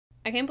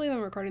I can't believe I'm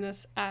recording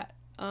this at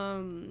 8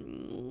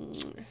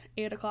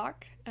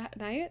 o'clock at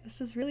night. This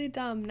is really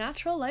dumb.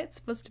 Natural light's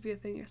supposed to be a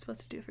thing you're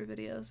supposed to do for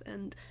videos,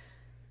 and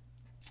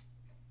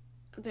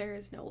there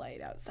is no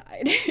light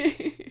outside.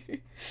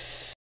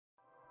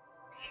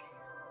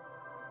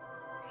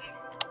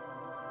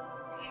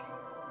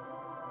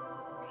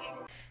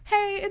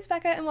 Hey, it's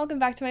Becca and welcome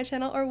back to my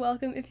channel, or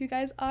welcome if you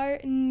guys are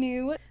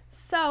new.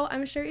 So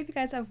I'm sure if you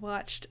guys have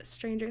watched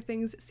Stranger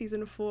Things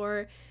season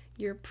 4,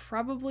 you're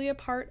probably a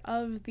part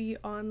of the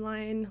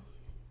online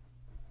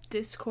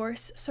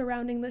discourse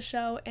surrounding the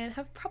show and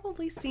have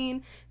probably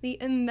seen the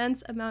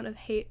immense amount of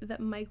hate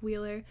that Mike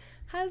Wheeler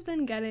has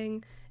been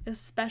getting,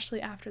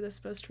 especially after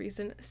this most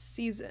recent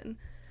season.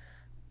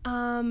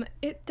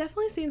 It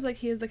definitely seems like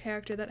he is the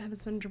character that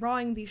has been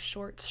drawing the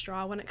short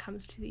straw when it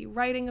comes to the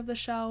writing of the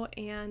show,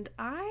 and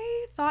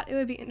I thought it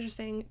would be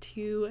interesting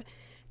to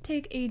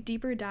take a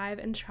deeper dive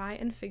and try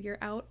and figure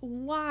out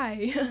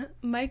why.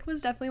 Mike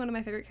was definitely one of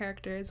my favorite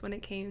characters when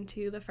it came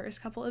to the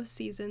first couple of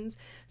seasons,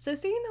 so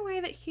seeing the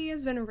way that he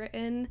has been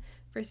written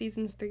for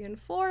seasons 3 and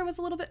 4 was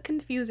a little bit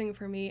confusing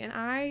for me, and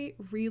I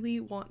really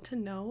want to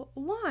know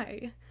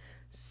why.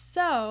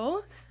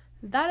 So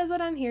that is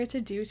what I'm here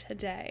to do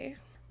today.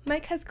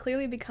 Mike has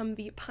clearly become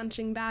the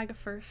punching bag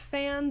for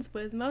fans,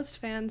 with most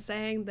fans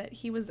saying that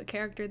he was the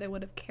character they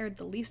would have cared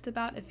the least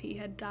about if he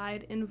had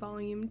died in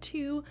Volume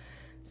 2.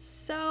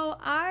 So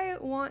I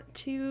want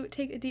to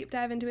take a deep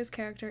dive into his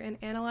character and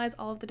analyze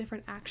all of the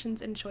different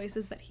actions and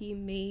choices that he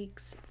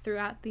makes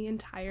throughout the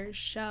entire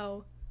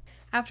show.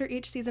 After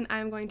each season,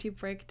 I'm going to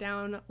break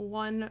down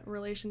one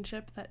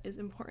relationship that is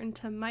important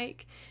to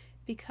Mike,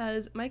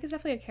 because Mike is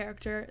definitely a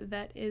character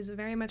that is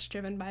very much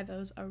driven by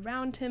those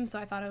around him, so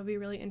I thought it would be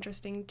really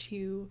interesting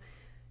to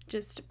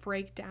just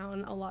break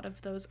down a lot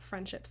of those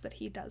friendships that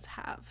he does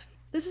have.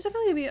 This is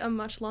definitely going to be a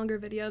much longer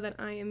video than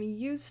I am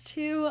used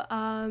to.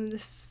 The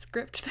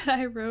script that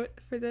I wrote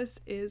for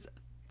this is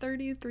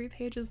 33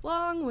 pages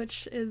long,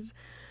 which is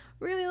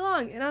really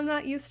long, and I'm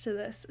not used to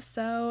this.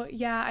 So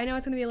yeah, I know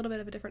it's going to be a little bit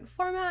of a different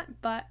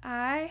format, but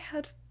I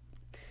had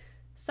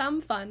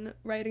some fun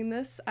writing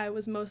this. I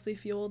was mostly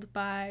fueled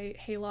by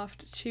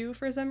Hayloft 2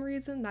 for some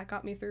reason. That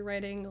got me through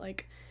writing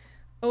like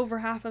over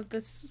half of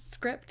this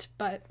script,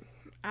 but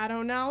I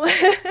don't know.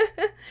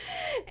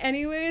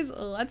 Anyways,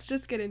 let's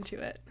just get into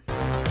it.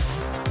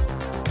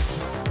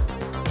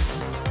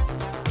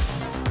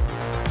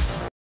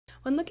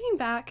 When looking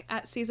back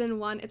at season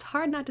 1, it's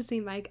hard not to see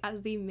Mike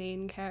as the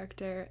main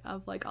character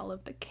of like all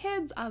of the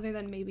kids, other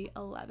than maybe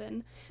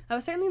 11. That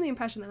was certainly the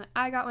impression that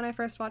I got when I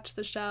first watched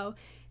the show,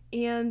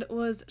 and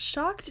was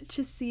shocked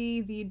to see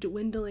the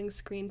dwindling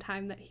screen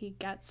time that he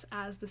gets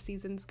as the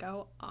seasons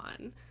go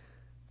on.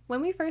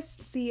 When we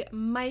first see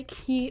Mike,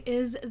 he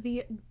is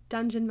the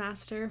dungeon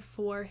master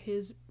for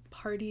his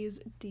party's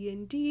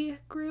D&D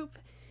group,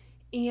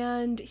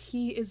 and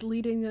he is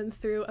leading them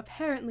through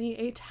apparently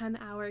a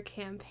 10-hour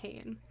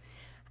campaign.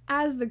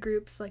 As the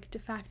group's like de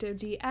facto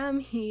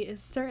DM, he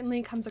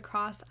certainly comes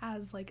across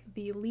as like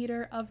the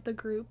leader of the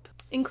group.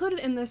 Included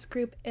in this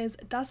group is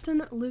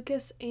Dustin,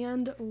 Lucas,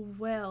 and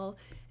Will,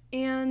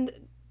 and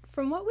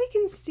from what we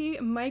can see,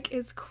 Mike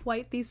is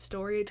quite the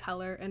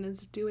storyteller and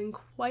is doing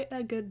quite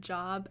a good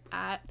job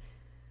at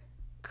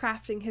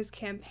crafting his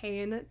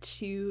campaign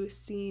to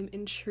seem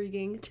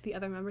intriguing to the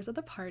other members of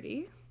the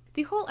party.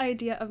 The whole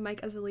idea of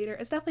Mike as a leader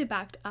is definitely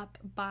backed up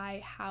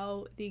by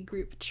how the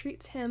group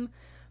treats him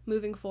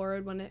moving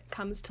forward. When it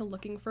comes to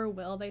looking for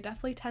Will, they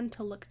definitely tend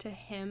to look to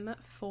him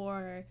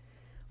for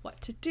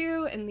what to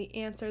do and the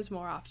answers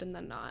more often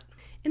than not.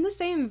 In the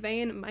same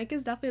vein, Mike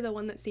is definitely the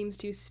one that seems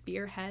to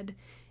spearhead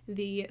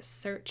the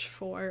search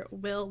for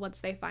Will once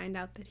they find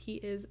out that he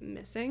is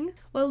missing.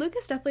 While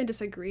Lucas definitely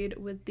disagreed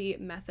with the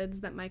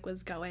methods that Mike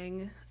was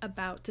going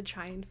about to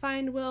try and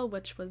find Will,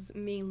 which was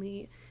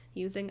mainly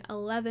using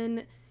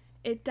 11,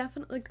 it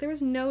definitely, like, there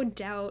was no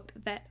doubt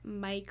that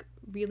Mike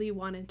really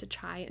wanted to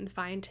try and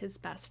find his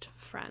best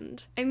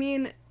friend. I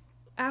mean,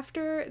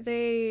 after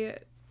they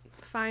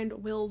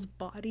find Will's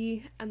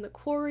body and the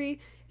quarry,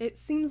 it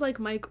seems like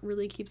Mike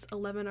really keeps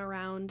 11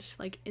 around,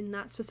 like, in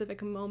that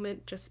specific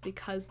moment, just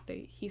because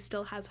he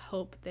still has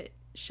hope that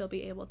she'll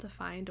be able to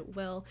find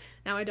Will.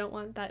 Now, I don't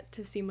want that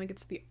to seem like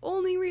it's the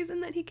only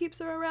reason that he keeps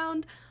her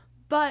around,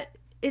 but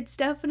it's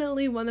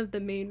definitely one of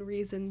the main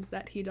reasons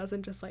that he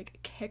doesn't just like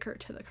kick her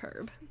to the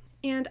curb.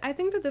 And I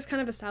think that this kind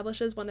of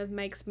establishes one of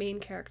Mike's main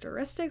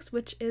characteristics,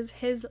 which is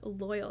his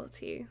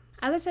loyalty.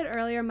 As I said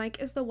earlier, Mike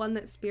is the one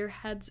that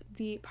spearheads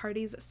the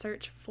party's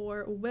search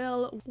for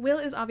Will. Will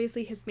is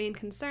obviously his main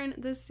concern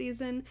this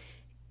season,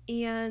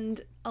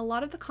 and a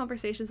lot of the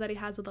conversations that he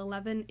has with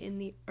 11 in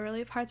the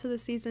early parts of the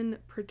season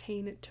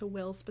pertain to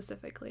Will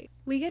specifically.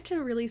 We get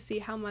to really see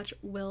how much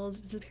Will's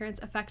disappearance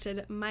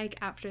affected Mike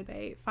after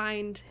they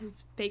find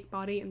his fake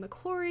body in the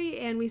quarry,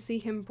 and we see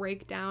him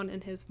break down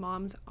in his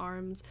mom's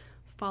arms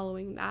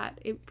following that.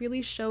 It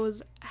really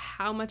shows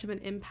how much of an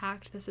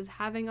impact this is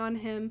having on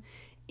him,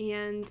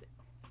 and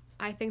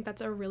I think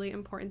that's a really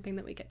important thing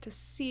that we get to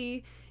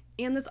see.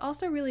 And this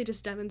also really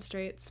just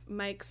demonstrates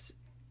Mike's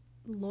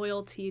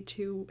loyalty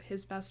to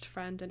his best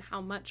friend and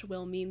how much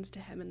Will means to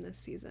him in this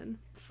season.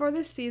 For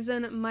this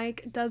season,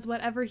 Mike does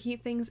whatever he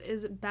thinks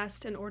is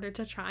best in order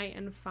to try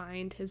and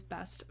find his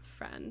best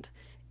friend.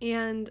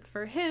 And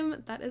for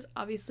him, that is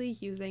obviously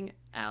using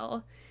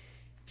Elle.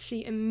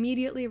 She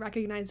immediately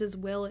recognizes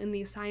Will in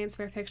the science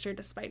fair picture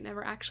despite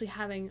never actually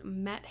having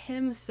met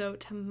him. So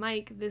to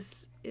Mike,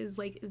 this is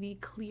like the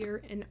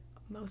clear and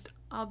most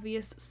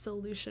obvious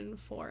solution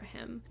for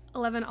him.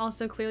 11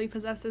 also clearly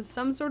possesses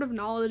some sort of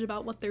knowledge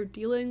about what they're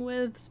dealing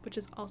with, which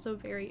is also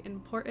very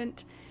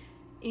important.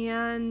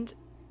 And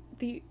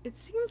it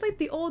seems like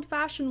the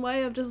old-fashioned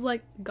way of just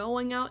like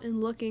going out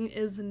and looking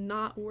is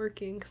not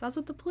working, because that's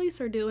what the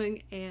police are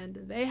doing and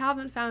they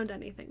haven't found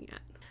anything yet.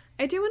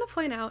 I do want to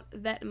point out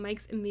that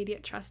Mike's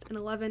immediate trust in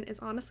 11 is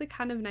honestly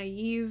kind of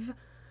naive,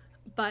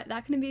 but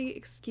that can be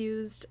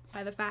excused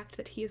by the fact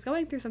that he is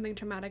going through something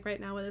traumatic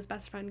right now with his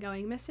best friend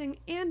going missing,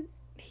 and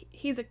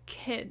he's a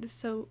kid,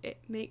 so it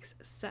makes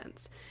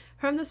sense.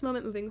 From this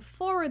moment moving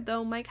forward,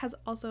 though, Mike has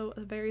also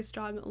a very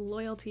strong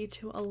loyalty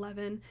to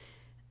 11.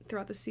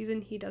 Throughout the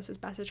season, he does his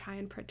best to try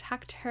and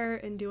protect her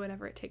and do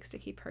whatever it takes to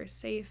keep her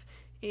safe,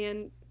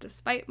 and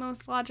despite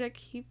most logic,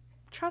 he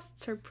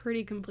trusts her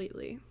pretty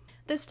completely.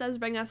 This does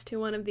bring us to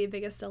one of the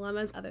biggest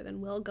dilemmas other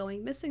than Will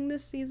going missing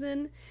this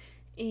season,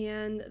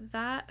 and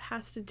that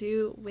has to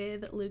do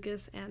with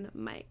Lucas and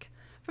Mike.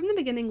 From the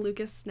beginning,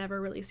 Lucas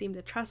never really seemed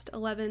to trust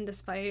 11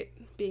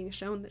 despite being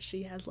shown that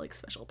she has like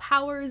special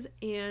powers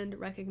and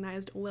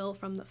recognized Will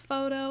from the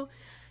photo.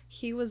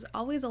 He was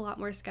always a lot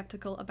more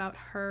skeptical about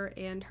her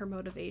and her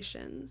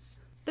motivations.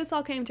 This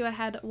all came to a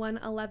head when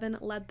 11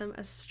 led them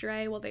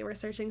astray while they were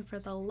searching for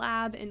the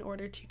lab in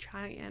order to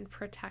try and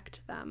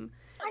protect them.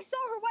 I saw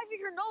her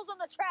wiping her nose on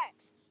the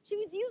tracks. She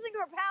was using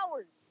her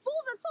powers. Full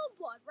of its own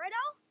blood, right,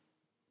 Elle?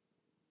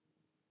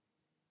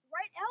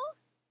 Right, Elle?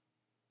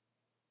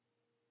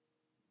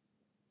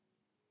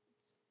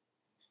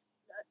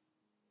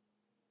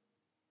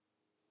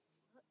 It's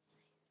not safe.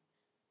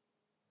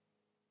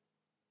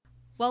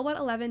 Well, what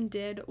 11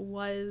 did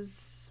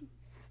was,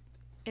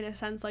 in a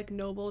sense, like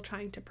noble,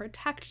 trying to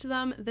protect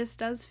them. This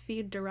does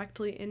feed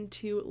directly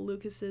into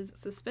Lucas's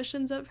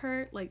suspicions of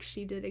her. Like,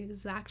 she did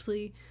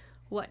exactly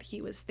what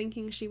he was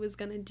thinking she was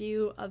gonna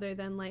do, other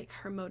than like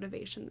her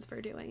motivations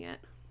for doing it.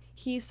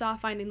 He saw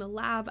finding the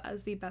lab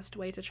as the best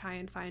way to try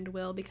and find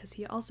Will because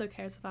he also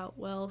cares about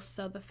Will,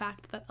 so the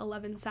fact that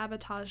 11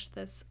 sabotaged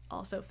this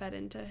also fed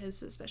into his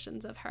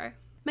suspicions of her.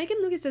 Mike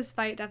and Lucas's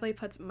fight definitely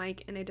puts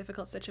Mike in a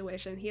difficult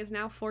situation. He is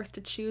now forced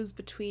to choose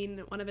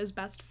between one of his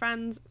best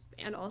friends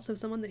and also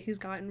someone that he's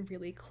gotten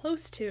really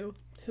close to,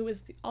 who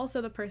is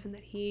also the person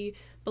that he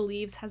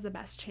believes has the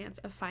best chance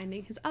of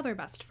finding his other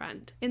best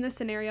friend. In this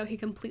scenario, he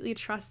completely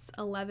trusts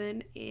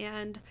 11,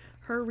 and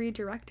her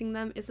redirecting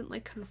them isn't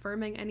like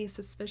confirming any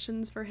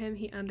suspicions for him.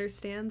 He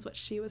understands what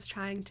she was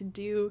trying to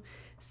do,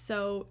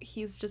 so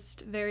he's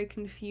just very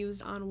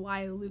confused on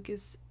why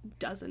Lucas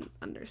doesn't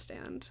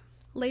understand.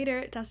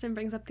 Later, Dustin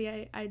brings up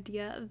the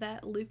idea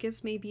that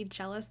Lucas may be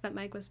jealous that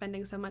Mike was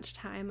spending so much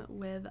time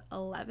with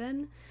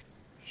 11. You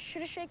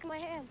should have shaken my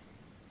hand.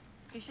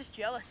 He's just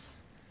jealous.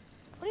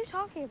 What are you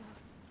talking about?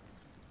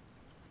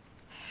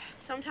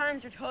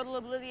 Sometimes your total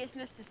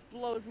obliviousness just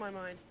blows my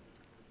mind.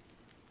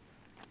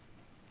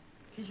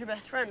 He's your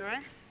best friend,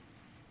 right?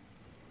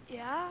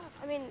 Yeah,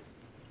 I mean,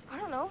 I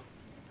don't know.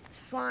 It's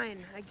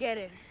fine, I get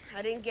it.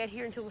 I didn't get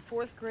here until the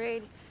 4th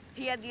grade.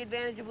 He had the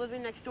advantage of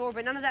living next door,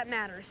 but none of that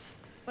matters.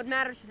 What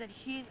matters is that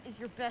he is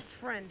your best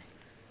friend.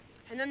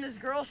 And then this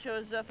girl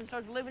shows up and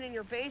starts living in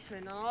your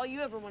basement, and all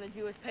you ever want to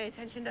do is pay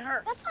attention to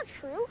her. That's not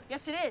true.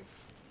 Yes, it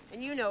is.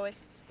 And you know it,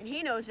 and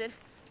he knows it,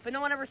 but no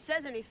one ever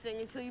says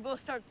anything until you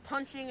both start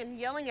punching and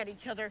yelling at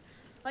each other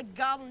like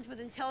goblins with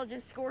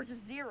intelligence scores of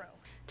 0.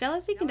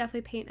 Jealousy can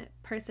definitely paint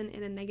a person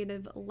in a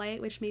negative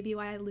light, which may be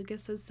why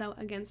Lucas was so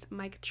against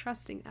Mike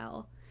trusting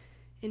Elle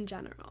in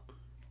general.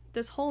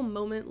 This whole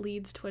moment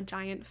leads to a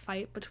giant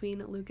fight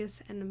between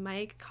Lucas and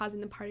Mike, causing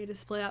the party to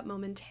split up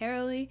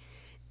momentarily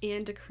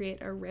and to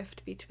create a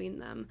rift between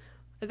them.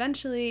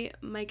 Eventually,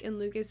 Mike and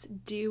Lucas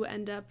do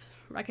end up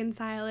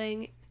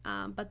reconciling,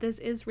 but this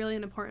is really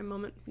an important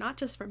moment, not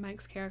just for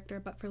Mike's character,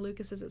 but for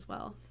Lucas's as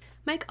well.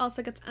 Mike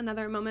also gets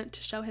another moment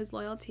to show his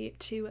loyalty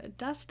to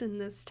Dustin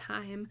this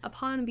time.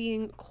 Upon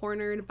being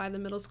cornered by the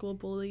middle school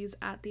bullies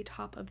at the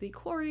top of the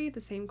quarry, the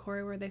same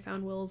quarry where they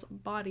found Will's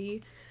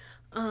body,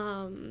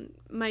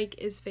 Mike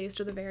is faced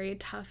with a very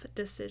tough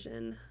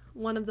decision.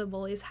 One of the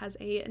bullies has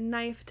a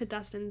knife to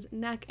Dustin's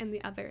neck, and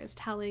the other is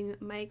telling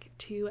Mike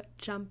to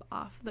jump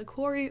off the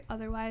quarry,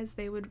 otherwise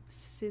they would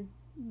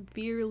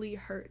severely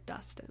hurt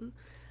Dustin.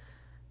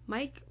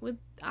 Mike, with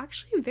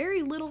actually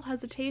very little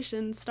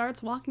hesitation,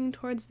 starts walking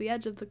towards the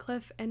edge of the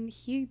cliff, and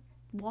he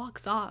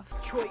walks off.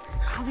 Troy,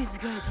 I don't think this is a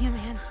good idea,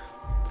 man.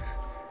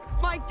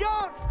 Mike,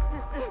 don't!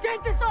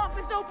 Dentist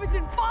office opens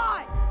in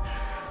 5,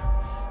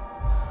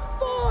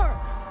 4,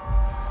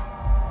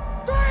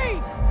 3,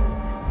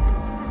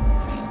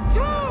 2,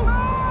 1!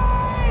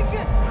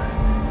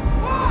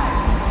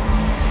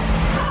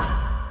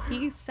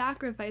 He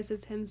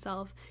sacrifices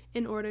himself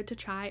in order to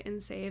try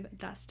and save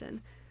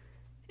Dustin.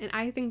 And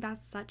I think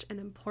that's such an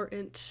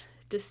important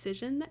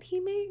decision that he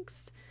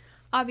makes.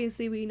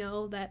 Obviously, we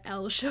know that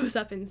Elle shows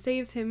up and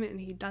saves him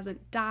and he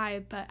doesn't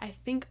die, but I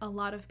think a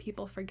lot of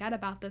people forget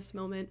about this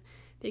moment,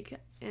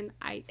 and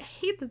I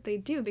hate that they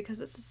do,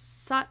 because it's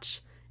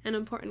such an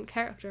important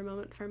character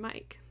moment for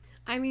Mike.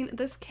 I mean,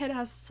 this kid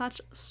has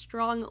such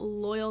strong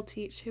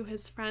loyalty to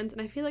his friends,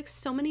 and I feel like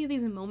so many of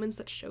these moments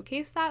that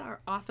showcase that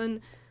are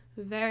often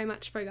very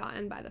much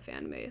forgotten by the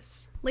fan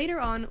base. Later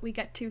on, we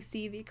get to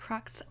see the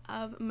crux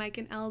of Mike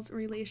and Elle's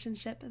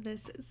relationship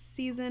this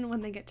season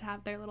when they get to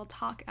have their little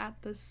talk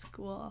at the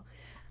school.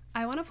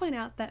 I want to point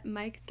out that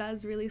Mike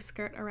does really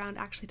skirt around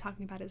actually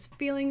talking about his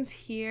feelings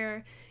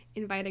here,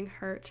 inviting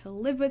her to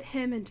live with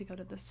him and to go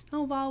to the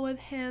snowball with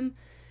him,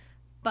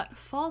 but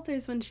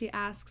falters when she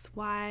asks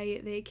why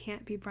they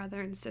can't be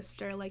brother and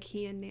sister like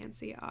he and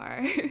Nancy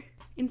are.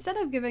 Instead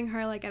of giving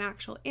her like an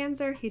actual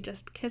answer, he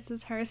just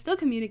kisses her, still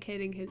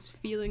communicating his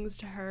feelings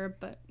to her,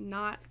 but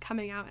not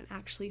coming out and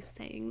actually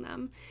saying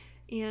them.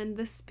 And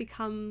this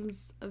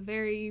becomes a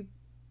very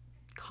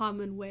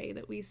common way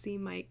that we see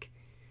Mike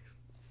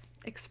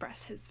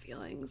express his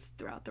feelings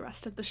throughout the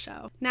rest of the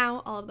show.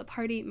 Now, all of the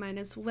party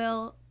minus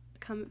Will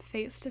come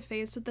face to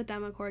face with the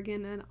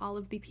Demogorgon and all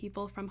of the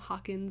people from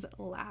Hawkins'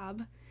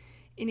 lab.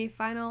 In a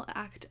final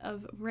act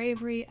of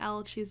bravery,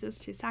 Elle chooses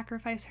to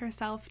sacrifice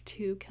herself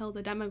to kill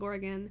the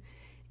Demogorgon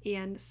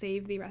and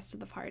save the rest of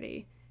the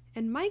party.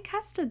 And Mike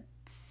has to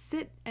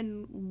sit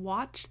and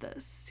watch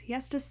this. He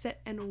has to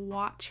sit and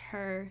watch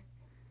her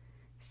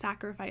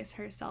sacrifice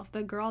herself,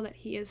 the girl that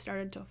he has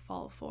started to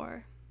fall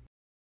for.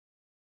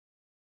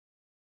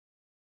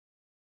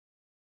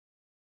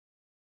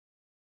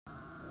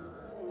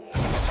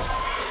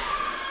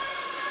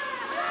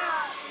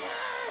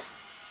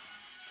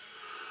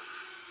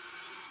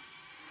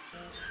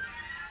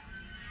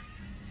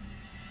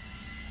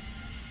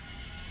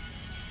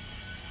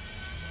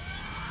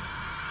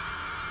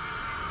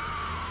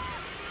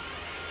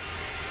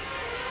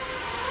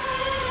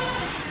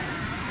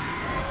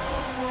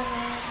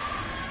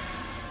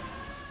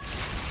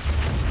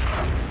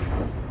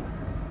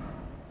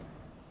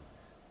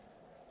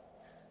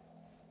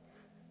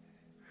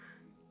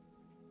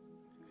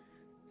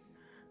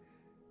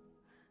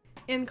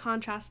 In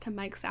contrast to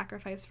Mike's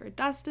sacrifice for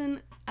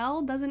Dustin,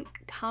 Elle doesn't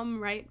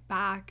come right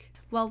back.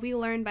 While we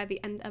learn by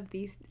the end of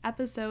the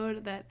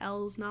episode that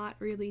Elle's not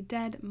really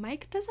dead,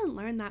 Mike doesn't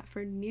learn that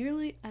for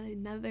nearly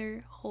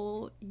another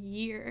whole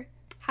year.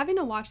 Having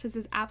to watch this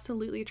is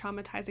absolutely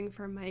traumatizing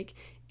for Mike,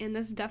 and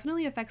this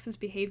definitely affects his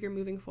behavior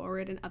moving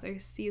forward in other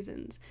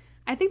seasons.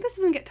 I think this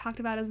doesn't get talked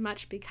about as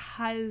much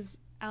because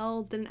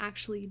Elle didn't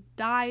actually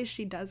die.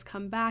 She does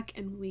come back,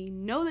 and we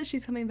know that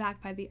she's coming back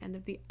by the end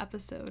of the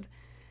episode.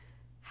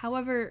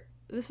 However,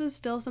 this was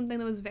still something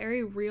that was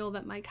very real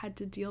that Mike had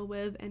to deal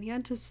with, and he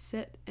had to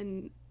sit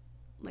and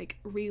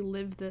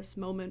relive this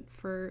moment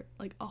for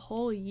a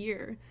whole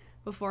year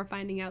before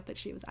finding out that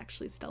she was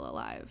actually still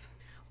alive.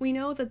 We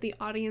know that the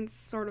audience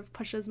sort of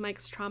pushes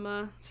Mike's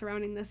trauma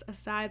surrounding this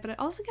aside, but it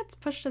also gets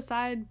pushed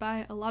aside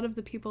by a lot of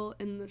the people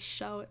in the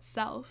show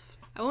itself.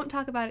 I won't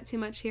talk about it too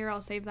much here,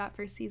 I'll save that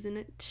for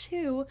season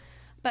 2,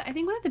 but I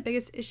think one of the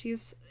biggest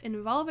issues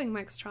involving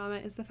Mike's trauma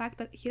is the fact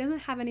that he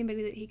doesn't have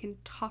anybody that he can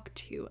talk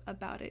to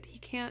about it. He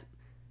can't,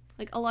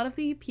 a lot of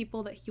the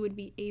people that he would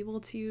be able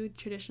to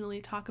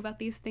traditionally talk about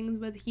these things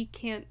with, he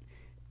can't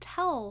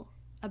tell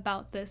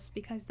about this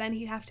because then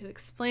he'd have to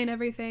explain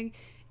everything,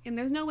 and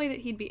there's no way that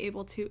he'd be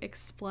able to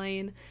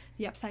explain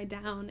the Upside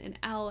Down and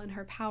Elle and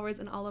her powers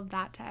and all of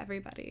that to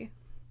everybody.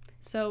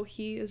 So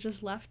he is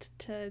just left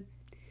to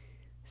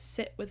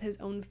sit with his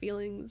own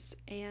feelings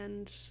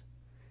and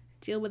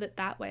deal with it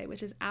that way,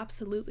 which is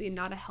absolutely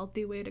not a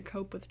healthy way to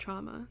cope with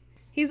trauma.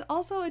 He's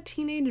also a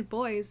teenage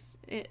boy,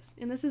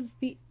 and this is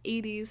the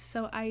 80s,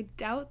 so I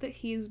doubt that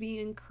he is being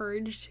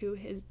encouraged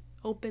to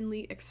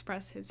openly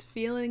express his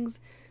feelings,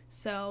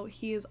 so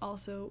he is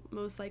also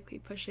most likely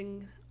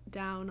pushing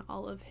down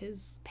all of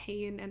his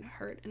pain and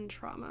hurt and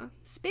trauma.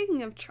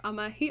 Speaking of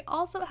trauma, he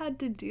also had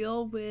to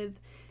deal with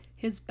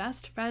his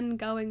best friend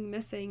going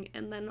missing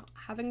and then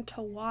having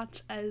to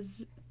watch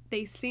as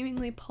they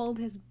seemingly pulled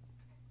his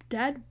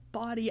dead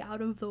body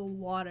out of the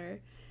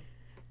water.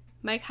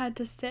 Mike had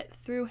to sit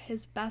through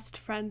his best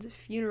friend's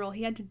funeral.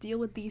 He had to deal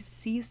with the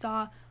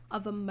seesaw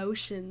of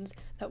emotions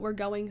that were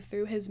going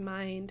through his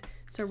mind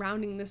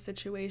surrounding this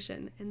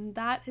situation, and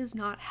that is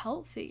not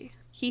healthy.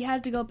 He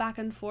had to go back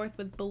and forth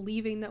with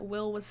believing that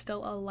Will was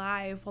still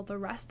alive while the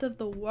rest of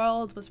the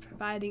world was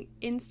providing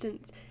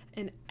instance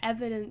and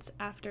evidence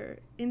after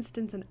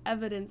instance and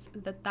evidence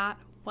that that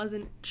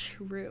wasn't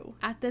true.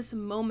 At this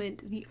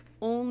moment, the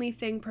only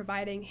thing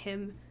providing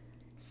him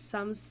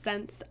some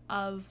sense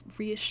of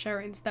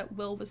reassurance that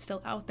Will was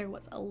still out there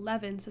was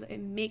Eleven, so that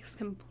it makes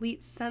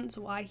complete sense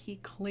why he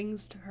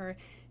clings to her.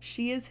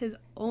 She is his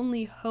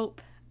only hope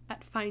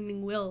at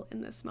finding Will in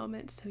this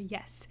moment, so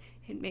yes,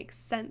 it makes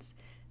sense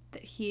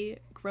that he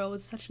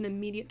grows such an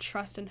immediate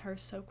trust in her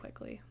so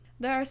quickly.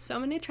 There are so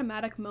many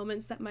traumatic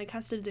moments that Mike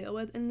has to deal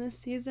with in this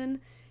season,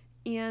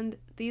 And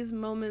these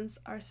moments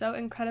are so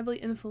incredibly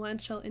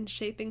influential in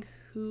shaping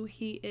who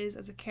he is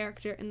as a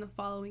character in the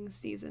following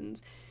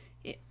seasons.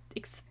 It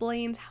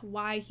explains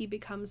why he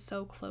becomes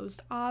so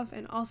closed off,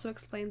 and also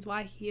explains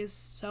why he is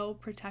so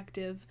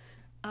protective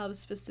of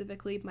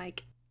specifically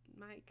Mike.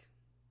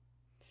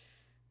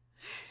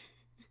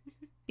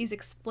 These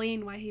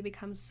explain why he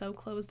becomes so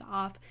closed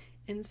off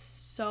and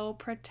so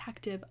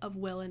protective of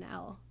Will and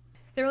Elle.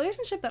 The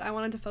relationship that I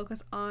wanted to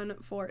focus on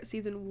for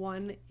season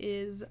 1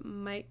 is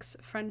Mike's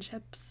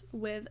friendships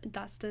with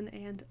Dustin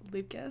and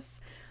Lucas.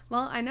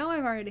 Well, I know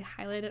I've already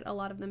highlighted a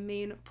lot of the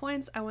main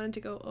points. I wanted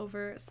to go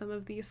over some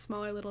of the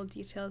smaller little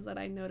details that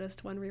I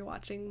noticed when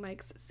rewatching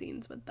Mike's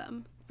scenes with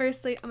them.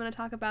 Firstly, I'm going to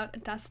talk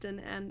about Dustin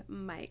and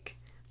Mike.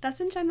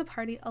 Dustin joined the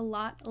party a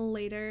lot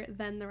later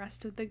than the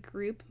rest of the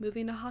group,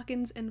 moving to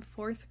Hawkins in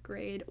 4th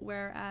grade,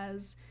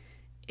 whereas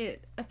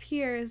it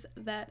appears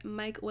that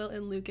Mike, Will,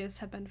 and Lucas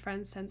have been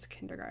friends since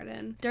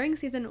kindergarten. During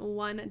season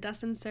 1,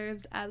 Dustin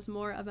serves as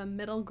more of a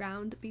middle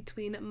ground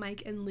between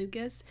Mike and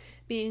Lucas,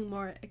 being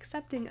more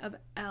accepting of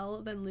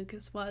Elle than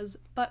Lucas was,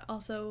 but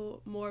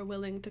also more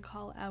willing to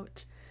call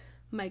out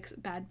Mike's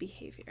bad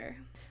behavior.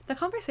 The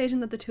conversation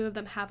that the two of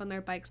them have on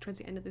their bikes towards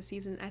the end of the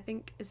season, I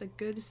think, is a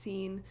good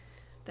scene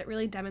that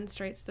really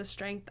demonstrates the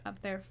strength of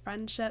their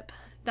friendship.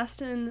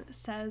 Dustin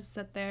says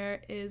that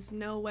there is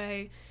no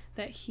way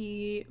that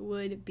he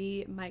would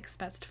be Mike's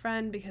best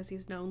friend because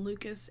he's known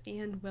Lucas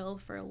and Will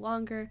for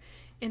longer,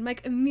 and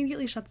Mike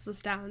immediately shuts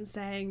this down,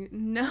 saying,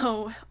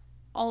 "No,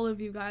 all of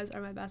you guys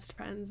are my best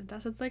friends." And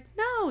Dustin's like,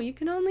 "No, you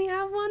can only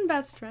have one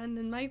best friend."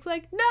 And Mike's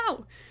like,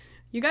 "No,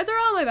 you guys are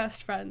all my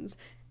best friends."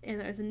 And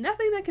there's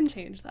nothing that can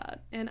change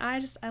that. And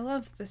I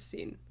love this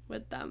scene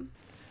with them.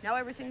 Now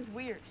everything's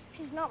weird.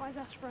 He's not my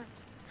best friend.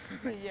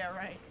 Yeah,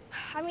 right.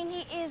 I mean,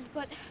 he is,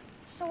 but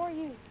so are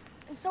you.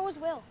 And so is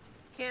Will.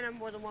 Can't have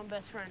more than one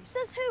best friend.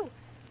 Says who?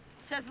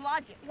 Says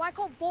logic. Why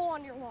call bull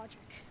on your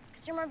logic?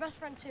 Because you're my best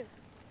friend, too.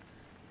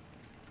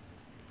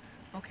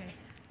 Okay.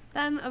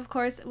 Then, of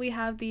course, we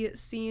have the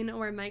scene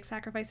where Mike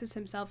sacrifices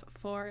himself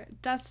for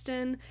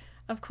Dustin.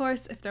 Of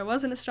course, if there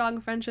wasn't a strong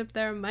friendship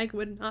there, Mike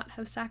would not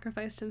have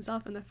sacrificed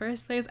himself in the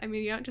first place. I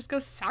mean, you don't just go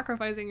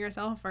sacrificing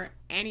yourself for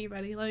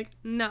anybody. Like,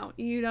 no,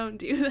 you don't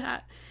do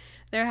that.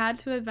 There had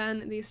to have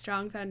been the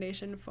strong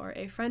foundation for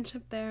a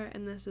friendship there,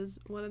 and this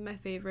is one of my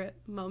favorite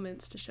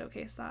moments to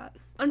showcase that.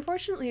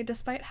 Unfortunately,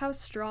 despite how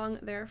strong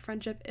their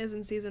friendship is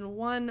in season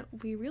 1,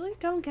 we really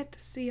don't get to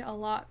see a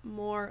lot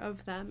more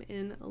of them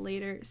in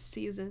later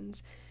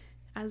seasons,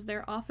 as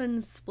they're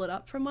often split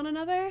up from one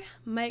another.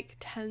 Mike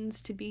tends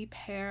to be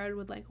paired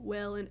with like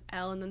Will and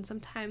Elle, and then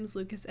sometimes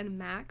Lucas and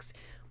Max,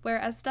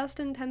 whereas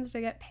Dustin tends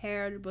to get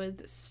paired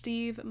with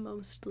Steve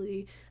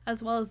mostly,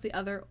 as well as the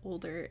other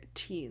older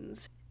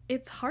teens.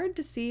 It's hard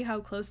to see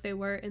how close they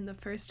were in the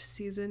first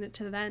season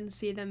to then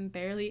see them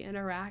barely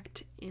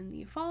interact in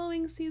the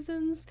following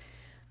seasons.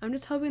 I'm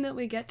just hoping that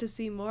we get to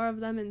see more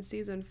of them in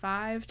season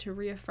 5 to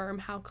reaffirm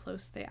how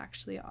close they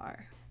actually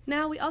are.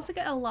 Now, we also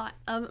get a lot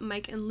of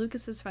Mike and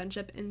Lucas's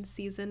friendship in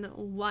season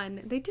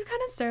 1. They do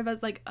kind of serve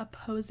as like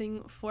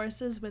opposing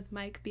forces, with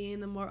Mike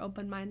being the more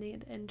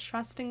open-minded and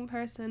trusting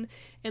person,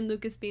 and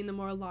Lucas being the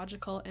more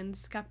logical and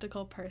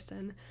skeptical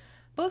person.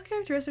 Both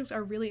characteristics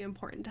are really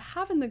important to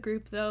have in the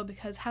group, though,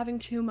 because having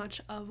too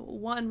much of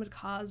one would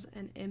cause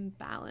an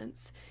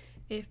imbalance.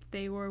 If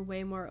they were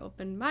way more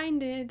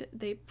open-minded,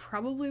 they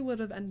probably would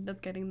have ended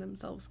up getting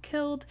themselves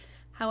killed.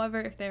 However,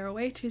 if they were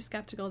way too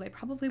skeptical, they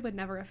probably would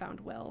never have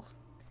found Will.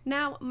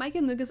 Now, Mike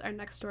and Lucas are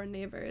next-door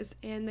neighbors,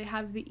 and they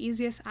have the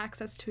easiest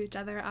access to each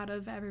other out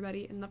of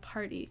everybody in the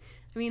party.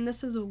 I mean,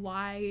 this is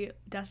why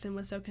Dustin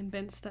was so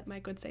convinced that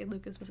Mike would say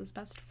Lucas was his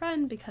best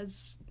friend,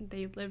 because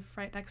they live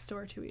right next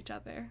door to each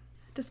other.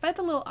 Despite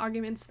the little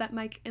arguments that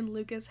Mike and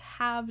Lucas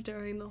have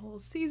during the whole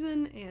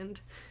season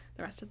and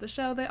the rest of the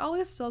show, they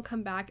always still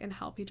come back and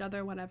help each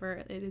other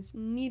whenever it is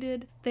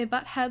needed. They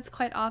butt heads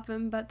quite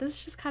often, but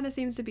this just kind of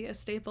seems to be a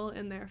staple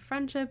in their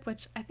friendship,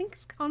 which I think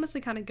is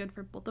honestly kind of good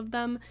for both of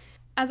them.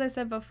 As I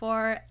said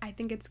before, I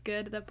think it's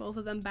good that both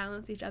of them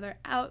balance each other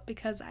out,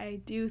 because I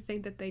do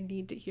think that they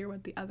need to hear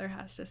what the other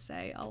has to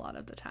say a lot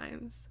of the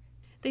times.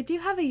 They do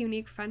have a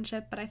unique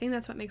friendship, but I think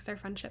that's what makes their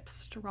friendship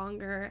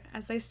stronger.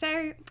 As they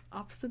say,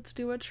 opposites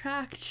do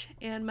attract,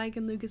 and Mike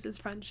and Lucas's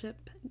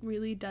friendship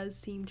really does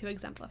seem to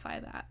exemplify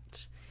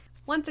that.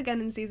 Once again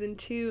in season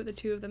 2, the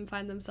two of them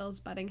find themselves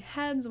butting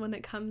heads when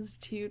it comes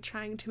to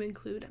trying to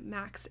include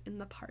Max in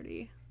the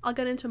party. I'll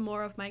get into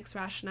more of Mike's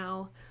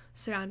rationale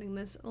surrounding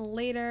this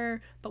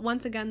later, but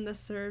once again this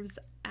serves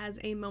as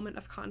a moment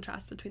of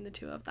contrast between the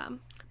two of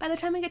them. By the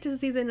time we get to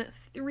season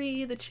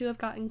 3, the two have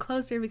gotten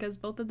closer because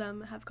both of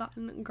them have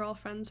gotten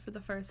girlfriends for the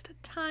first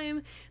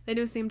time. They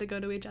do seem to go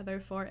to each other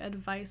for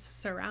advice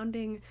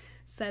surrounding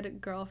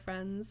said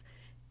girlfriends,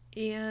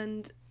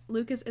 and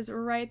Lucas is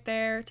right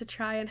there to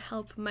try and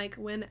help Mike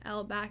win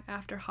Elle back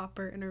after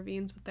Hopper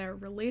intervenes with their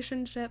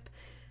relationship.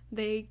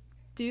 They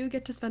do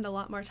get to spend a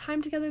lot more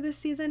time together this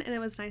season, and it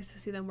was nice to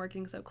see them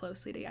working so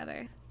closely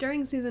together.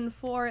 During season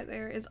 4,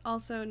 there is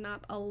also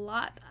not a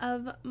lot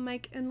of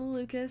Mike and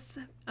Lucas,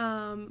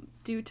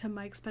 due to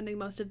Mike spending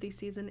most of the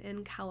season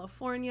in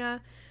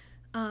California.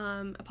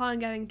 Upon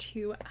getting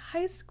to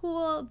high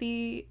school,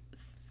 the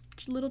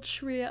little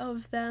trio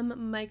of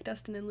them, Mike,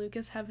 Dustin, and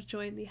Lucas, have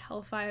joined the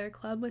Hellfire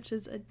Club, which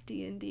is a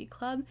D&D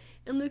club,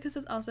 and Lucas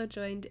has also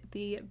joined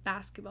the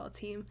basketball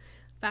team.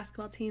 The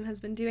basketball team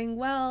has been doing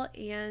well,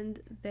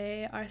 and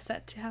they are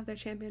set to have their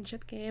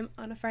championship game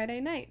on a Friday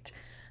night.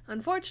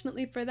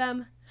 Unfortunately for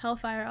them,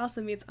 Hellfire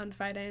also meets on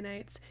Friday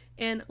nights,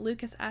 and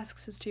Lucas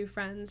asks his two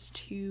friends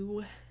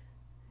to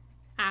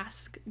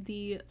ask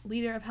the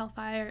leader of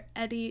Hellfire,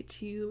 Eddie,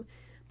 to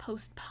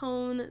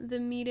postpone the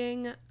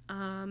meeting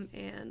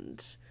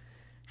and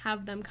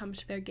have them come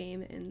to their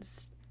game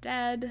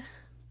instead,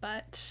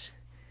 but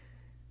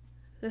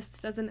this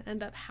doesn't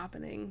end up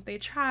happening. They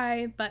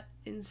try, but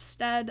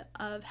instead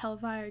of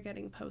Hellfire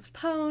getting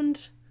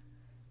postponed,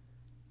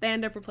 they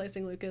end up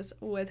replacing Lucas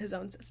with his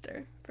own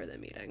sister for the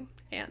meeting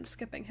and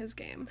skipping his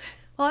game.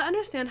 While I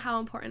understand how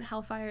important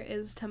Hellfire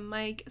is to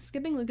Mike,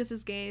 skipping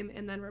Lucas's game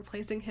and then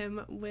replacing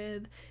him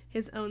with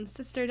his own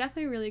sister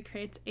definitely really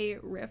creates a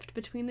rift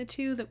between the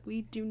two that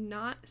we do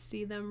not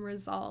see them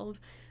resolve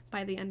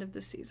by the end of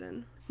the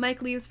season.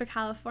 Mike leaves for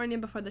California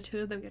before the two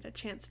of them get a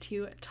chance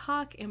to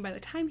talk, and by the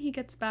time he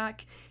gets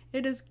back,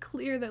 it is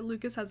clear that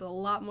Lucas has a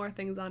lot more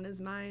things on his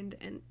mind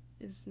and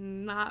is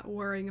not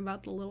worrying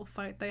about the little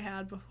fight they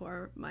had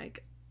before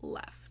Mike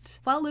left.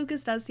 While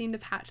Lucas does seem to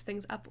patch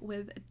things up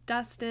with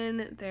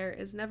Dustin, there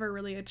is never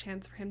really a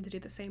chance for him to do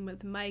the same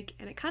with Mike,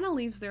 and it kind of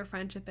leaves their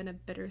friendship in a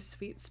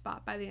bittersweet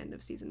spot by the end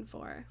of season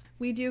 4.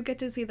 We do get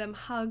to see them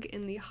hug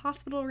in the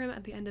hospital room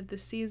at the end of the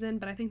season,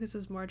 but I think this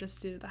is more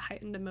just due to the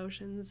heightened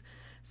emotions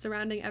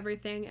surrounding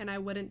everything, and I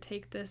wouldn't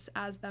take this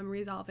as them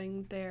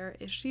resolving their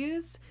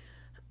issues.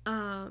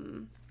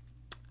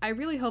 I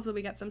really hope that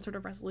we get some sort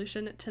of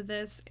resolution to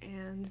this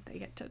and they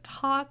get to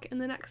talk in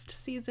the next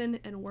season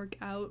and work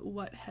out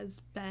what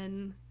has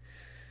been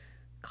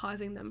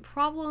causing them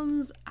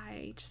problems.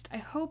 I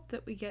hope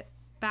that we get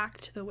back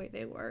to the way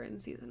they were in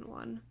season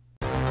 1.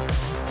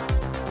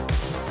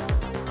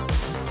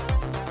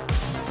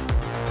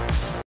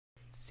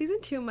 Season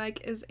 2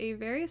 Mike is a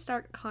very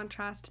stark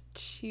contrast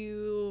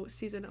to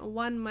season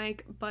 1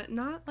 Mike, but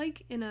not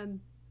like in a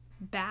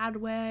bad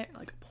way,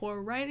 like a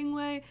poor writing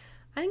way.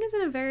 I think it's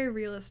in a very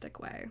realistic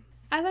way.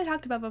 As I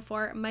talked about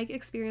before, Mike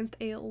experienced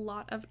a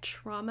lot of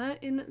trauma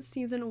in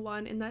season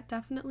 1, and that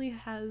definitely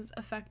has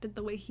affected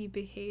the way he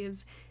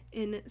behaves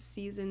in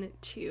season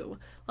 2.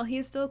 While he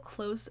is still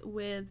close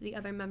with the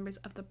other members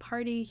of the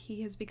party,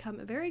 he has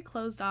become very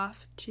closed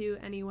off to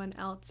anyone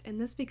else, and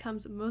this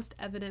becomes most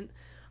evident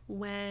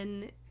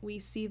when we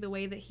see the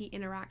way that he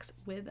interacts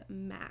with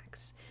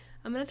Max.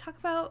 I'm going to talk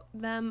about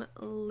them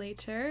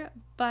later,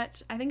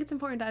 but I think it's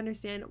important to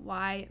understand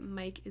why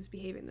Mike is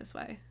behaving this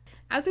way.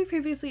 As we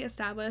previously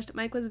established,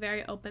 Mike was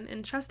very open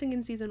and trusting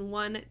in season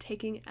 1,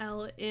 taking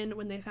Elle in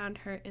when they found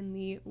her in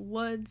the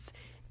woods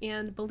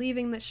and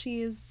believing that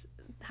she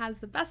has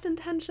the best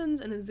intentions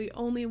and is the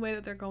only way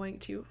that they're going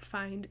to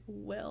find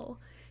Will.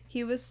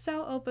 He was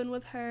so open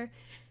with her,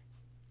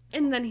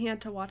 and then he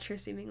had to watch her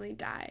seemingly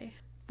die.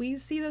 We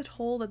see the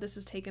toll that this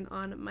has taken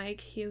on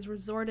Mike. He has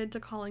resorted to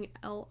calling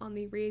Elle on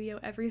the radio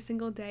every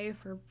single day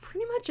for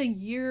pretty much a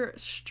year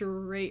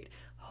straight,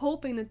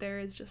 hoping that there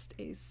is just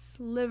a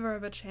sliver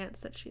of a chance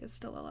that she is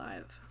still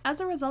alive.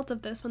 As a result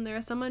of this, when there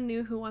is someone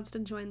new who wants to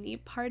join the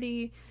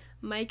party,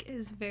 Mike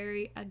is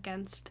very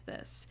against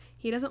this.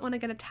 He doesn't want to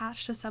get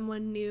attached to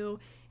someone new, and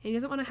he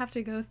doesn't want to have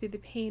to go through the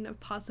pain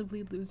of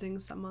possibly losing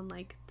someone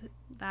like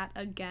that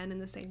again in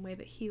the same way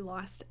that he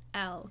lost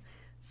Elle.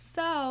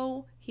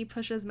 So he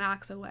pushes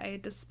Max away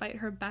despite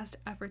her best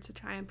efforts to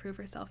try and prove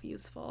herself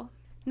useful.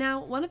 Now,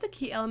 one of the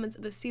key elements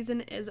of this season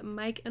is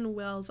Mike and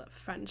Will's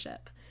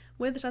friendship.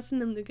 With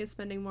Dustin and Lucas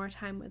spending more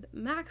time with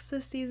Max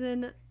this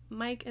season,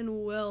 Mike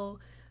and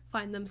Will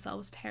find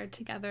themselves paired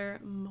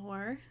together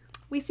more.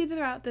 We see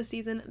throughout the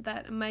season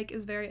that Mike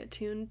is very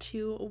attuned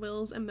to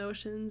Will's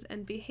emotions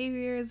and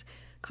behaviors,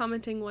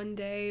 commenting one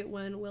day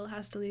when Will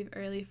has to leave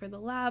early for the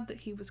lab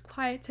that he was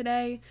quiet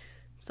today.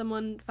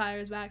 Someone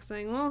fires back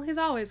saying, well, he's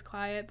always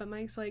quiet, but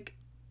Mike's like,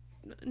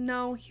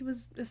 no, he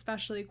was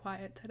especially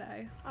quiet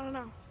today. I don't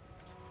know.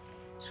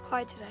 He's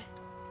quiet today.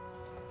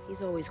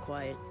 He's always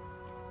quiet.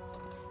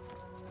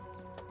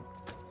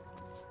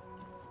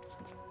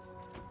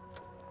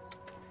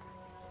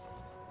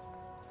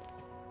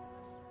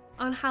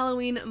 On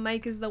Halloween,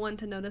 Mike is the one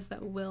to notice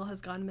that Will has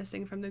gone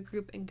missing from the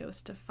group and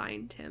goes to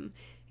find him.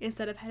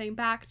 Instead of heading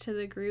back to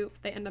the group,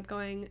 they end up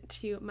going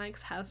to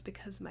Mike's house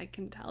because Mike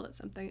can tell that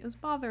something is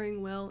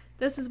bothering Will.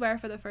 This is where,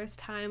 for the first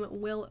time,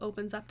 Will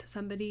opens up to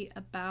somebody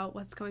about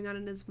what's going on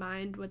in his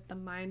mind with the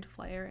mind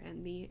flare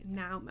and the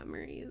now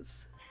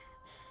memories.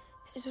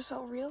 Is this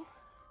all real?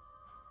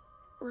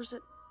 Or is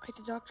it, like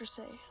the doctors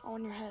say, all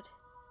in your head?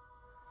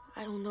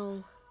 I don't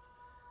know.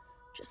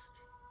 Just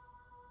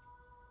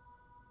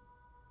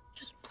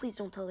please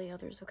don't tell the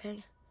others,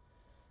 okay?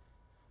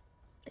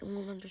 they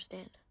won't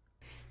understand.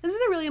 This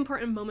is a really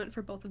important moment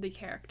for both of the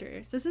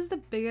characters. This is the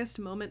biggest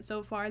moment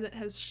so far that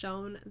has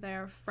shown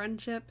their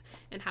friendship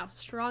and how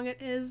strong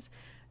it is.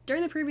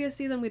 During the previous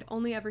season, we'd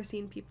only ever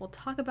seen people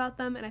talk about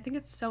them, and I think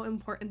it's so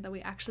important that we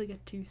actually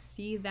get to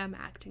see them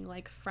acting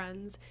like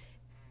friends,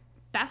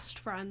 best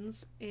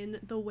friends, in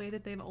the way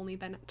that they've only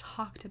been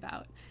talked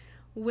about.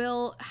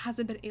 Will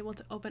hasn't been able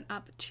to open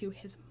up to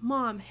his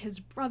mom, his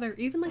brother,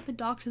 even like the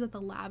doctors at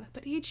the lab,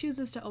 but he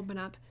chooses to open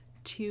up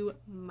to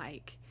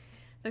Mike.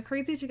 The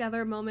crazy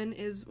together moment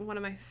is one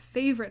of my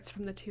favorites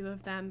from the two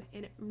of them,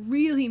 and it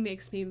really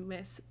makes me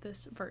miss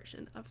this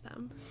version of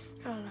them.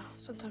 I don't know.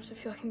 Sometimes I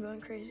feel like I'm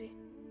going crazy.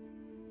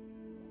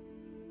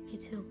 Me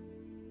too.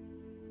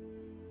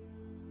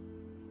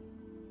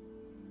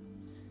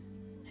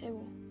 Hey,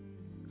 well,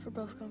 if we're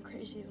both going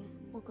crazy, then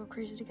we'll go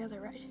crazy together,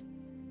 right?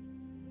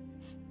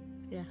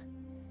 Yeah.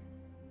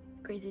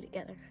 Crazy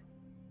together.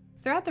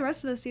 Throughout the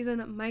rest of the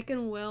season, Mike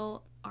and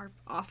Will are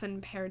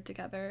often paired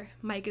together.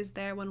 Mike is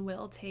there when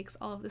Will takes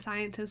all of the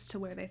scientists to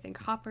where they think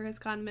Hopper has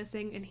gone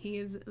missing, and he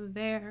is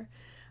there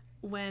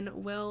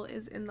when Will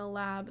is in the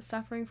lab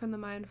suffering from the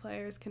Mind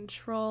Flayer's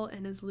control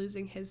and is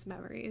losing his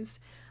memories.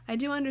 I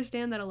do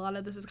understand that a lot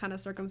of this is kind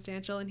of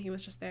circumstantial, and he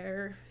was just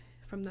there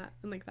from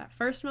that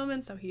first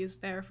moment, so he's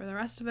there for the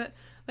rest of it,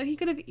 but he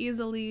could have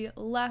easily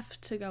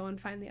left to go and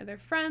find the other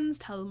friends,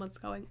 tell them what's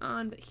going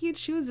on, but he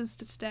chooses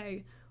to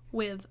stay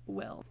with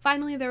Will.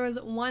 Finally, there was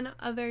one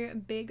other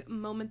big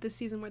moment this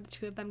season where the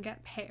two of them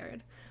get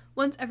paired.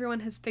 Once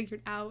everyone has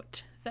figured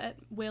out that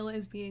Will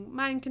is being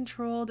mind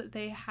controlled,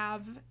 they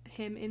have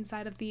him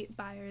inside of the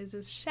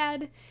Byers'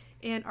 shed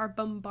and are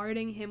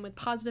bombarding him with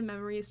positive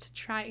memories to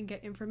try and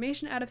get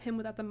information out of him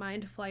without the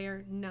Mind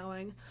Flayer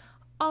knowing.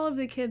 All of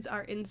the kids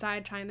are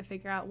inside trying to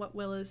figure out what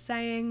Will is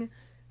saying,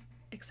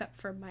 except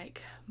for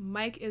Mike.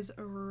 Mike is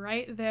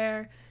right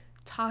there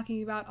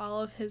talking about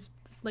all of his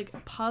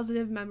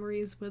positive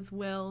memories with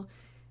Will.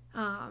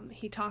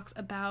 He talks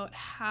about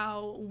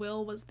how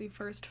Will was the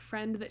first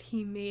friend that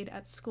he made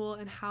at school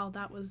and how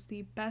that was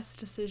the best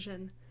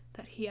decision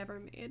that he ever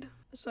made.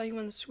 I saw you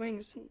on the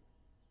swings,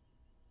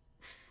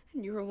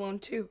 and you were alone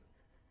too.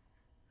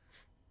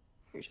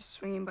 You're just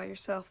swinging by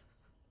yourself.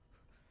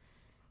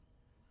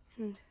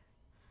 And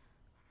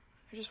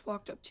I just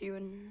walked up to you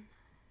and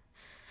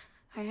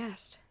I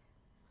asked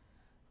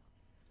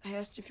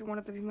if you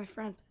wanted to be my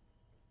friend.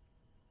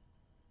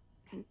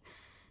 And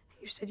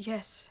you said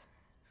yes.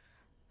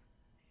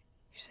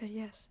 You said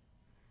yes.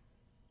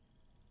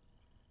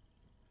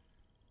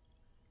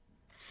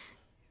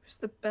 It was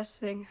the best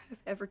thing I've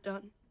ever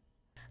done.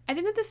 I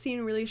think that this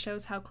scene really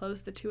shows how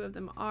close the two of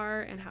them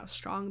are and how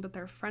strong that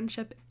their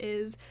friendship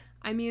is.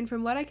 I mean,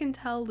 from what I can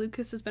tell,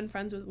 Lucas has been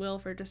friends with Will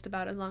for just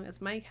about as long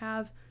as Mike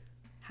have.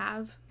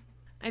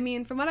 I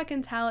mean, from what I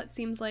can tell, it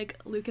seems like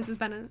Lucas has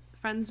been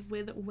friends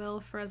with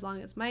Will for as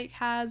long as Mike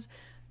has,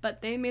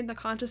 but they made the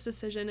conscious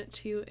decision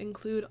to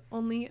include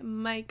only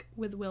Mike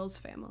with Will's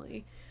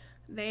family.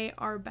 They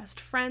are best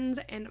friends,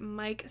 and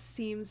Mike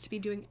seems to be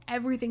doing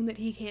everything that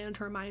he can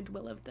to remind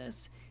Will of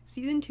this.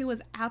 Season 2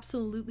 was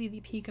absolutely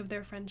the peak of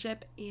their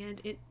friendship, and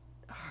it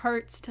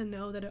hurts to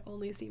know that it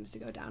only seems to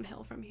go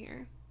downhill from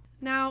here.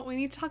 Now, we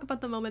need to talk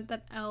about the moment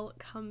that Elle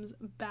comes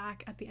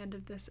back at the end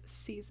of this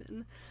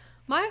season.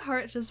 My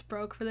heart just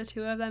broke for the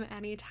two of them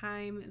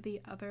anytime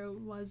the other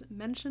was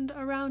mentioned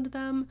around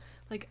them.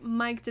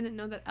 Mike didn't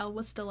know that Elle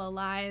was still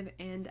alive,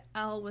 and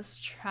Elle was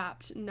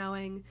trapped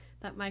knowing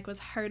that Mike was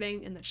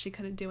hurting and that she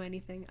couldn't do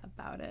anything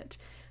about it.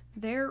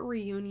 Their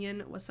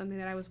reunion was something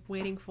that I was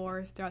waiting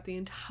for throughout the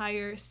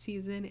entire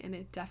season, and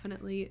it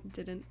definitely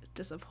didn't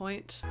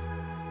disappoint.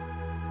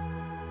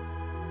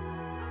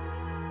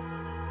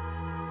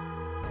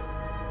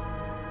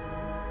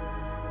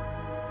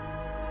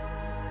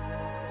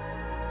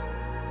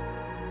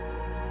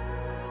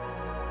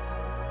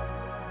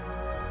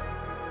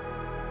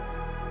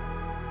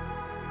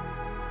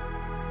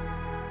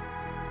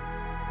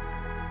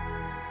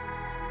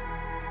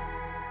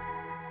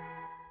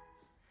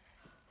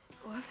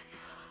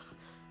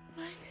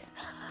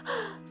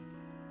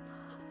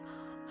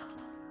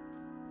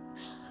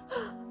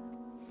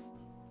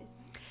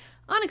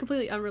 On a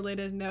completely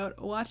unrelated note,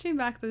 watching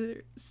back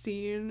the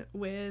scene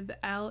with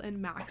Elle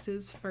and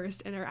Max's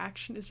first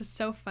interaction is just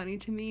so funny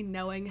to me,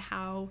 knowing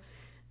how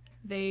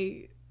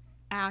they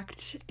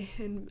act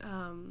and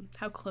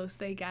how close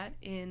they get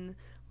in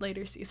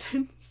later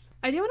seasons.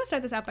 I do want to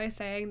start this out by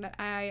saying that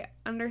I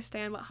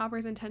understand what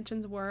Hopper's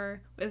intentions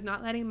were with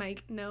not letting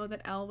Mike know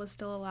that Elle was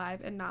still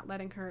alive and not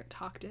letting her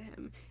talk to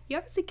him. He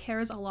obviously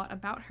cares a lot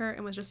about her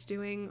and was just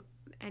doing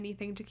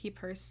anything to keep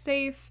her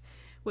safe,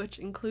 which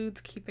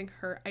includes keeping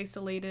her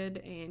isolated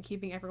and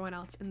keeping everyone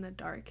else in the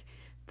dark.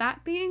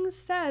 That being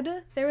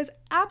said, there was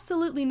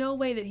absolutely no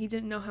way that he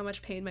didn't know how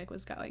much pain Mike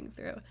was going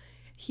through.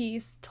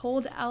 He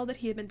told Elle that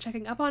he had been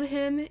checking up on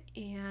him,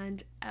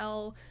 and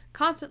Elle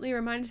constantly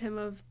reminded him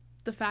of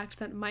the fact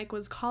that Mike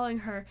was calling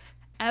her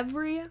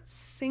every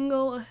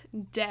single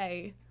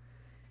day.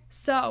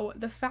 So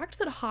the fact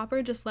that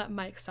Hopper just let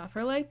Mike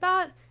suffer like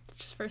that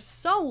just for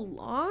so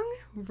long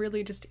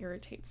really just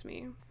irritates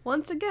me.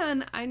 Once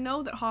again, I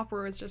know that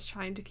Hopper was just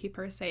trying to keep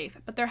her safe,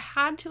 but there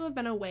had to have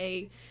been a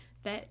way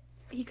that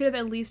he could have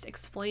at least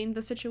explained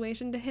the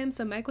situation to him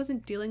so Mike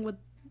wasn't dealing with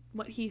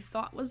what he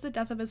thought was the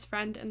death of his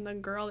friend and the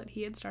girl that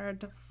he had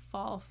started to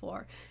fall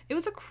for. It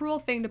was a cruel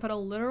thing to put a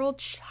literal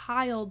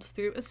child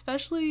through,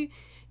 especially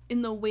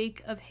in the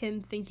wake of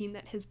him thinking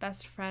that his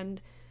best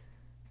friend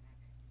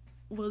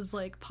was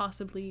like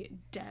possibly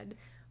dead.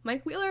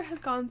 Mike Wheeler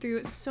has gone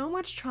through so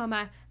much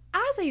trauma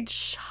as a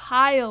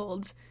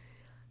child.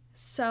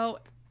 So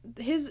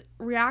his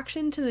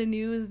reaction to the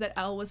news that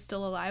Elle was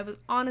still alive was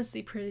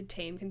honestly pretty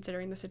tame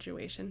considering the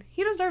situation.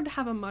 He deserved to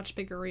have a much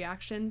bigger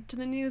reaction to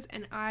the news,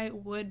 and I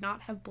would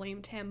not have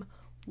blamed him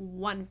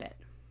one bit.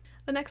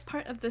 The next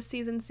part of the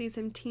season sees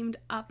him teamed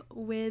up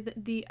with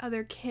the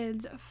other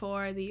kids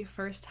for the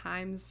first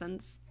time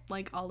since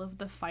like all of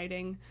the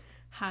fighting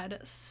had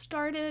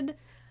started,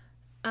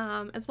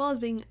 as well as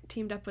being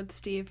teamed up with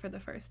Steve for the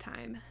first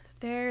time.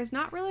 There's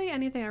not really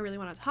anything I really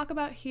want to talk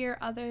about here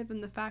other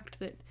than the fact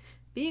that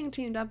being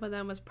teamed up with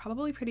him was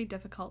probably pretty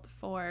difficult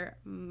for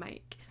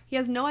Mike. He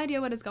has no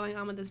idea what is going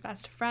on with his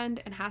best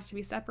friend and has to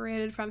be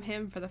separated from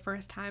him for the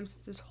first time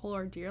since this whole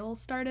ordeal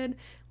started,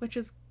 which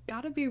has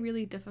gotta be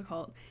really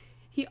difficult.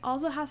 He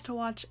also has to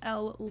watch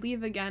Elle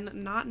leave again,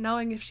 not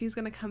knowing if she's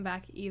gonna come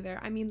back either.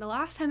 I mean, the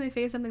last time they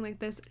faced something like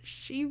this,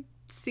 she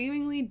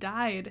seemingly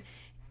died,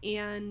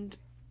 and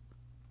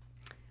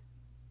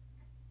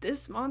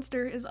this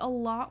monster is a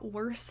lot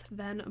worse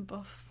than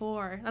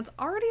before. That's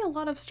already a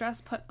lot of stress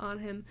put on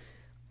him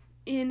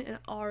in an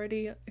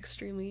already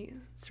extremely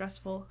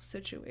stressful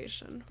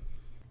situation.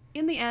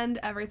 In the end,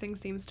 everything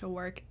seems to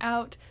work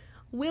out.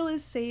 Will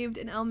is saved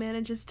and Elle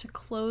manages to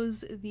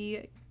close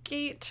the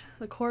gate.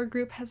 The core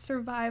group has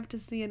survived to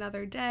see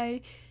another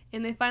day,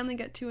 and they finally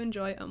get to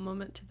enjoy a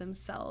moment to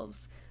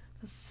themselves.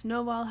 The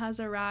snowball has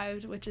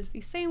arrived, which is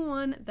the same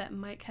one that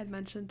Mike had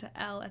mentioned to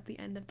Elle at the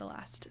end of the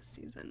last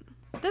season.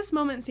 This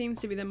moment seems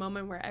to be the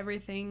moment where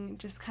everything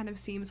just kind of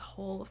seems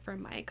whole for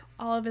Mike.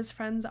 All of his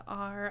friends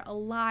are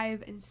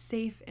alive and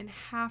safe and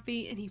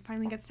happy, and he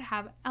finally gets to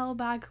have Elle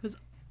back, who's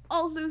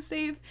also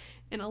safe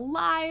and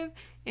alive,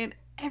 and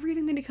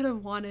everything that he could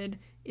have wanted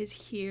is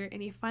here,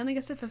 and he finally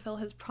gets to fulfill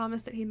his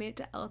promise that he made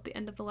to Elle at the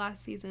end of the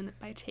last season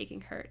by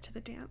taking her to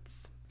the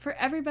dance. For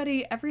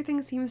everybody,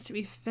 everything seems to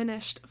be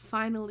finished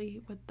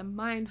finally with the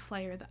Mind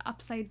Flayer, the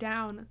Upside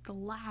Down, the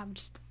lab,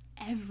 just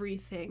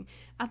everything.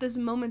 At this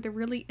moment, there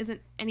really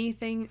isn't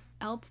anything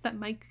else that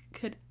Mike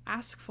could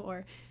ask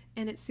for,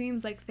 and it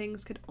seems like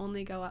things could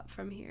only go up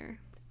from here.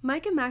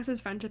 Mike and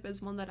Max's friendship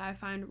is one that I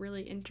find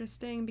really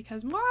interesting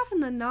because more often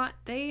than not,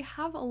 they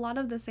have a lot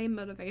of the same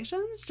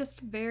motivations,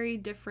 just very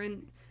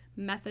different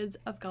methods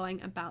of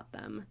going about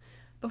them.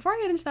 Before I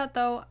get into that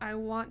though, I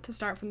want to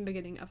start from the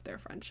beginning of their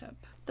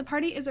friendship. The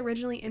party is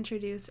originally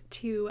introduced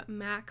to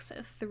Max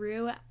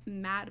through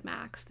Mad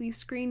Max, the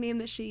screen name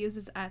that she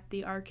uses at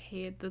the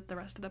arcade that the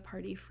rest of the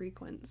party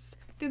frequents.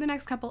 Through the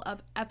next couple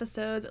of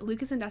episodes,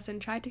 Lucas and Dustin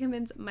tried to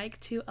convince Mike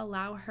to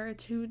allow her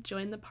to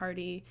join the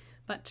party,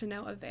 but to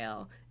no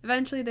avail.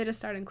 Eventually they just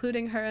start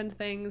including her in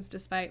things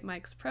despite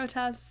Mike's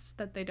protests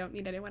that they don't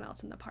need anyone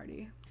else in the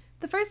party.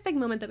 The first big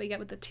moment that we get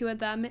with the two of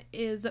them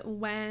is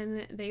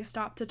when they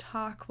stop to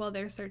talk while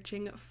they're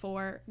searching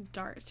for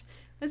Dart.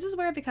 This is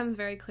where it becomes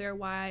very clear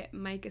why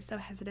Mike is so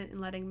hesitant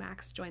in letting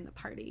Max join the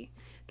party.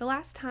 The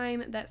last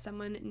time that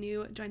someone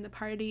new joined the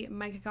party,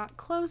 Mike got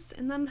close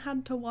and then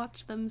had to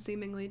watch them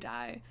seemingly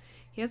die.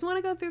 He doesn't want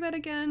to go through that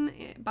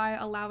again by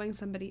allowing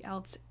somebody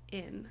else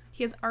in.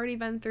 He has already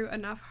been through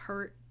enough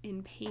hurt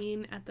and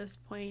pain at this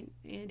point,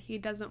 and he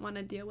doesn't want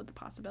to deal with the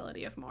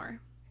possibility of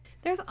more.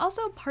 There's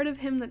also part of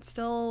him that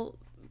still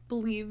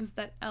believes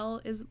that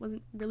Elle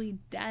wasn't really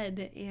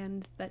dead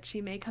and that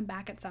she may come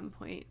back at some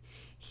point.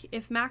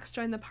 If Max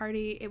joined the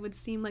party, it would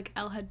seem like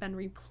Elle had been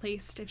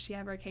replaced if she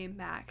ever came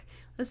back.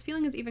 This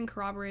feeling is even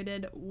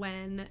corroborated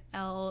when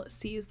Elle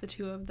sees the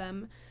two of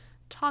them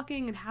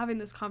talking and having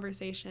this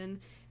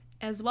conversation,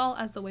 as well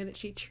as the way that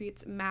she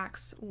treats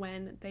Max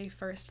when they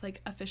first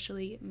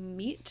officially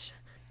meet.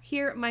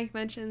 Here, Mike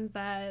mentions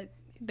that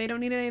they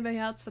don't need anybody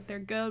else, that they're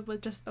good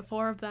with just the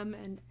four of them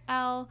and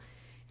Elle,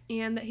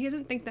 and that he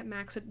doesn't think that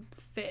Max would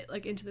fit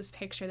into this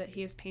picture that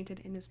he has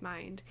painted in his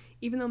mind.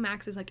 Even though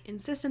Max is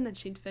insistent that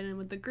she'd fit in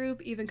with the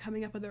group, even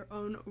coming up with her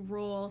own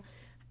role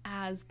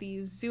as the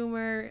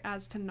Zoomer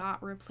as to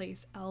not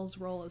replace Elle's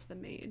role as the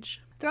mage.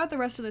 Throughout the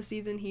rest of the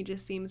season, he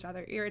just seems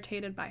rather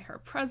irritated by her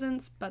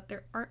presence, but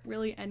there aren't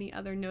really any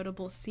other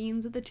notable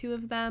scenes with the two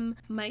of them.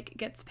 Mike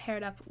gets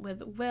paired up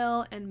with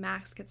Will, and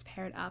Max gets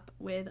paired up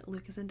with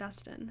Lucas and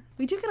Dustin.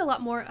 We do get a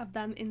lot more of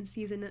them in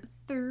season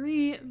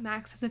 3.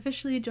 Max has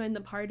officially joined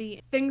the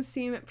party. Things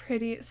seem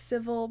pretty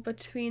civil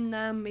between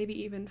them,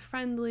 maybe even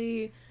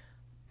friendly,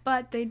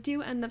 but they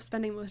do end up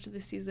spending most of the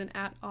season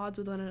at odds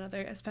with one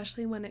another,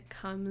 especially when it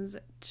comes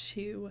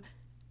to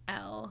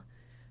Elle.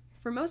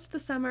 For most of the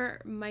summer,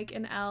 Mike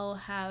and Elle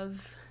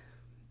have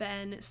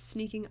been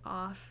sneaking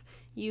off,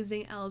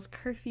 using Elle's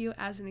curfew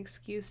as an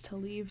excuse to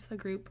leave the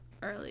group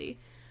early.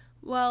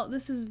 Well,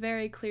 this is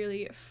very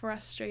clearly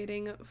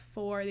frustrating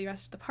for the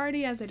rest of the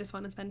party as they just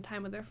want to spend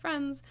time with their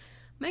friends.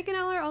 Mike and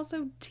Elle are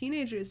also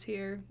teenagers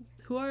here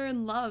who are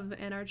in love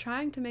and are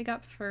trying to make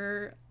up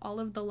for all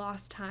of the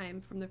lost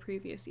time from the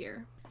previous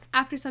year.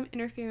 After some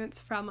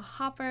interference from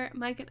Hopper,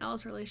 Mike and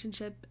Elle's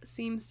relationship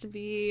seems to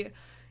be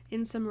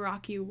in some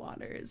rocky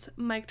waters.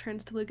 Mike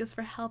turns to Lucas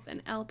for help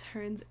and Elle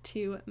turns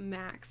to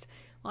Max.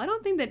 Well, I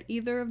don't think that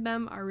either of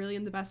them are really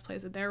in the best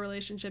place with their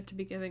relationship to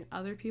be giving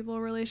other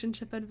people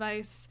relationship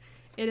advice.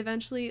 It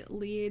eventually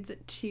leads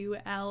to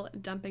Elle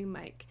dumping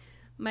Mike.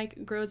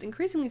 Mike grows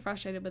increasingly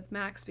frustrated with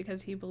Max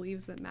because he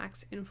believes that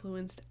Max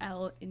influenced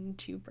Elle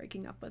into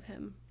breaking up with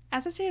him.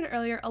 As I stated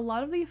earlier, a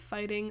lot of the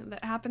fighting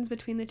that happens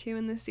between the two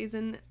in this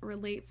season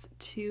relates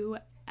to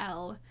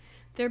Elle.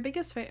 Their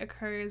biggest fight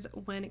occurs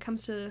when it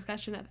comes to the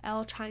discussion of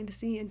Elle trying to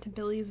see into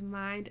Billy's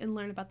mind and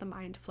learn about the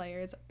Mind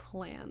Flayer's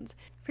plans.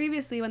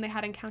 Previously, when they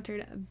had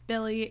encountered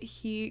Billy,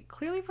 he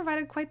clearly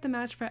provided quite the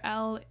match for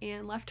Elle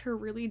and left her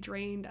really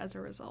drained as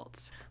a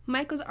result.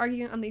 Mike was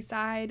arguing on the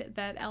side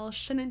that Elle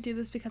shouldn't do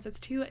this because it's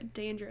too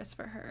dangerous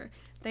for her.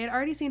 They had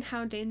already seen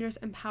how dangerous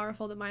and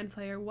powerful the Mind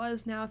Flayer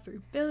was now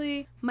through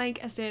Billy.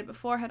 Mike, as stated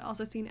before, had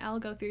also seen Elle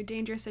go through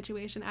dangerous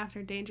situation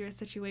after dangerous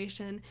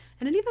situation,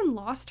 and had even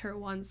lost her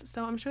once,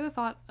 so I'm sure the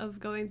thought of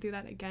going through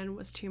that again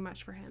was too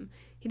much for him.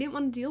 He didn't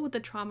want to deal with the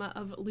trauma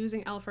of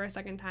losing Elle for a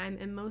second time,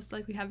 and most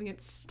likely having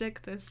it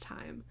stick this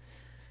time.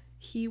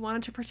 He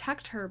wanted to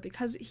protect her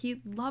because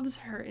he loves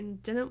her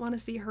and didn't want to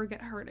see her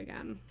get hurt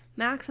again.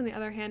 Max, on the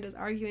other hand, is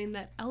arguing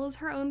that Elle is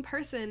her own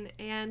person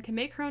and can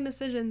make her own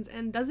decisions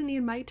and doesn't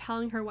need Mike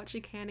telling her what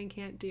she can and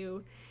can't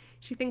do.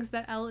 She thinks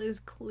that Elle is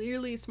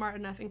clearly smart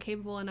enough and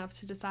capable enough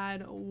to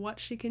decide what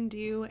she can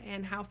do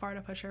and how far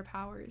to push her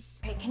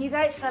powers. Hey, can you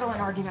guys settle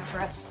an argument for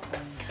us?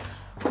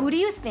 Who do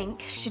you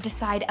think should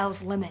decide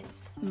Elle's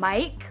limits?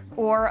 Mike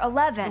or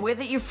 11? The way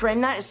that you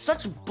frame that is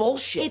such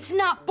bullshit. It's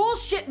not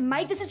bullshit,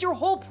 Mike. This is your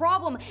whole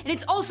problem, and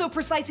it's also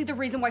precisely the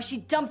reason why she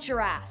dumped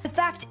your ass. The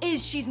fact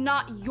is, she's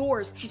not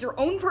yours. She's her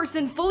own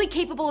person, fully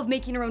capable of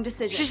making her own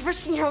decisions. She's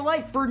risking her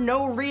life for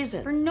no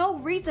reason. For no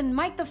reason,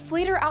 Mike. The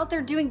Fleet are out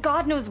there doing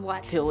God knows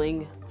what.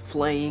 Killing,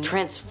 flaying,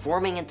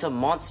 transforming into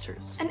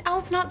monsters. And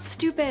Elle's not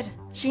stupid.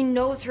 She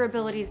knows her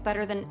abilities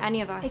better than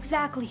any of us.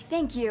 Exactly,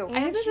 thank you.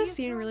 I think that this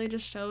scene really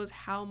just shows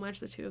how much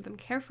the two of them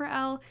care for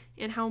Elle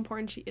and how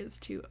important she is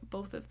to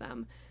both of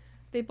them.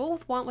 They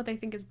both want what they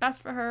think is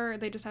best for her,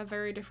 they just have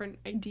very different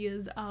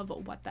ideas of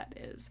what that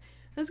is.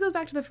 This goes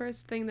back to the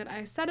first thing that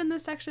I said in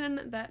this section,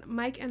 that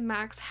Mike and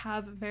Max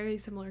have very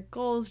similar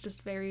goals,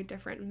 just very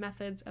different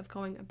methods of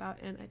going about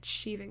and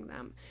achieving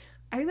them.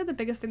 I think that the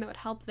biggest thing that would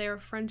help their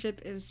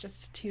friendship is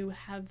just to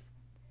have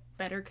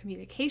better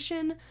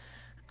communication.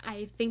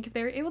 I think if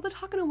they were able to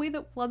talk in a way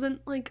that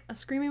wasn't like a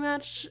screaming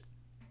match,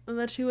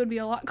 the two would be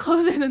a lot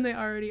closer than they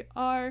already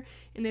are,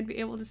 and they'd be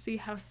able to see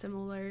how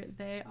similar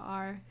they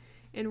are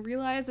and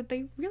realize that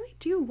they really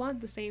do want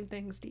the same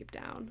things deep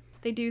down.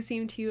 They do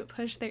seem to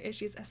push their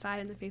issues aside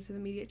in the face of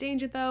immediate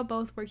danger though,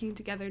 both working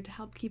together to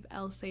help keep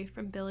Elle safe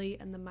from Billy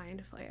and the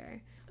Mind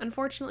Flayer.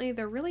 Unfortunately,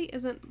 there really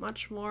isn't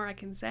much more I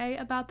can say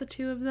about the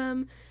two of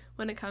them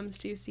when it comes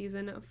to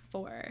season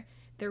 4.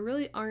 There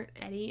really aren't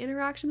any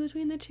interactions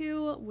between the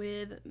two,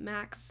 with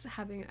Max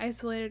having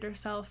isolated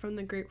herself from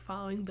the group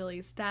following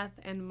Billy's death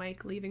and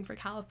Mike leaving for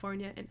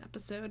California in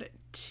episode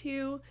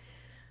 2.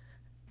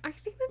 I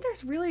think that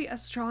there's really a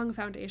strong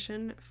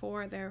foundation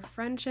for their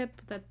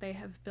friendship that they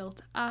have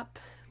built up,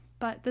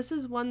 but this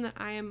is one that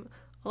I am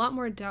a lot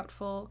more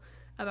doubtful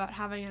about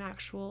having an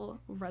actual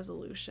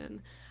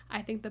resolution.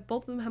 I think that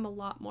both of them have a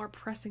lot more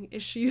pressing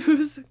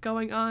issues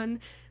going on,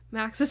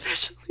 Max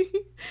especially,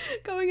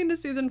 going into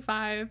season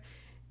 5.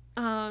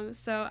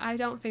 So I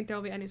don't think there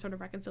will be any sort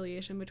of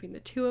reconciliation between the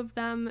two of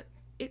them.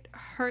 It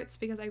hurts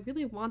because I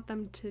really want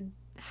them to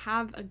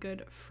have a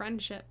good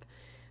friendship,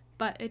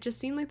 but it just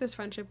seemed like this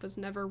friendship was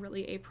never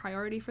really a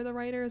priority for the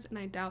writers, and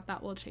I doubt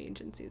that will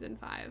change in season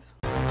 5.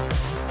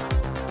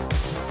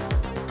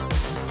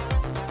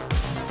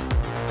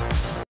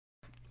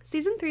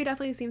 Season 3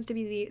 definitely seems to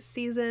be the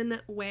season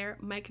where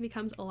Mike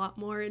becomes a lot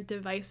more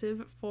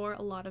divisive for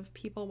a lot of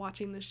people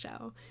watching the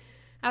show.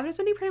 After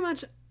spending pretty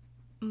much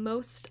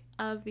most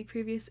of the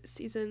previous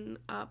season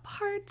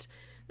apart,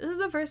 this is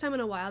the first time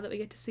in a while that we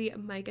get to see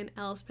Mike and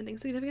Elle spending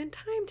significant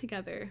time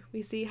together.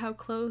 We see how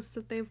close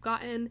that they've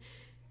gotten,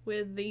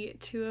 with the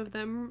two of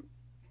them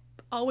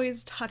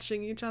always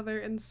touching each other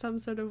in some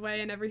sort of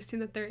way in every scene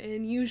that they're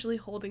in, usually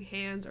holding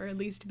hands or at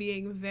least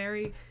being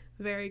very,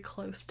 very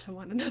close to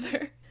one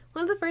another.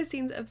 One of the first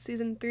scenes of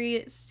season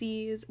 3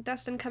 sees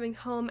Dustin coming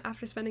home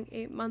after spending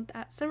a month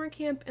at summer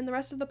camp, and the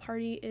rest of the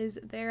party is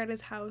there at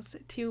his house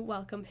to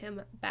welcome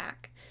him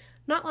back.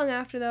 Not long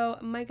after, though,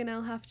 Mike and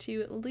Elle have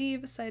to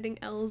leave, citing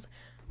Elle's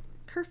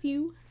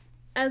curfew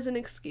as an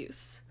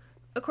excuse.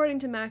 According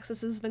to Max,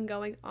 this has been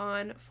going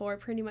on for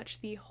pretty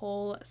much the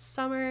whole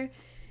summer,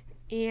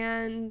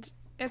 and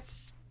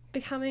it's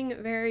becoming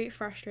very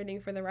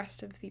frustrating for the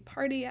rest of the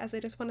party as they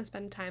just want to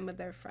spend time with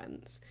their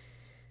friends.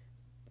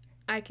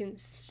 I can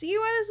see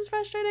why this is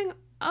frustrating.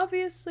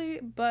 obviously,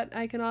 but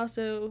I can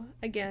also,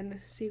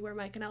 again, see where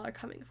Mike and Elle are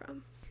coming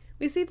from.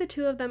 We see the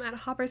two of them at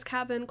Hopper's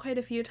cabin quite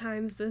a few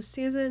times this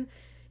season,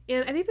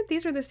 and I think that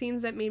these were the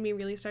scenes that made me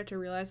really start to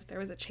realize that there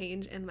was a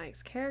change in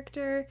Mike's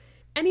character.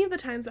 Any of the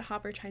times that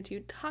Hopper tried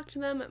to talk to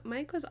them,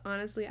 Mike was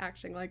honestly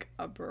acting like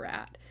a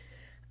brat.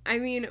 I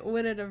mean,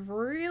 would it have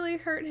really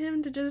hurt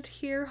him to just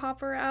hear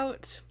Hopper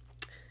out?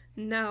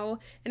 No,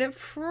 and it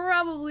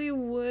probably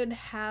would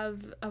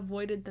have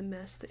avoided the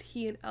mess that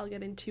he and Elle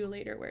get into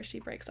later where she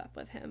breaks up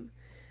with him.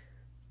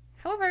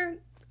 However,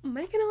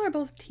 Mike and Elle are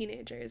both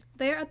teenagers.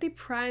 They are at the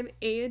prime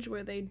age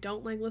where they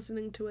don't like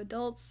listening to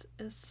adults,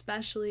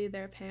 especially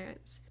their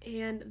parents.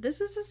 And this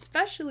is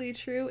especially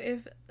true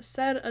if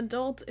said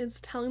adult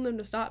is telling them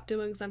to stop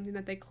doing something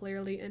that they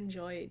clearly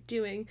enjoy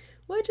doing,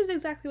 which is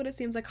exactly what it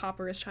seems like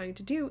Hopper is trying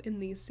to do in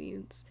these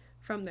scenes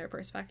from their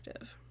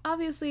perspective.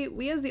 Obviously,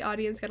 we as the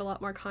audience get a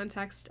lot more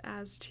context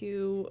as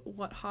to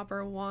what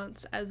Hopper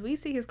wants as we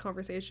see his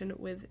conversation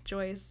with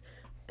Joyce,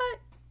 but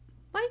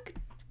Mike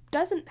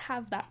doesn't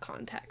have that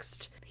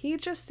context. He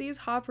just sees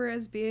Hopper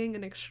as being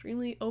an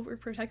extremely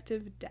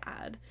overprotective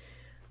dad.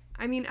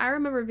 I mean, I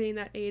remember being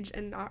that age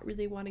and not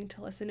really wanting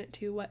to listen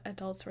to what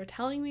adults were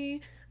telling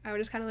me. I would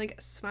just kind of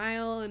like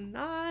smile and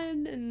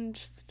nod and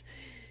just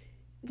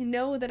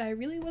know that I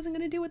really wasn't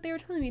going to do what they were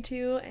telling me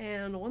to,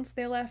 and once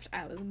they left,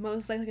 I was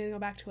most likely going to go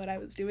back to what I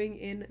was doing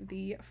in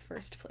the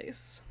first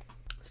place.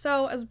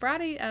 So, as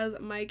bratty as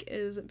Mike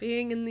is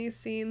being in these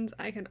scenes,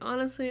 I can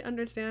honestly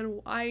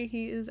understand why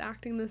he is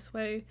acting this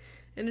way,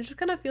 and it just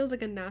kind of feels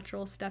like a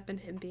natural step in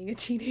him being a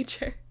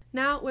teenager.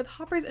 Now, with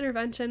Hopper's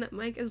intervention,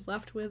 Mike is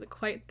left with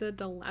quite the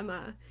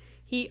dilemma.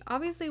 He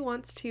obviously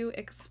wants to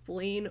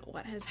explain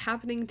what is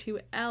happening to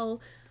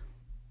Elle,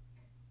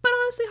 but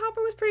honestly,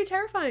 Hopper was pretty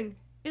terrifying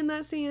in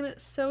that scene,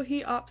 so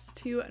he opts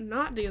to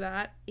not do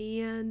that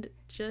and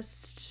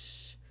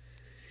just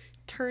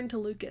turn to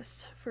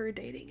Lucas for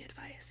dating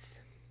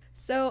advice.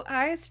 So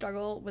I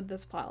struggle with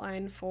this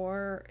plotline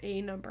for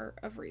a number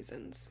of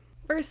reasons.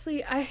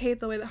 Firstly, I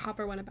hate the way that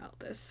Hopper went about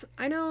this.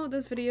 I know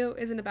this video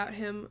isn't about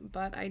him,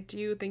 but I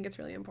do think it's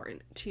really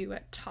important to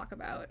talk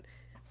about.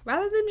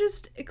 Rather than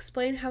just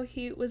explain how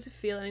he was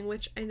feeling,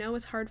 which I know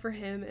is hard for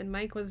him, and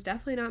Mike was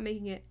definitely not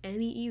making it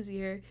any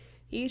easier,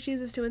 he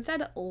chooses to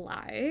instead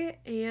lie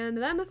and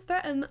then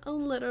threaten a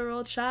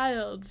literal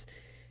child.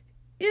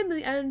 In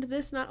the end,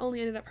 this not only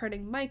ended up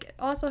hurting Mike, it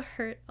also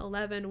hurt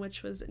Eleven,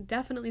 which was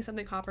definitely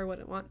something Hopper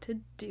wouldn't want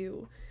to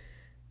do.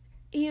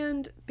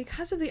 And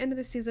because of the end of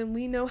the season,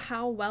 we know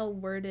how well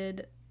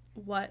worded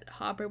what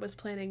Hopper was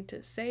planning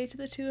to say to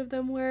the two of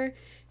them were,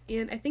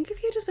 and I think if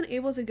he had just been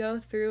able to go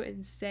through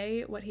and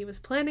say what he was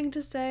planning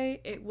to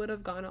say, it would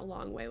have gone a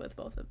long way with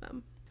both of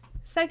them.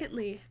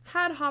 Secondly,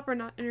 had Hopper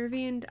not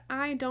intervened,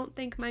 I don't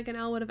think Mike and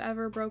Elle would have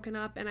ever broken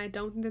up, and I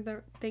don't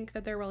think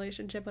that their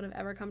relationship would have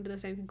ever come to the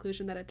same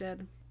conclusion that it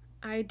did.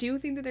 I do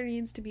think that there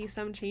needs to be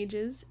some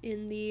changes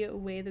in the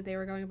way that they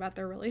were going about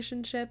their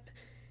relationship.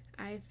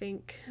 I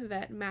think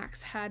that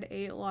Max had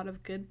a lot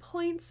of good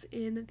points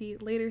in the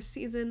later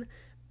season,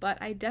 but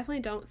I definitely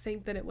don't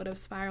think that it would have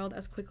spiraled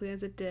as quickly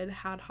as it did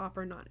had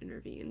Hopper not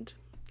intervened.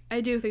 I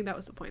do think that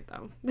was the point,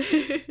 though,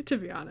 to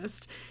be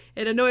honest.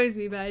 It annoys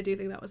me, but I do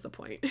think that was the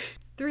point.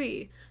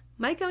 3.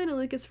 Mike going to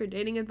Lucas for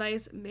dating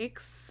advice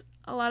makes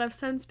a lot of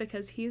sense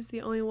because he's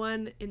the only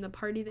one in the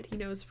party that he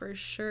knows for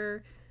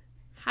sure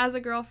has a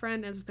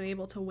girlfriend and has been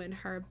able to win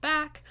her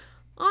back.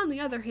 On the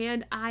other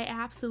hand, I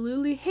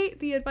absolutely hate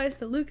the advice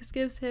that Lucas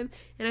gives him,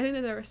 and I think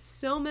that there are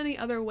so many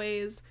other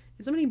ways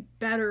and so many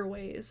better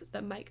ways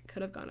that Mike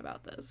could have gone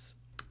about this.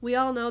 We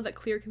all know that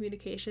clear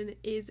communication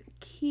is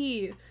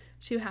key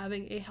to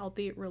having a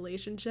healthy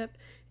relationship,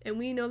 and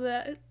we know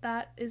that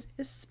that is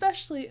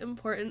especially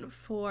important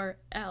for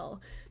Elle.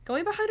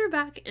 Going behind her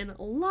back and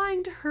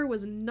lying to her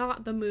was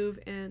not the move,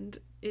 and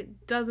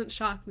it doesn't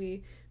shock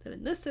me that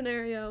in this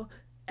scenario,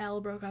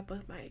 Elle broke up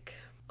with Mike.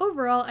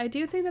 Overall, I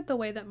do think that the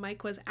way that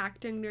Mike was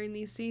acting during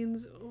these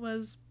scenes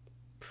was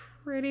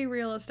pretty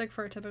realistic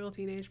for a typical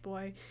teenage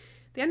boy.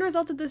 The end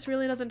result of this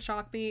really doesn't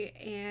shock me,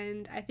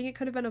 and I think it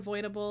could have been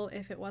avoidable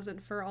if it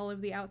wasn't for all of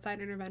the outside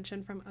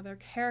intervention from other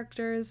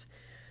characters.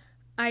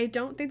 I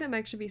don't think that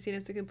Mike should be seen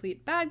as the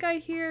complete bad guy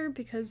here,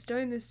 because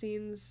during the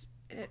scenes,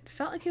 it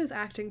felt like he was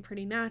acting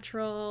pretty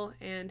natural,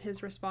 and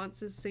his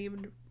responses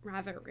seemed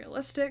rather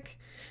realistic.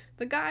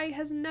 The guy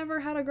has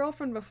never had a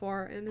girlfriend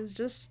before, and is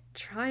just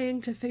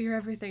trying to figure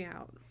everything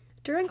out.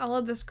 During all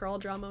of this girl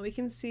drama, we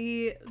can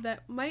see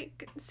that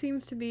Mike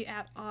seems to be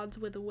at odds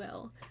with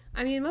Will.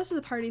 I mean, most of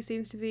the party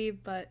seems to be,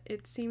 but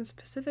it seems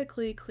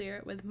specifically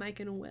clear with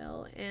Mike and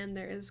Will, and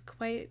there is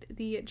quite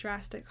the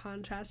drastic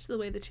contrast to the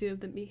way the two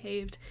of them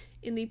behaved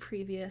in the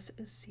previous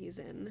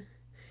season.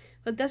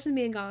 With Destin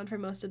being gone for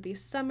most of the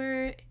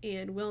summer,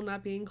 and Will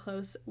not being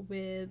close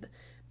with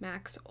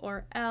Max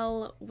or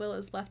Elle, Will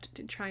is left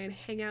to try and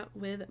hang out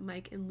with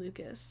Mike and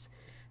Lucas.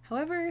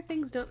 However,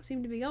 things don't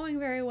seem to be going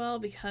very well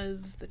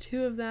because the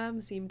two of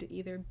them seem to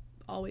either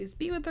always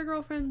be with their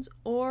girlfriends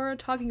or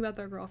talking about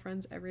their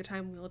girlfriends every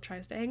time Will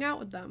tries to hang out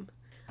with them.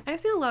 I've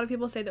seen a lot of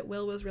people say that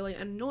Will was really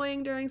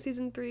annoying during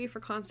season 3 for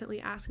constantly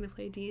asking to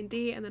play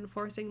D&D and then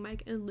forcing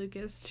Mike and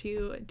Lucas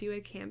to do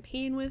a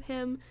campaign with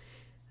him.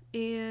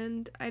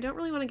 And I don't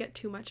really want to get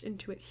too much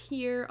into it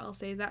here. I'll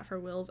save that for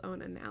Will's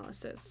own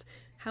analysis.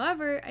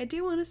 However, I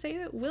do want to say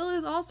that Will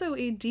is also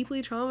a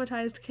deeply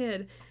traumatized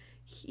kid.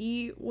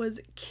 He was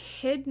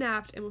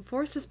kidnapped and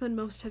forced to spend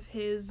most of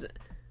his,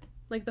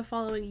 the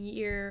following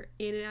year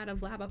in and out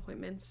of lab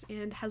appointments,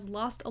 and has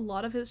lost a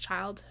lot of his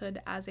childhood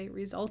as a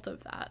result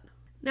of that.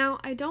 Now,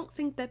 I don't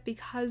think that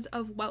because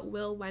of what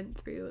Will went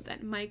through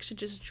that Mike should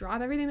just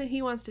drop everything that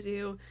he wants to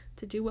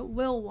do what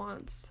Will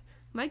wants.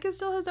 Mike is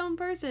still his own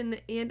person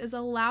and is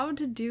allowed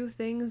to do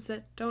things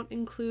that don't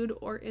include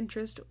or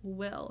interest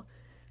Will.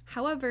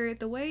 However,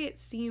 the way it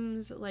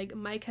seems like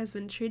Mike has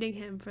been treating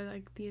him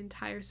for the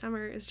entire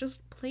summer is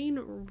just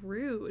plain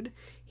rude.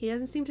 He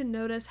doesn't seem to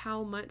notice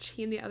how much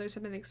he and the others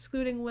have been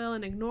excluding Will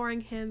and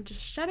ignoring him,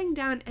 just shutting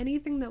down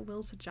anything that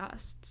Will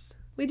suggests.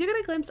 We do get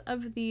a glimpse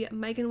of the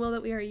Mike and Will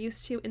that we are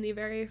used to in the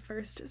very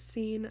first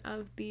scene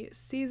of the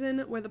season,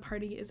 where the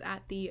party is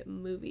at the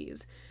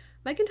movies.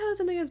 Mike can tell that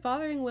something is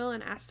bothering Will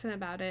and asks him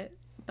about it,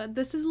 but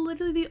this is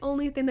literally the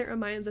only thing that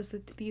reminds us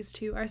that these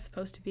two are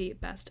supposed to be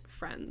best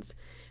friends.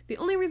 The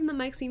only reason that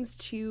Mike seems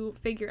to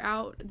figure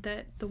out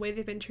that the way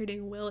they've been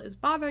treating Will is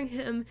bothering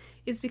him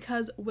is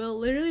because Will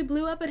literally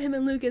blew up at him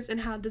and Lucas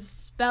and had to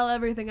spell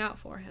everything out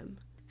for him.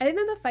 I think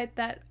that the fight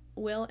that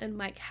Will and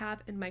Mike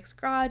have in Mike's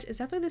garage is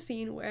definitely the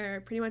scene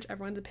where pretty much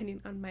everyone's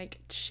opinion on Mike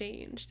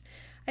changed.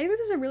 I think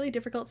this is a really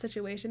difficult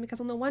situation because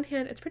on the one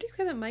hand, it's pretty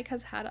clear that Mike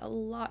has had a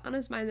lot on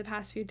his mind the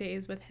past few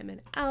days with him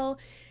and Elle,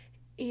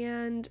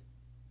 and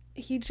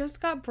he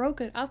just got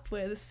broken up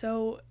with,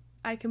 so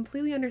I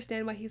completely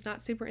understand why he's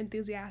not super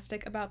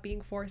enthusiastic about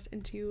being forced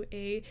into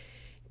a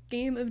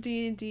game of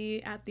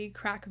D&D at the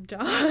crack of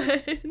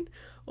dawn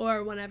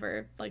or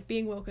whenever,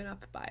 being woken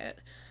up by it.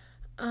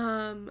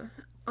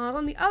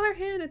 On the other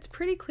hand, it's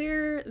pretty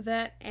clear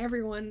that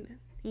everyone,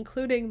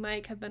 including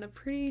Mike, have been a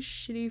pretty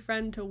shitty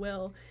friend to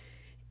Will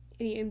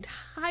the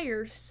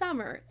entire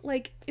summer.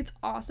 It's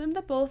awesome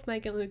that both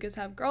Mike and Lucas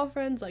have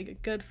girlfriends,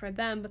 good for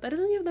them, but that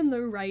doesn't give them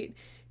the right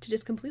to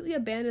just completely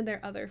abandon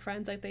their other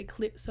friends like they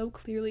so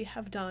clearly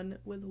have done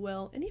with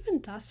Will and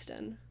even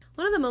Dustin.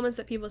 One of the moments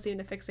that people seem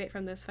to fixate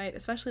from this fight,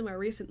 especially more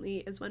recently,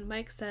 is when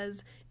Mike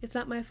says, "It's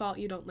not my fault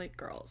you don't like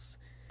girls."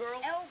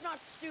 Elle's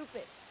not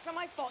stupid. It's not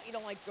my fault you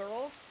don't like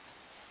girls.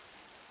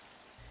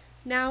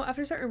 Now,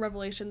 after certain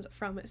revelations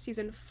from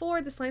season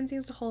 4, this line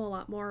seems to hold a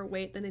lot more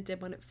weight than it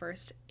did when it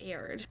first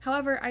aired.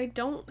 However, I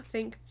don't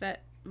think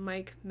that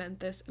Mike meant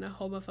this in a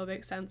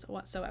homophobic sense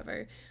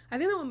whatsoever. I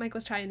think that what Mike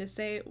was trying to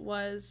say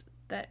was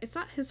that it's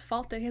not his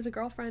fault that he has a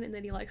girlfriend and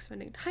that he likes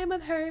spending time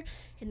with her,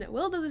 and that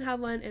Will doesn't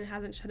have one and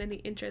hasn't shown any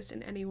interest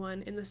in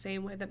anyone in the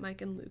same way that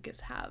Mike and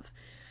Lucas have.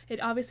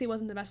 It obviously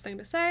wasn't the best thing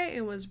to say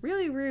and was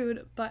really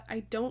rude, but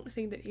I don't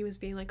think that he was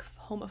being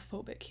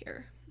homophobic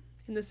here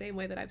in the same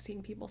way that I've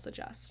seen people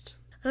suggest.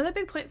 Another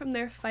big point from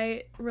their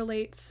fight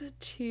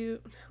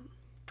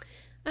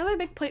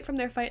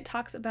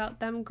talks about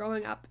them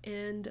growing up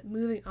and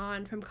moving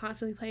on from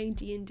constantly playing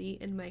D&D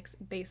in Mike's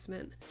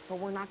basement. But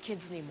we're not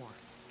kids anymore.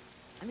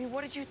 I mean,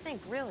 what did you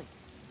think, really?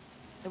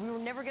 That we were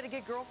never gonna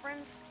get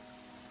girlfriends?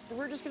 That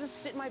we were just gonna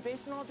sit in my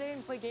basement all day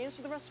and play games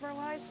for the rest of our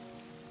lives?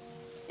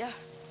 Yeah.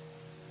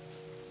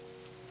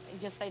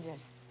 Yes, I did.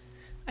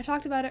 I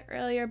talked about it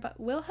earlier, but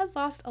Will has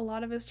lost a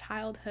lot of his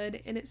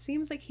childhood, and it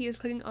seems like he is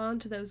clinging on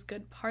to those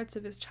good parts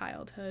of his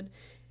childhood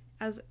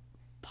as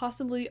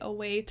possibly a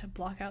way to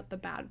block out the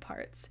bad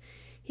parts.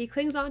 He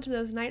clings on to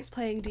those nights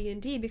playing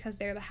D&D because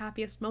they're the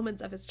happiest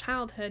moments of his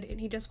childhood, and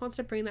he just wants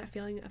to bring that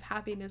feeling of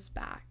happiness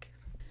back.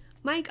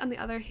 Mike, on the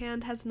other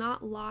hand, has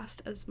not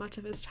lost as much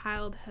of his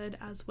childhood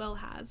as Will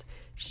has.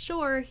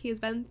 Sure, he has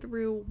been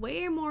through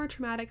way more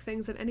traumatic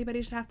things than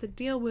anybody should have to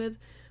deal with,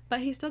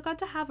 but he still got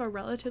to have a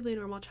relatively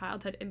normal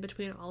childhood in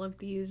between all of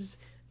these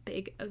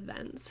big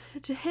events.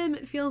 To him,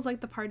 it feels like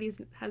the party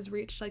has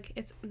reached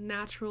its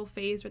natural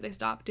phase where they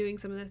stop doing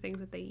some of the things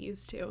that they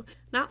used to.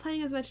 Not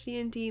playing as much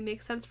D&D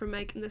makes sense for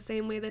Mike in the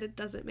same way that it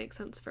doesn't make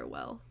sense for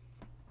Will.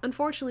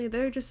 Unfortunately,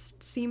 there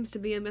just seems to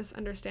be a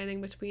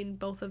misunderstanding between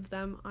both of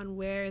them on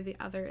where the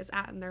other is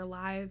at in their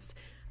lives.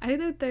 I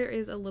think that there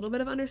is a little bit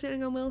of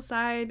understanding on Will's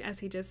side, as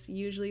he just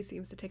usually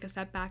seems to take a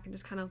step back and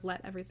just kind of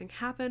let everything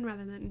happen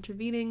rather than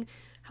intervening.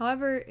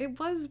 However, it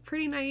was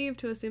pretty naive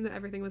to assume that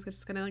everything was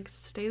just gonna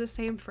stay the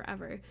same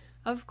forever.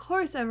 Of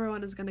course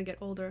everyone is gonna get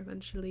older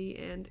eventually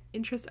and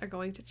interests are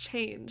going to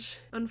change.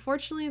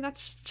 Unfortunately,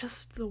 that's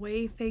just the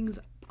way things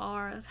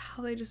are. That's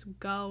how they just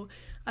go.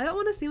 I don't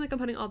want to seem like I'm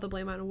putting all the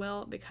blame on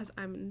Will because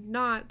I'm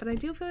not, but I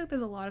do feel like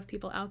there's a lot of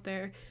people out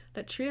there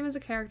that treat him as a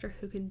character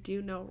who can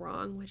do no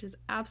wrong, which is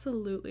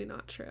absolutely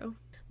not true.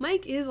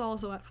 Mike is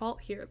also at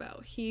fault here, though.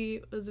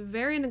 He was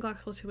very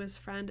neglectful to his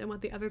friend and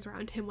what the others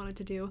around him wanted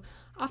to do,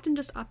 often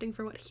just opting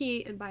for what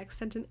he, and by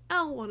extension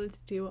Elle, wanted to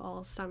do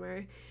all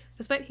summer.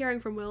 Despite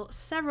hearing from Will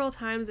several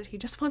times that he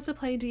just wants to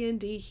play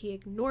D&D, he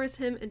ignores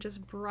him and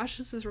just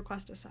brushes his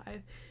request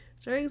aside.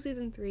 During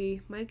season 3,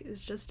 Mike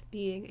is just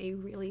being a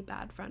really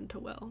bad friend to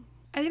Will.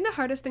 I think the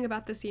hardest thing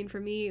about this scene for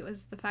me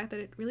was the fact that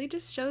it really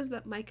just shows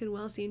that Mike and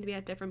Will seem to be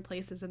at different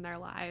places in their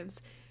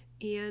lives,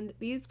 and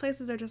these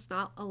places are just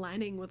not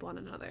aligning with one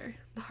another.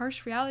 The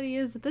harsh reality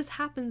is that this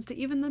happens to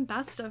even the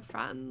best of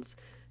friends.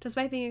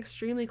 Despite being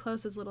extremely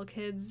close as little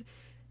kids,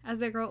 as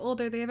they grow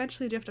older, they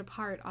eventually drift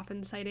apart,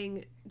 often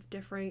citing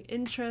differing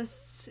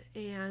interests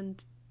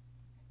and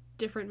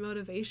different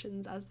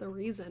motivations as the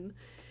reason.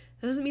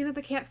 That doesn't mean that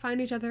they can't find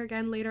each other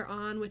again later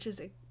on, which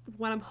is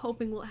what I'm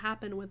hoping will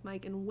happen with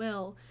Mike and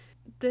Will.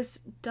 This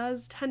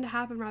does tend to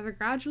happen rather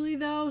gradually,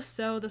 though,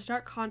 so the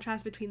stark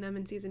contrast between them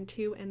in season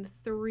 2 and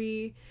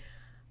 3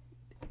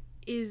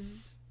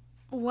 is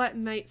what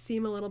might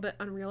seem a little bit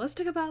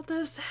unrealistic about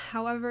this.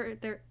 However,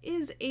 there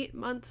is 8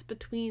 months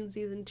between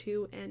season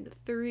 2 and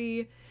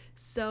 3,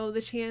 so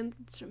the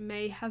chance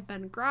may have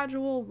been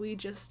gradual, we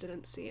just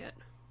didn't see it.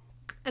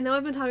 I know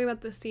I've been talking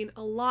about this scene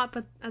a lot,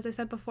 but as I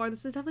said before,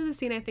 this is definitely the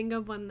scene I think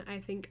of when I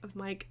think of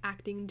Mike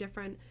acting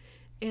different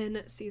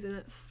in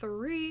season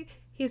 3.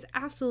 He's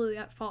absolutely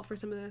at fault for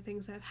some of the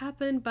things that have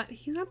happened, but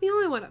he's not the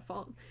only one at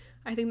fault.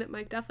 I think that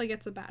Mike definitely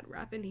gets a bad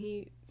rep, and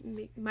he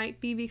might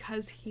be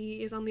because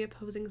he is on the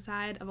opposing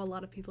side of a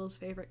lot of people's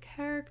favorite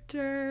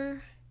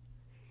character.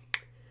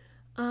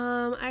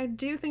 I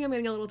do think I'm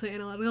getting a little too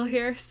analytical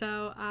here,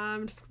 so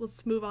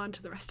let's move on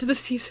to the rest of the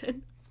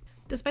season.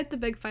 Despite the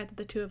big fight that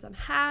the two of them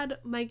had,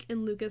 Mike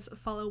and Lucas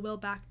follow Will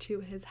back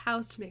to his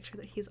house to make sure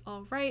that he's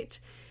all right,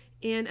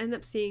 and end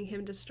up seeing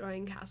him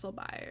destroying Castle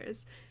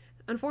Byers.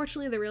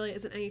 Unfortunately, there really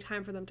isn't any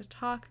time for them to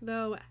talk,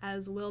 though,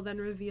 as Will then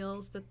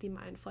reveals that the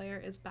Mind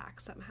Flayer is back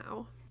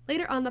somehow.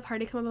 Later on, the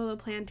party come up with a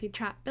plan to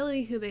trap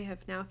Billy, who they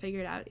have now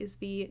figured out is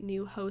the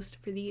new host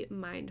for the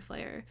Mind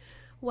Flayer.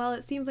 While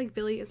it seems like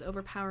Billy is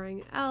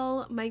overpowering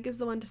Elle, Mike is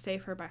the one to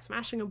save her by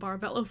smashing a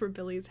barbell over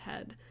Billy's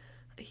head.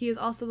 He is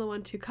also the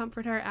one to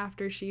comfort her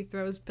after she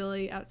throws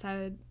Billy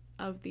outside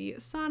of the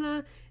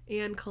sauna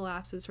and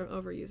collapses from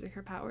overusing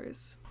her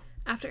powers.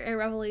 After a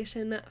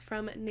revelation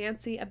from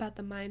Nancy about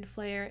the Mind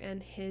Flayer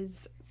and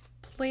his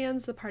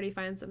plans, the party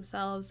finds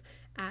themselves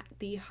at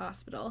the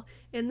hospital.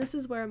 And this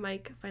is where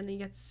Mike finally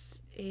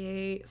gets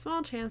a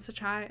small chance to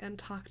try and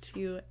talk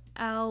to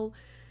Elle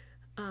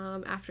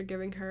after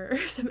giving her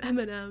some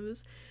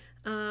M&Ms.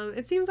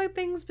 It seems like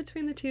things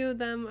between the two of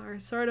them are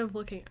sort of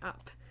looking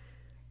up.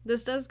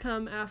 This does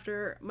come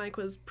after Mike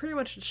was pretty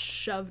much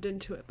shoved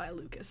into it by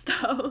Lucas,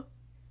 though.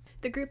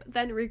 The group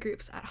then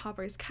regroups at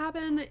Hopper's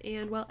cabin,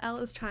 and while Elle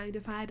is trying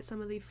to find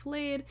some of the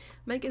flayed,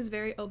 Mike is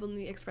very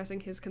openly expressing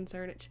his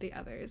concern to the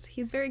others.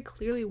 He's very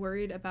clearly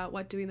worried about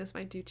what doing this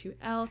might do to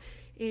Elle,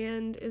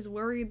 and is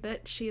worried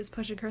that she is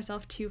pushing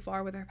herself too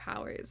far with her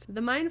powers.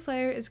 The Mind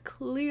Flayer is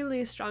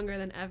clearly stronger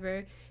than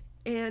ever,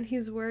 and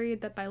he's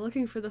worried that by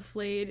looking for the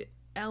flayed,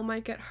 Elle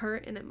might get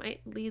hurt and it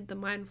might lead the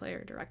Mind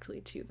Flayer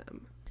directly to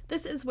them.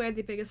 This is where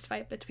the biggest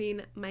fight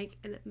between Mike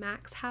and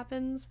Max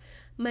happens.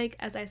 Mike,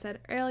 as I said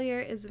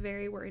earlier, is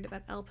very worried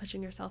about Elle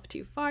pushing herself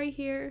too far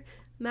here.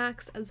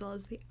 Max, as well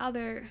as the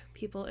other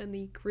people in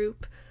the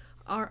group,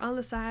 are on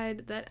the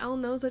side that Elle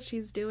knows what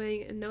she's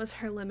doing and knows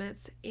her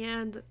limits,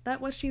 and that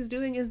what she's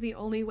doing is the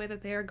only way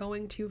that they are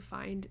going to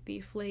find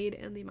the flayed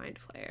and the Mind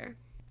Flayer.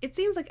 It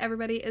seems like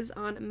everybody is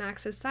on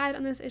Max's side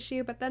on this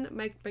issue, but then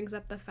Mike brings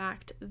up the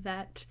fact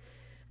that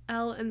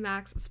Elle and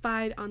Max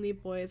spied on the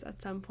boys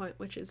at some point,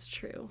 which is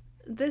true.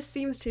 This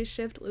seems to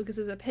shift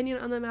Lucas's opinion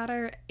on the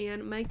matter,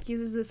 and Mike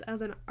uses this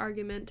as an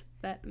argument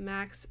that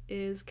Max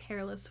is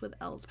careless with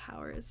Elle's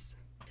powers.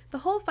 The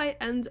whole fight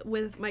ends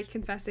with Mike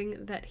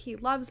confessing that he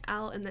loves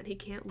Elle and that he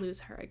can't lose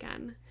her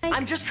again.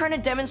 I'm just trying to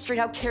demonstrate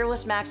how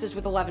careless Max is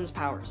with Eleven's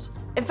powers.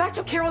 In fact,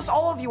 how careless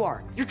all of you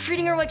are. You're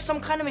treating her like some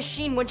kind of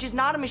machine when she's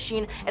not a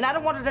machine, and I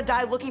don't want her to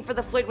die looking for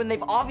the flayed when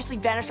they've obviously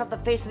vanished off the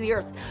face of the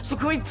earth. So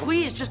can we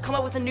please just come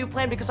up with a new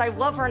plan, because I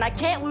love her and I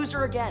can't lose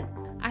her again.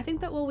 I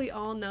think that while we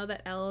all know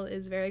that Elle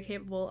is very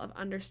capable of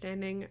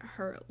understanding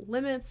her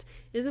limits,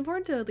 it is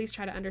important to at least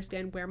try to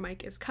understand where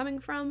Mike is coming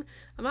from.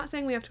 I'm not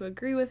saying we have to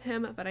agree with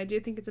him, but I do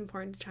think it's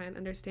important to try and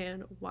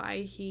understand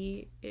why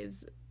he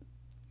is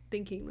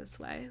thinking this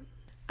way.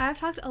 I've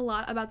talked a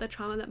lot about the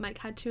trauma that Mike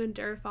had to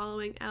endure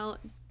following Elle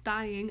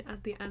dying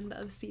at the end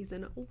of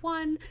season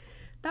 1.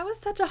 That was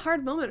such a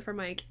hard moment for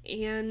Mike,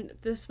 and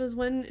this was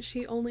when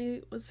she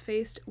only was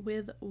faced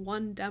with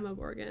one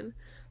Demogorgon.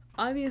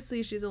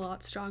 Obviously, she's a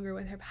lot stronger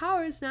with her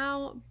powers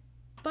now,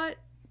 but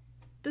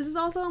this is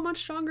also a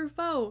much stronger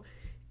foe,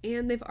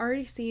 and they've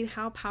already seen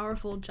how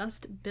powerful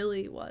just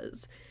Billy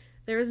was.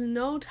 There is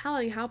no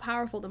telling how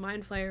powerful the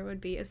Mind Flayer would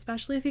be,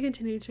 especially if he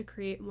continued to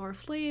create more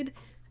flayed,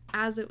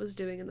 as it was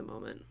doing in the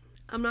moment.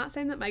 I'm not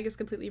saying that Mike is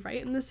completely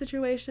right in this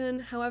situation,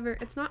 however,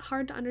 it's not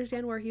hard to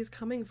understand where he's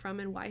coming from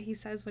and why he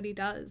says what he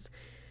does.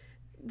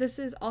 This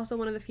is also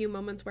one of the few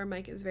moments where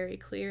Mike is very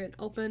clear and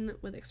open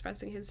with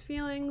expressing his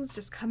feelings,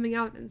 just coming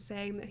out and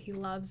saying that he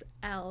loves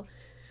Elle.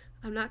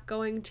 I'm not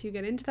going to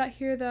get into that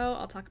here though,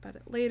 I'll talk about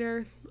it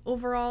later.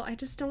 Overall, I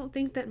just don't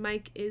think that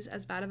Mike is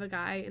as bad of a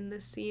guy in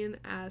this scene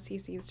as he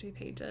seems to be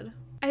painted.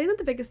 I think that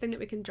the biggest thing that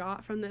we can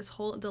draw from this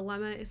whole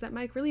dilemma is that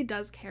Mike really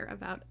does care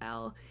about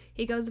Elle.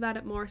 He goes about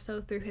it more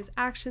so through his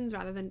actions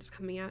rather than just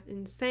coming out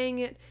and saying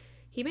it.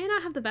 He may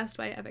not have the best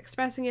way of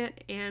expressing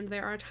it, and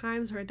there are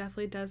times where it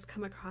definitely does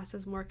come across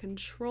as more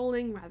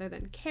controlling rather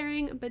than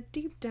caring, but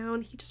deep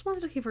down, he just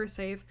wants to keep her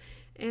safe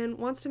and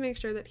wants to make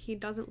sure that he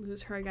doesn't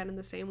lose her again in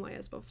the same way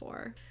as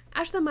before.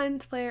 After the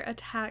Mind Flayer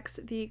attacks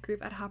the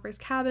group at Hopper's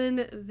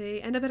cabin,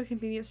 they end up at a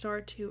convenience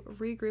store to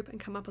regroup and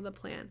come up with a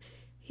plan.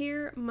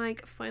 Here,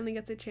 Mike finally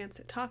gets a chance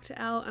to talk to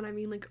Elle, and I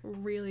mean like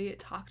really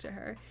talk to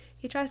her.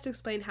 He tries to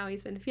explain how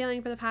he's been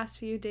feeling for the past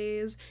few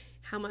days,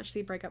 how much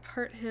the breakup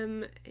hurt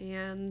him,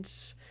 and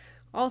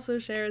also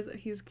shares that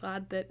he's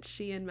glad that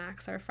she and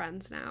Max are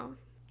friends now.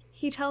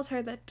 He tells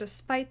her that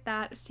despite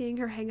that, seeing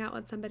her hang out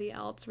with somebody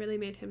else really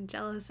made him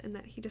jealous and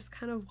that he just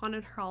kind of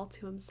wanted her all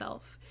to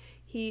himself.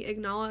 He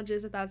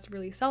acknowledges that that's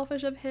really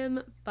selfish of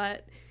him,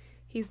 but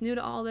he's new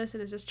to all this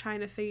and is just trying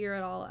to figure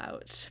it all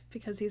out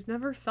because he's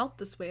never felt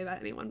this way about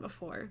anyone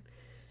before.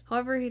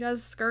 However, he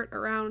does skirt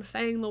around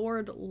saying the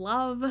word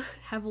love,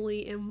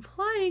 heavily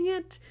implying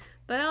it,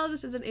 but Elle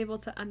just isn't able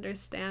to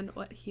understand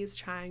what he's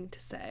trying to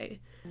say.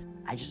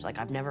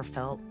 I've never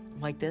felt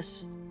like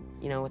this,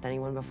 with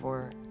anyone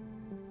before.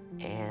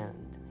 And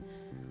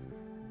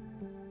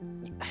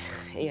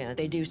yeah,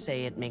 they do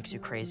say it makes you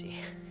crazy.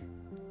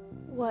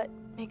 What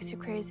makes you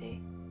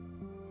crazy?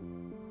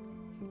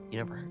 You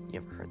never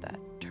heard that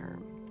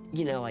term?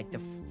 Like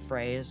the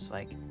phrase,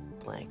 like,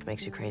 blank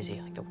makes you crazy,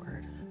 like the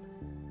word.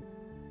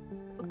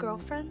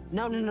 Girlfriends?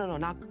 No,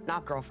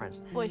 not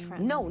girlfriends. Boyfriends?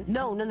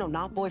 No,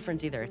 not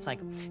boyfriends either. It's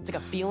like a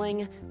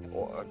feeling,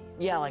 or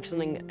yeah, like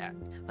something,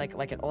 like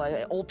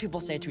old people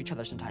say it to each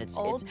other sometimes.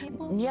 Old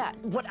people? Yeah.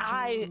 What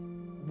I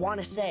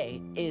want to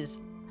say is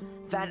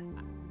that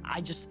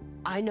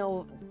I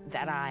know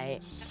that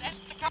That's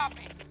the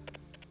copy.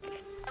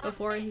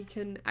 Before he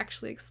can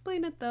actually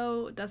explain it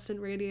though, Dustin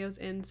radios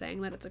in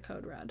saying that it's a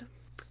code red.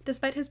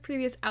 Despite his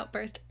previous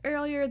outburst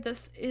earlier,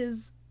 this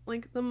is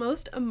like the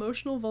most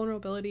emotional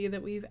vulnerability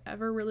that we've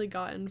ever really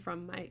gotten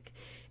from Mike.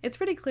 It's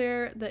pretty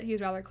clear that he's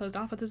rather closed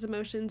off with his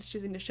emotions,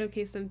 choosing to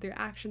showcase them through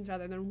actions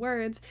rather than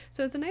words,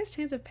 so it's a nice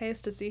change of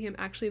pace to see him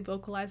actually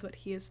vocalize what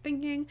he is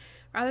thinking,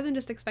 rather than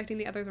just expecting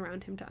the others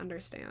around him to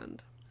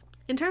understand.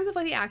 In terms of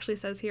what he actually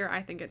says here,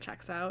 I think it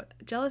checks out.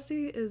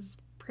 Jealousy is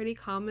pretty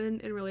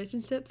common in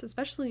relationships,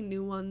 especially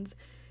new ones,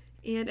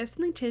 and if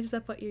something changes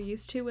up what you're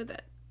used to with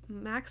it,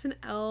 Max and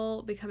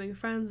Elle becoming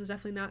friends was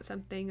definitely not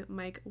something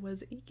Mike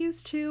was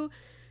used to,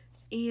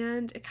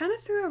 and it kind of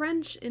threw a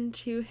wrench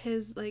into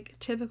his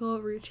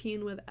typical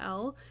routine with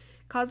Elle,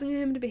 causing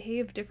him to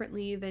behave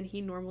differently than he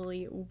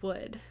normally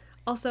would.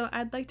 Also,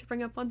 I'd like to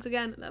bring up once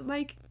again that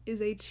Mike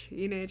is a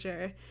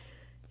teenager.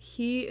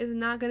 He is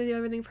not going to do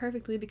everything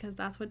perfectly because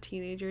that's what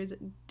teenagers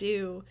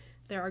do.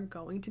 There are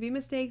going to be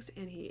mistakes,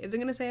 and he isn't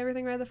going to say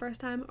everything right the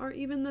first time or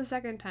even the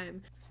second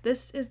time.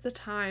 This is the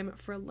time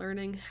for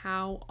learning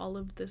how all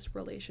of this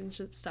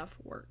relationship stuff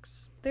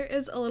works. There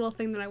is a little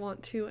thing that I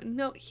want to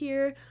note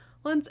here.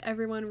 Once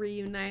everyone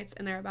reunites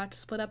and they're about to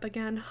split up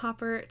again,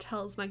 Hopper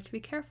tells Mike to be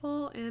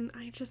careful, and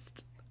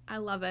I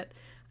love it.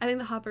 I think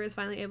that Hopper is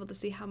finally able to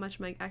see how much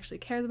Mike actually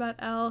cares about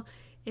Elle,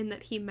 and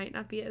that he might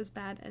not be as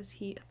bad as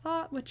he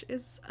thought, which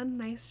is a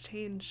nice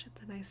change.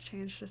 It's a nice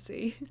change to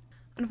see.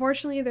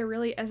 Unfortunately, there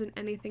really isn't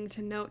anything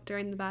to note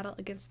during the battle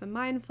against the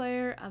Mind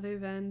Flayer, other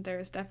than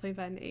there's definitely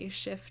been a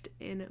shift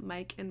in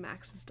Mike and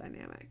Max's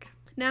dynamic.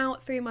 Now,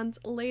 3 months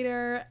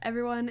later,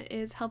 everyone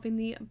is helping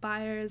the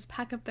Byers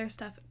pack up their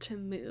stuff to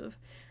move.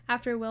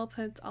 After Will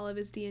puts all of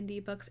his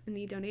D&D books in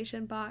the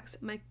donation box,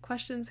 Mike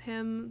questions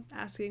him,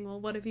 asking, well,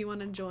 what if you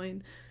want to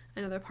join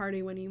another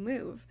party when you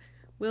move?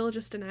 Will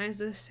just denies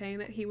this, saying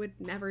that he would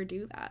never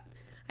do that.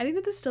 I think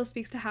that this still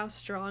speaks to how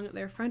strong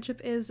their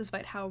friendship is,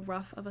 despite how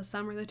rough of a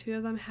summer the two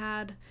of them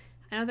had.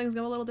 I know things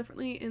go a little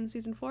differently in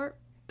season 4,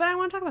 but I don't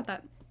want to talk about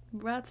that.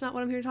 That's not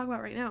what I'm here to talk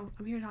about right now.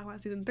 I'm here to talk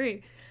about season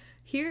 3.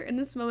 Here, in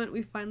this moment,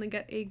 we finally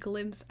get a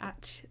glimpse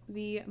at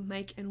the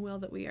Mike and Will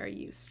that we are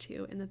used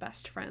to and the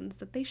best friends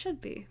that they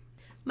should be.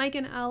 Mike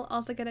and Elle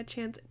also get a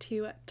chance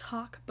to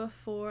talk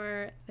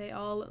before they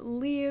all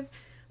leave.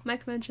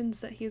 Mike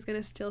mentions that he's going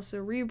to steal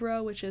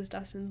Cerebro, which is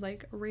Dustin's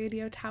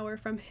radio tower,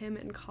 from him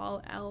and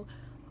call Elle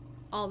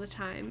all the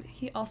time.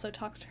 He also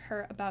talks to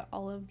her about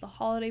all of the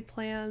holiday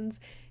plans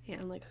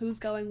and who's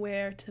going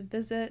where to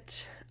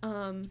visit.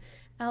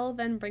 Elle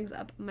then brings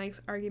up Mike's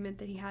argument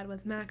that he had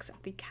with Max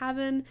at the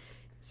cabin,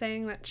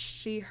 saying that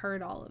she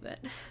heard all of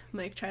it.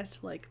 Mike tries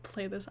to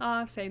play this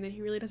off, saying that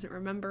he really doesn't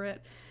remember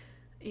it,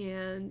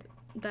 and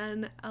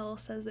then Elle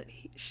says that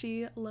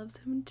she loves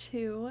him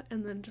too,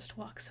 and then just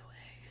walks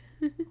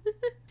away.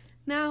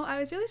 Now, I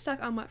was really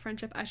stuck on what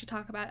friendship I should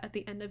talk about at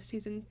the end of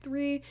season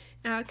 3,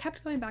 and I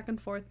kept going back and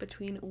forth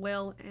between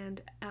Will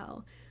and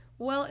Elle.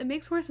 Well, it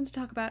makes more sense to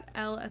talk about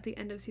Elle at the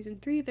end of season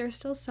 3. There's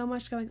still so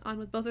much going on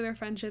with both of their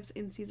friendships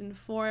in season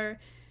 4,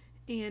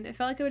 and it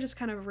felt like it would just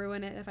kind of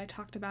ruin it if I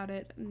talked about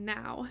it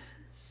now.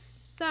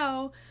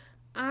 So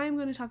I'm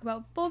going to talk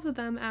about both of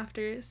them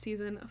after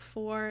season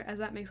 4, as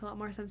that makes a lot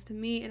more sense to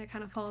me, and it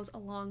kind of follows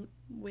along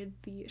with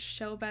the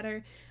show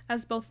better,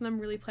 as both of them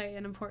really play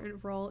an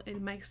important role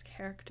in Mike's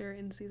character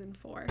in season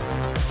 4.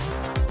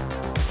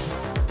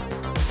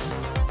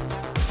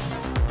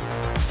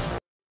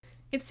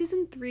 If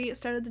season 3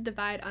 started to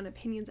divide on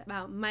opinions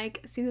about Mike,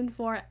 season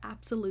 4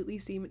 absolutely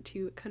seemed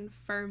to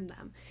confirm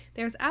them.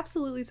 There's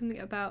absolutely something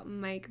about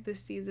Mike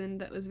this season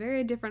that was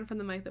very different from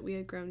the Mike that we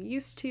had grown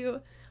used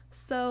to,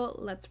 so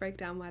let's break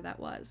down why that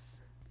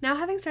was. Now,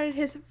 having started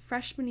his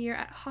freshman year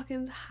at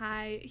Hawkins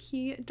High,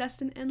 he,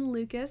 Dustin, and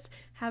Lucas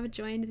have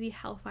joined the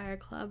Hellfire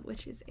Club,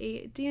 which is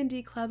a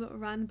D&D club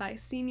run by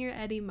senior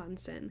Eddie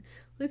Munson.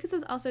 Lucas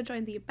has also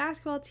joined the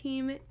basketball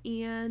team,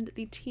 and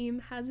the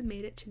team has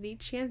made it to the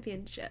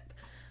championship.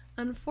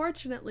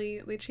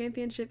 Unfortunately, the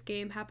championship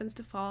game happens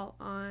to fall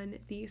on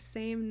the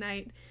same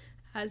night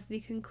as the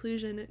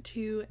conclusion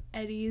to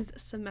Eddie's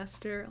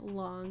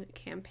semester-long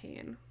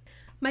campaign.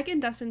 Mike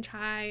and Dustin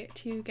try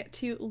to get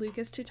to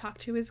Lucas to talk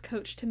to his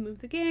coach to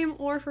move the game,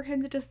 or for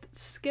him to just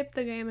skip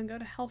the game and go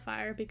to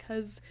Hellfire,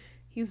 because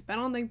he's been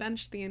on the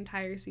bench the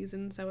entire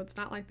season, so it's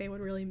not like they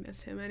would really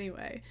miss him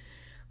anyway.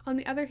 On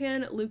the other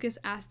hand, Lucas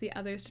asked the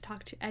others to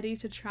talk to Eddie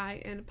to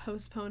try and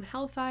postpone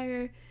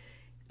Hellfire.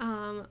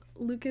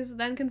 Lucas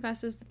then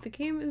confesses that the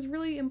game is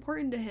really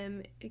important to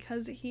him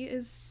because he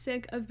is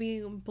sick of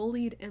being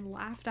bullied and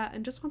laughed at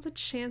and just wants a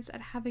chance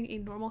at having a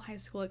normal high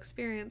school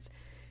experience,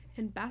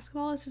 and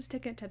basketball is his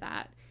ticket to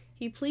that.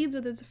 He pleads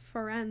with his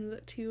friends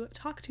to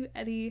talk to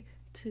Eddie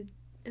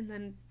and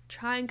then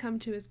try and come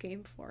to his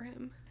game for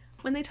him.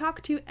 When they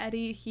talk to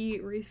Eddie, he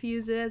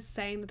refuses,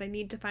 saying that they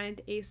need to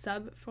find a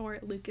sub for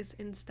Lucas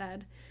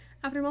instead.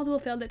 After multiple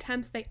failed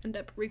attempts, they end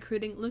up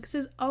recruiting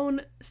Lucas's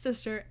own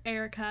sister,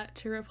 Erica,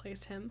 to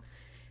replace him.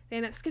 They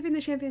end up skipping the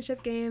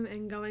championship game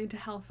and going to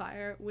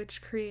Hellfire,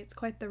 which creates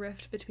quite the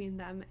rift between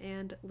them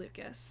and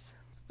Lucas.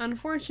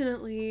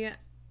 Unfortunately,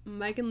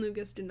 Mike and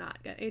Lucas do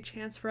not get a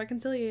chance for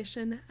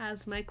reconciliation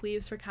as Mike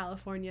leaves for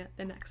California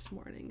the next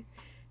morning.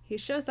 He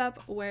shows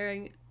up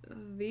wearing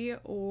the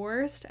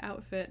worst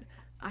outfit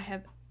I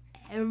have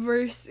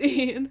ever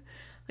seen.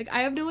 Like,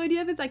 I have no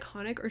idea if it's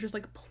iconic or just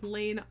like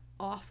plain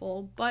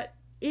awful, but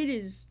it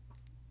is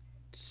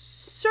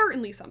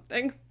certainly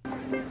something.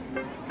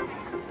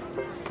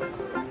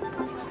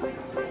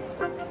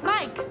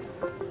 Mike!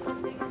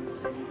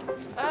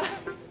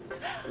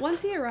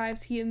 Once he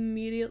arrives, he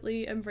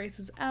immediately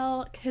embraces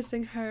Elle,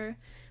 kissing her.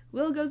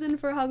 Will goes in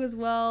for a hug as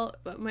well,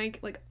 but Mike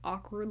like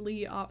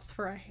awkwardly opts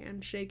for a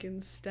handshake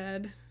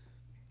instead.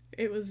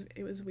 It was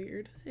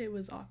weird. It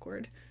was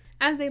awkward.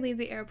 As they leave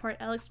the airport,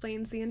 Elle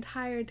explains the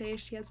entire day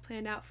she has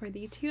planned out for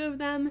the two of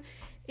them,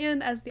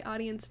 and as the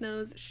audience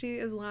knows, she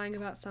is lying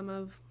about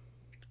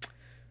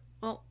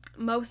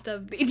most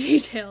of the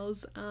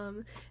details.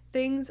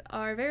 Things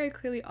are very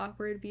clearly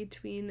awkward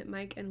between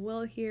Mike and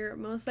Will here,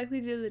 most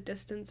likely due to the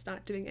distance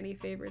not doing any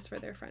favors for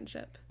their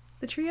friendship.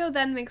 The trio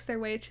then makes their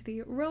way to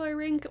the roller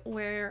rink,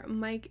 where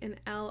Mike and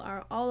Elle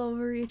are all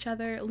over each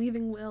other,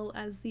 leaving Will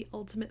as the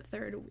ultimate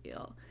third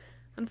wheel.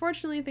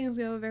 Unfortunately, things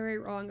go very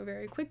wrong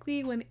very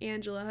quickly when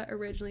Angela,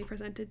 originally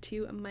presented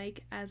to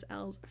Mike as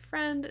Elle's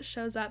friend,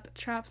 shows up,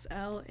 traps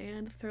Elle,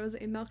 and throws a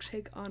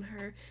milkshake on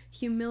her,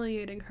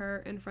 humiliating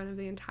her in front of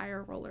the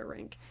entire roller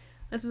rink.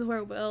 This is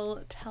where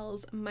Will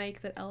tells Mike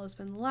that Elle has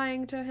been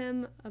lying to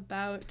him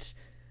about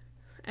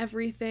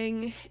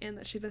everything and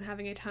that she's been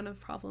having a ton of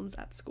problems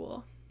at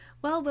school.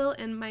 While Will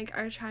and Mike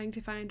are trying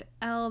to find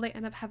Elle, they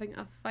end up having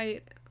a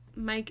fight.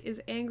 Mike is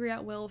angry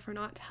at Will for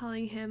not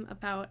telling him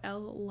about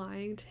Elle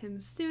lying to him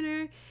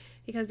sooner,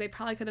 because they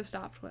probably could have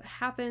stopped what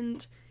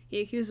happened.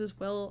 He accuses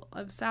Will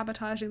of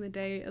sabotaging the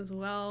day as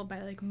well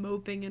by like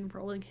moping and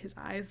rolling his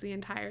eyes the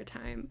entire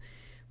time.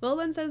 Will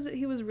then says that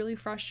he was really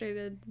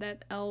frustrated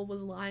that Elle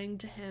was lying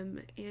to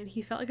him, and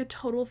he felt like a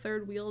total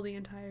third wheel the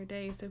entire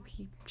day, so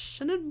he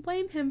shouldn't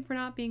blame him for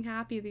not being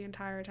happy the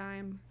entire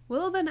time.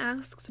 Will then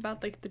asks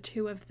about like the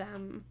two of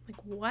them, like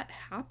what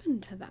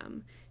happened to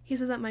them. He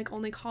says that Mike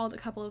only called a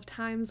couple of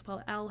times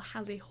while Elle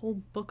has a whole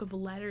book of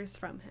letters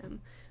from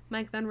him.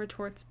 Mike then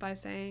retorts by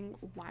saying,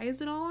 "Why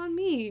is it all on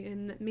me?"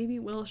 and that maybe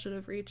Will should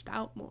have reached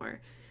out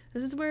more.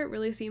 This is where it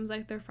really seems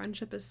like their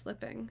friendship is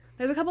slipping.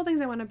 There's a couple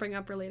things I want to bring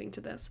up relating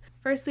to this.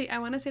 Firstly, I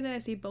want to say that I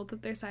see both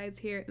of their sides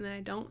here, and that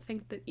I don't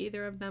think that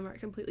either of them are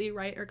completely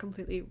right or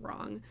completely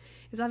wrong.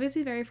 It's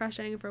obviously very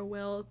frustrating for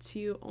Will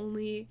to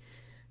only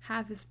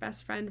have his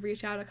best friend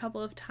reach out a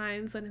couple of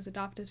times when his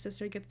adoptive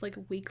sister gets like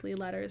weekly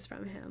letters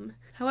from him.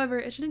 However,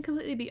 it shouldn't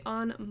completely be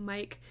on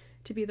Mike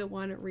to be the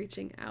one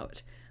reaching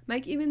out.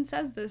 Mike even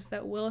says this,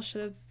 that Will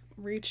should have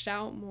reached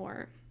out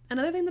more.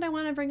 Another thing that I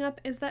want to bring up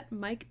is that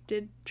Mike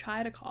did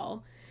try to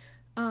call.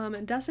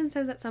 Dustin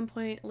says at some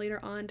point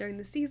later on during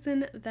the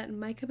season that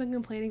Mike had been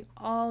complaining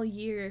all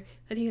year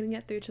that he couldn't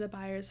get through to the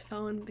buyer's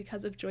phone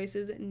because of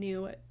Joyce's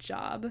new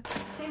job.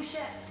 Same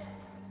shit.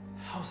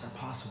 How's that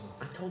possible?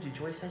 I told you,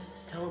 Joyce has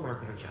this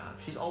telemarketer job.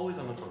 She's always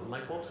on the phone.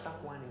 Mike won't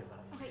stop whining about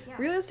it. Okay, yeah.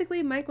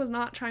 Realistically, Mike was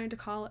not trying to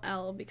call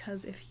Elle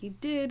because if he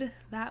did,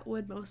 that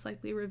would most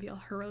likely reveal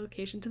her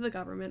location to the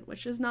government,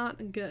 which is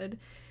not good.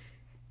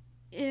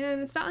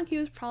 And it's not like he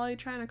was probably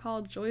trying to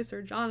call Joyce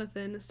or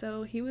Jonathan,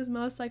 so he was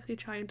most likely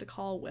trying to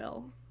call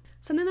Will.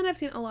 Something that I've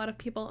seen a lot of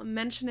people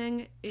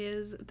mentioning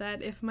is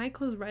that if Mike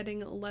was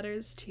writing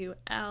letters to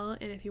Elle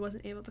and if he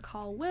wasn't able to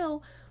call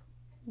Will,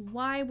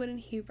 why wouldn't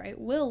he write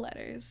Will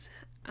letters?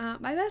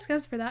 My best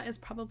guess for that is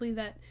probably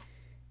that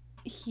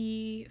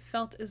he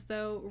felt as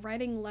though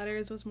writing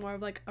letters was more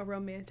of like a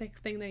romantic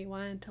thing that he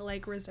wanted to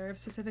like reserve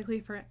specifically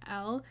for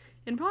Elle,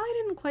 and probably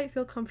didn't quite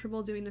feel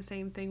comfortable doing the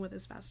same thing with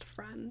his best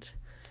friend.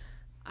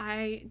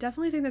 I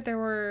definitely think that there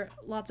were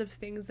lots of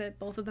things that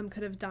both of them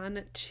could have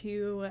done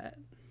to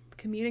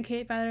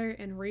communicate better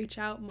and reach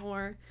out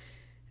more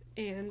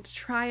and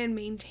try and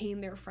maintain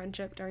their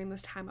friendship during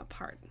this time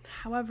apart.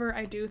 However,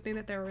 I do think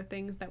that there were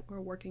things that were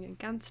working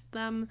against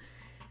them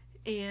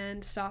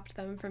and stopped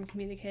them from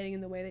communicating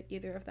in the way that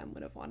either of them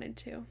would have wanted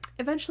to.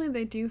 Eventually,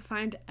 they do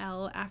find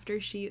Elle after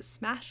she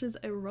smashes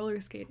a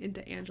roller skate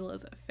into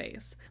Angela's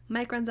face.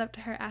 Mike runs up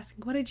to her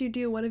asking, "What did you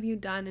do? What have you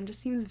done?" and just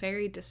seems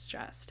very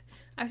distressed.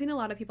 I've seen a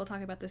lot of people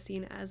talk about this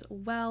scene as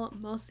well,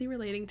 mostly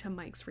relating to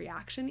Mike's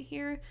reaction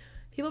here.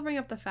 People bring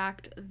up the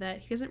fact that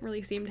he doesn't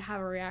really seem to have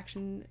a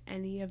reaction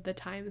any of the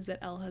times that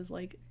Elle has,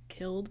 like,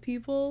 killed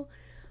people,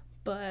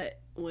 but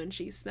when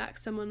she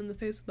smacks someone in the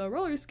face with a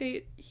roller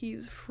skate,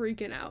 he's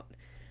freaking out.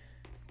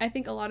 I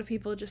think a lot of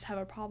people just have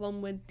a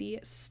problem with the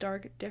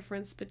stark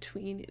difference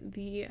between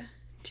the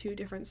two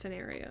different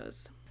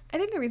scenarios. I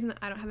think the reason that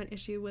I don't have an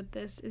issue with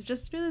this is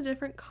just due to the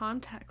different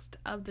context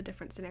of the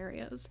different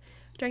scenarios.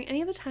 During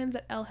any of the times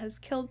that Elle has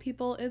killed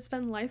people, it's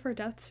been life or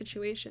death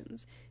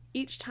situations.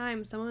 Each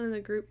time someone in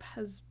the group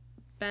has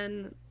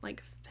been,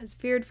 like, has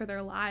feared for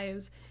their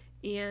lives,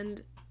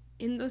 and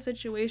in those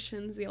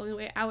situations, the only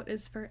way out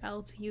is for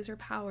Elle to use her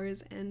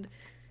powers and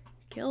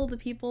kill the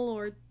people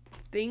or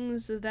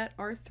things that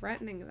are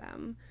threatening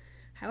them.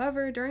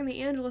 However, during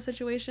the Angela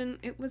situation,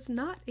 it was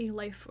not a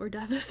life or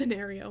death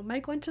scenario.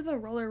 Mike went to the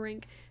roller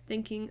rink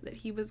thinking that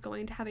he was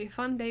going to have a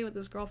fun day with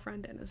his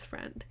girlfriend and his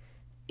friend.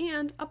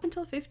 And up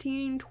until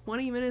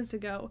 15-20 minutes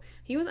ago,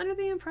 he was under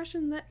the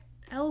impression that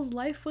Elle's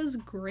life was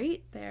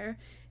great there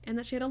and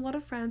that she had a lot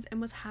of friends and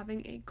was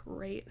having a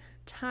great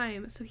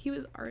time. So he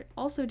was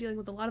also dealing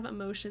with a lot of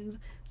emotions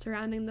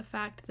surrounding the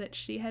fact that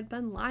she had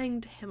been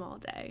lying to him all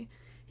day.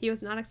 He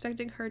was not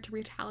expecting her to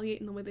retaliate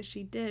in the way that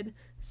she did,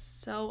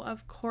 so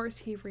of course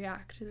he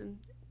reacted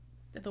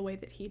in the way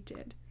that he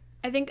did.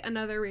 I think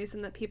another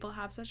reason that people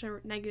have such a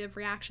negative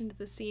reaction to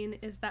the scene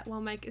is that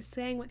while Mike is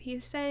saying what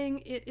he's saying,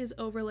 it is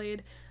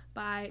overlaid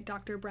by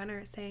Dr.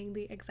 Brenner saying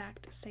the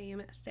exact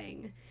same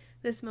thing.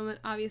 This moment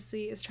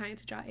obviously is trying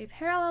to draw a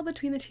parallel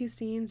between the two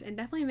scenes and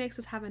definitely makes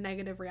us have a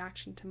negative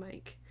reaction to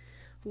Mike.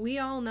 We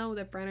all know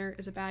that Brenner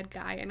is a bad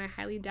guy, and I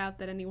highly doubt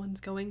that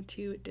anyone's going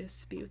to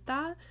dispute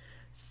that.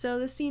 So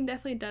the scene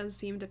definitely does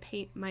seem to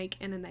paint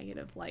Mike in a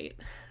negative light.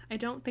 I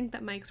don't think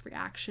that Mike's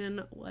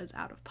reaction was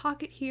out of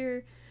pocket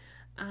here,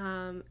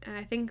 and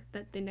I think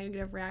that the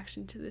negative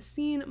reaction to the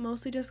scene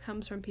mostly just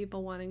comes from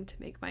people wanting to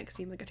make Mike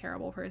seem like a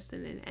terrible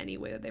person in any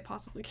way that they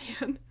possibly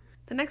can.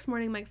 The next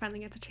morning, Mike finally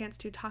gets a chance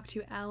to talk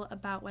to Elle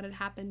about what had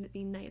happened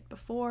the night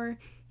before.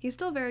 He's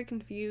still very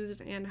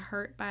confused and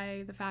hurt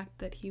by the fact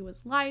that he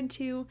was lied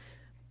to,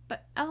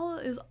 but Elle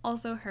is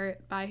also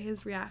hurt by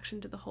his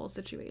reaction to the whole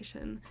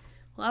situation.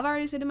 Well, I've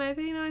already said in my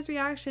opinion on his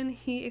reaction,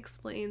 he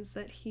explains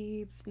that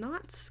he's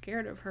not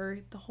scared of her.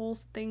 The whole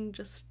thing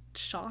just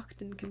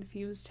shocked and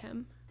confused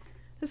him.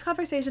 This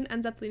conversation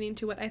ends up leading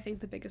to what I think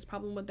the biggest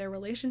problem with their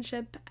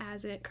relationship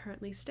as it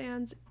currently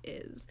stands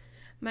is.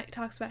 Mike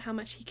talks about how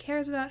much he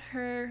cares about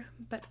her,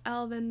 but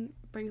Elle then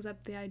brings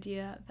up the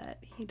idea that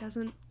he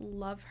doesn't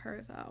love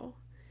her, though.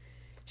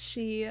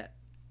 She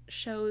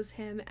shows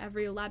him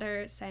every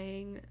letter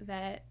saying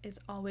that it's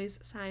always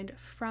signed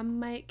from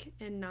Mike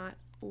and not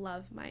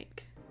love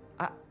Mike.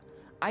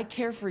 I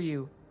care for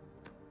you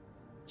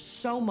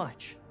so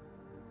much.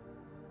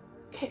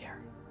 Care.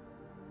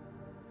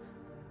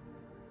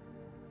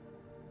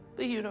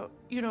 But you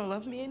don't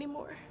love me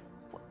anymore.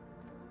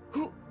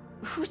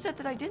 Who said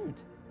that I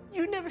didn't?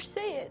 You never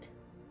say it.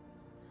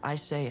 I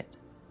say it.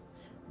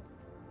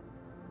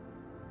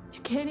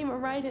 You can't even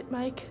write it,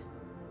 Mike.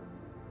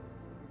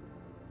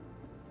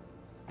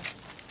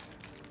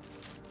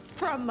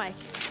 From Mike.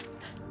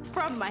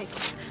 From Mike.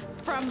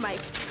 From Mike.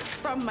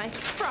 From Mike.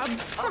 From.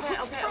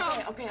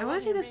 Okay. I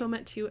want to take this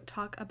moment to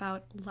talk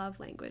about love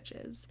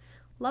languages.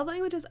 Love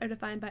languages are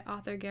defined by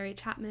author Gary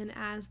Chapman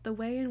as the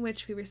way in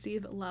which we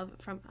receive love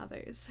from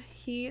others.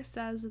 He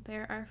says that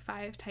there are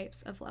 5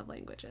 types of love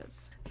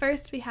languages.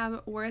 First, we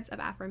have words of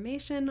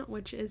affirmation,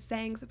 which is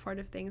saying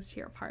supportive things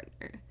to your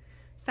partner.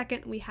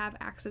 Second, we have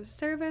acts of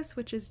service,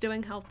 which is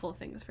doing helpful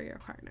things for your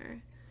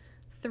partner.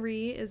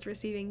 3 is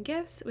receiving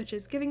gifts, which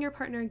is giving your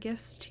partner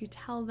gifts to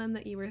tell them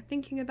that you were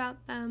thinking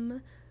about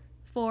them.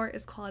 4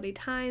 is quality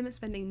time,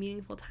 spending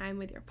meaningful time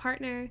with your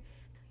partner.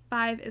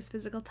 5 is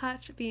physical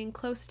touch, being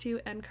close to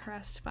and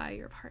caressed by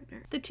your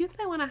partner. The two that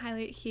I want to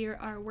highlight here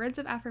are words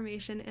of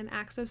affirmation and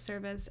acts of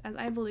service, as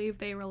I believe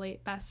they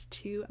relate best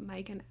to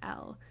Mike and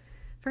Elle.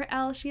 For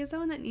Elle, she is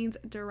someone that needs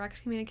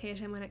direct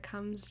communication when it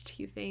comes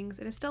to things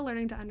and is still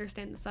learning to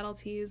understand the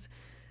subtleties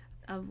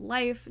of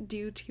life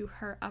due to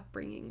her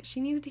upbringing.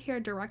 She needs to hear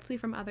directly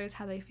from others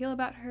how they feel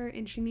about her,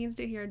 and she needs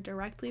to hear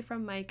directly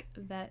from Mike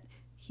that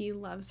he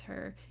loves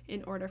her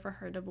in order for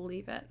her to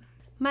believe it.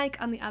 Mike,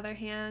 on the other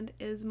hand,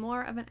 is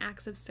more of an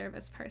acts of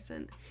service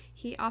person.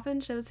 He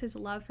often shows his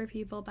love for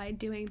people by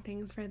doing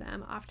things for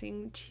them,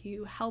 opting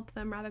to help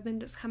them rather than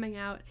just coming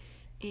out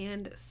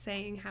and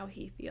saying how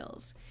he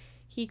feels.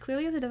 He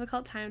clearly has a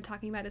difficult time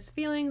talking about his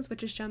feelings,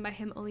 which is shown by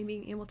him only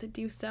being able to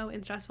do so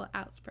in stressful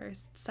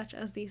outbursts, such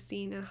as the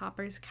scene in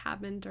Hopper's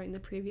cabin during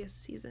the previous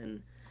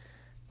season.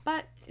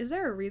 But is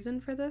there a reason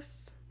for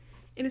this?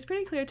 It is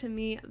pretty clear to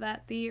me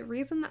that the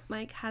reason that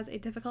Mike has a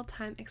difficult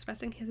time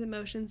expressing his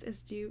emotions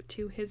is due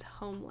to his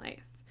home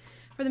life.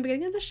 From the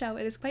beginning of the show,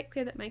 it is quite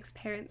clear that Mike's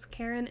parents,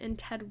 Karen and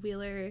Ted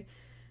Wheeler,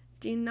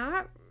 do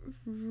not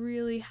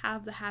really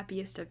have the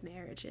happiest of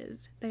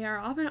marriages. They are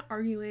often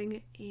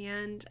arguing,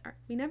 and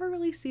we never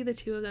really see the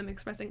two of them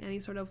expressing any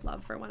sort of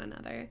love for one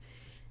another.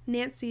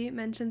 Nancy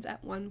mentions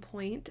at one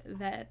point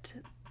that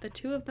the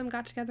two of them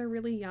got together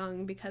really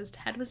young because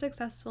Ted was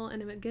successful and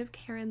it would give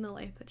Karen the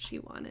life that she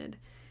wanted.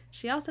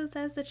 She also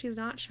says that she's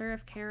not sure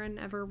if Karen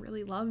ever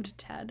really loved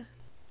Ted.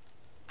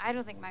 I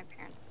don't think my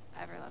parents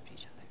ever loved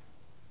each other.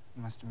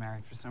 You must have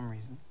married for some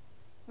reason.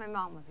 My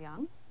mom was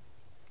young.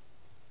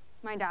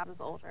 My dad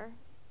was older,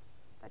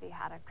 but he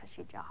had a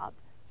cushy job.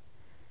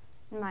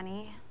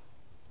 Money,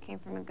 came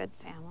from a good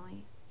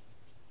family.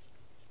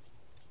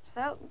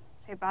 So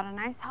they bought a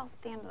nice house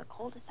at the end of the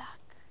cul-de-sac.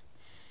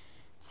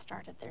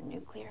 Started their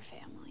nuclear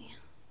family.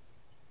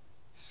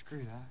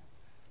 Screw that.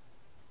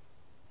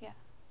 Yeah.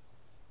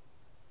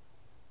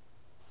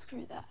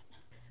 Screw that.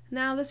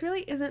 Now, this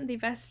really isn't the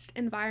best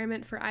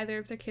environment for either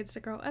of their kids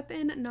to grow up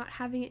in, not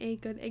having a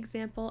good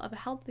example of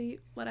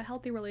what a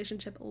healthy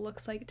relationship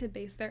looks like to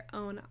base their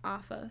own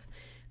off of.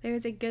 There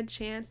is a good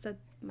chance that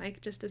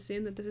Mike just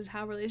assumed that this is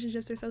how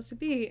relationships are supposed to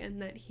be,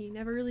 and that he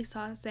never really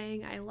saw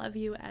saying I love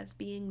you as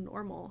being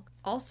normal.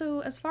 Also,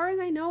 as far as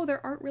I know,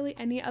 there aren't really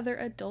any other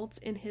adults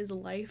in his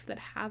life that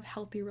have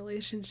healthy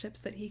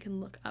relationships that he can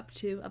look up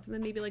to, other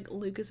than maybe like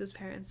Lucas's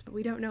parents, but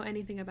we don't know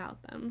anything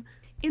about them.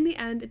 In the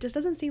end, it just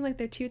doesn't seem like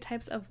their two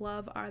types of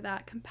love are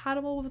that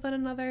compatible with one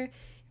another,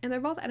 and they're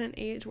both at an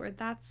age where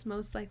that's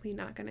most likely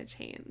not going to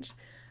change.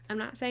 I'm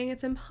not saying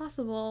it's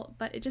impossible,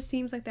 but it just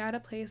seems like they're at a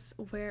place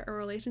where a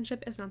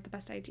relationship is not the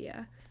best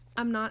idea.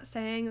 I'm not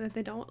saying that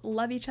they don't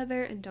love each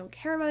other and don't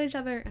care about each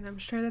other, and I'm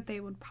sure that they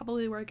would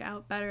probably work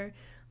out better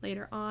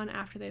later on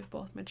after they've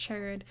both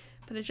matured,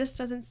 but it just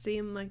doesn't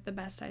seem like the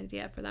best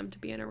idea for them to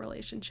be in a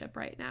relationship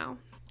right now.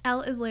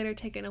 Elle is later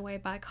taken away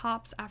by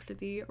cops after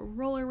the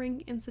roller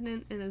rink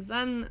incident and is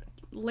then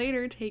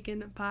later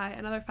taken by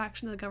another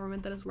faction of the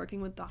government that is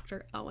working with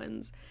Dr.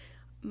 Owens.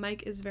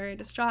 Mike is very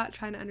distraught,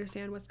 trying to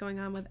understand what's going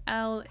on with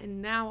Elle,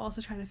 and now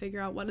also trying to figure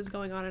out what is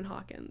going on in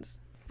Hawkins.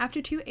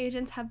 After 2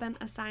 agents have been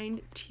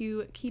assigned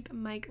to keep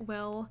Mike,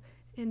 Will,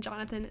 and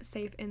Jonathan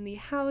safe in the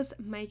house,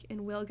 Mike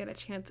and Will get a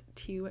chance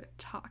to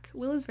talk.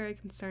 Will is very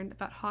concerned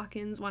about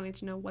Hawkins, wanting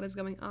to know what is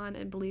going on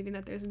and believing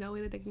that there's no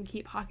way that they can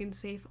keep Hawkins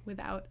safe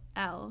without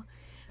Elle.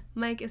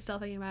 Mike is still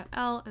thinking about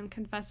Elle and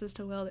confesses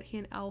to Will that he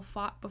and Elle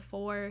fought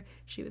before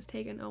she was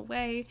taken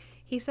away.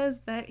 He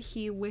says that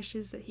he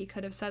wishes that he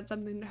could have said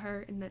something to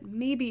her and that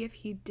maybe if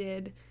he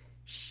did,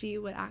 she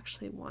would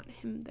actually want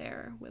him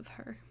there with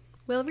her.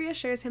 Will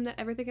reassures him that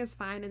everything is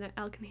fine and that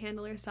Elle can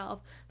handle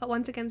herself, but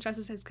once again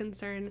stresses his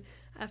concern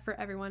for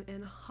everyone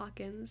in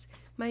Hawkins.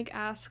 Mike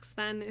asks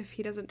then if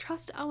he doesn't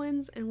trust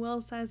Owens, and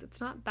Will says it's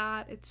not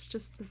that, it's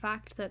just the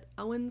fact that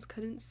Owens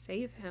couldn't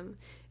save him.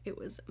 It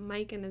was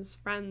Mike and his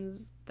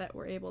friends that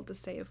were able to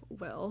save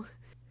Will.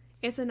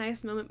 It's a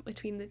nice moment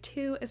between the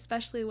two,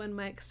 especially when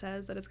Mike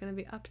says that it's going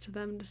to be up to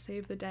them to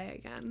save the day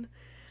again.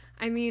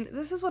 I mean,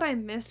 this is what I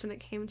missed when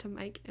it came to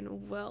Mike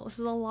and Will. This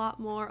is a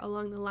lot more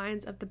along the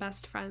lines of the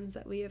best friends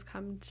that we have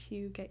come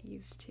to get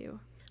used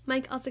to.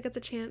 Mike also gets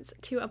a chance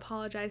to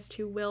apologize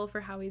to Will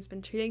for how he's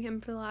been treating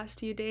him for the last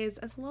few days,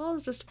 as well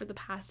as just for the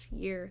past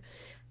year.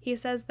 He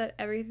says that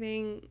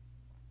everything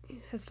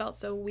has felt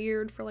so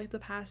weird for like the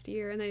past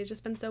year, and that he's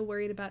just been so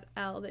worried about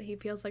Elle that he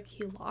feels like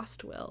he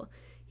lost Will.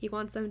 He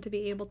wants them to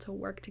be able to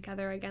work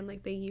together again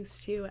like they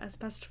used to as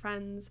best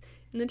friends,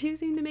 and the two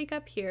seem to make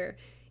up here.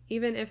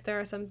 Even if there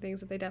are some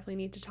things that they definitely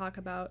need to talk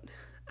about,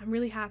 I'm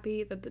really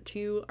happy that the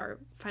two are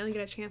finally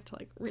get a chance to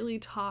like really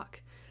talk.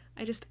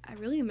 I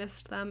really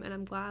missed them, and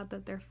I'm glad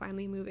that they're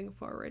finally moving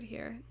forward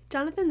here.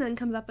 Jonathan then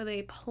comes up with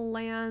a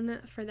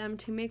plan for them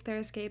to make their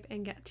escape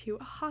and get to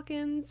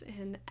Hawkins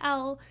and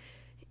Elle,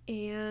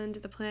 and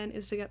the plan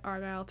is to get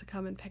Argyle to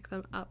come and pick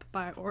them up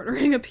by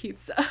ordering a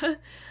pizza.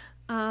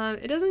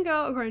 It doesn't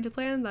go according to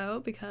plan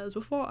though, because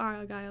before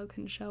Argyle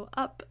can show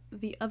up,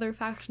 the other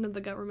faction of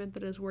the government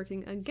that is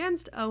working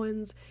against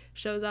Owens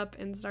shows up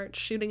and starts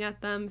shooting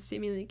at them,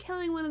 seemingly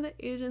killing one of the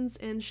agents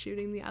and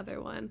shooting the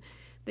other one.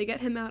 They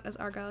get him out as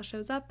Argyle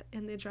shows up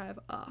and they drive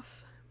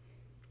off.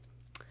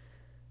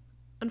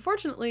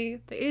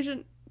 Unfortunately, the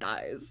agent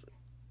dies.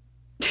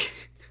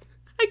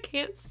 I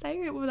can't say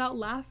it without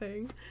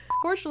laughing.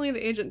 Fortunately,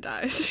 the agent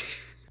dies.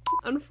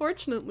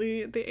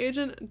 Unfortunately, the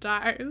agent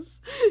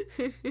dies.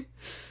 Can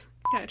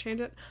I change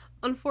it?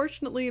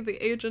 Unfortunately, the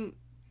agent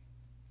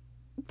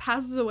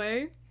passes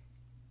away.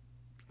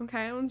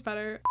 Okay, that one's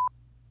better.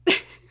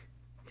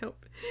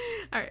 Nope.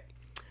 Alright.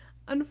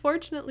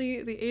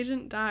 Unfortunately, the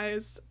agent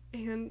dies,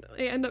 and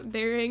they end up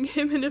burying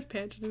him in an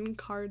abandoned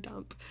car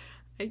dump.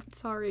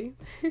 Sorry.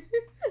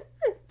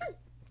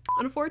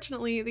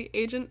 Unfortunately, the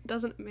agent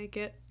doesn't make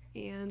it,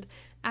 and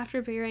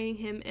after burying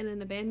him in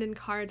an abandoned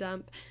car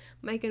dump,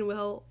 Mike and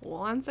Will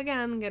once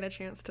again get a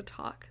chance to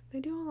talk. They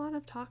do a lot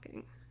of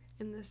talking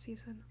in this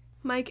season.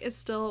 Mike is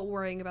still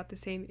worrying about the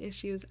same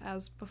issues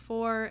as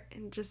before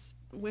and just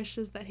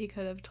wishes that he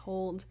could have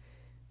told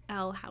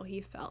Elle how he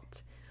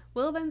felt.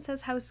 Will then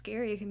says how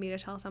scary it can be to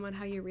tell someone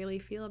how you really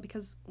feel,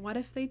 because what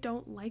if they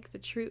don't like the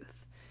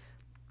truth?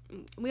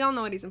 We all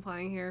know what he's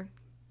implying here,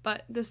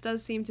 but this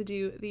does seem to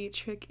do the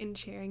trick in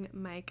cheering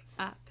Mike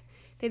up.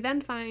 They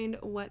then find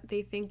what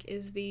they think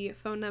is the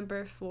phone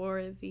number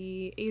for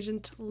the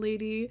agent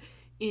lady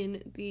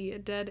in the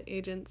dead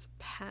agent's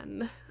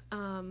pen.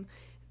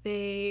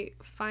 They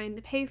find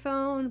the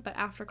payphone, but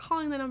after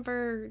calling the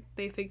number,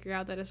 they figure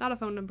out that it's not a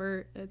phone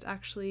number, it's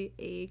actually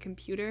a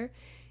computer.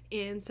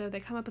 And so they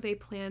come up with a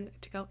plan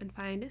to go and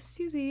find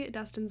Susie,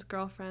 Dustin's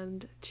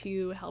girlfriend,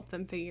 to help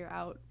them figure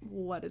out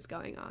what is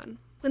going on.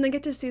 When they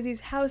get to Susie's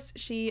house,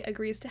 she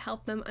agrees to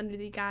help them under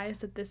the guise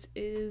that this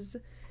is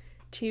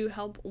to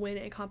help win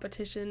a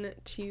competition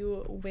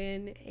to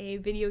win a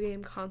video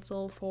game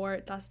console for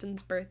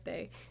Dustin's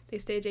birthday. They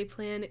stage a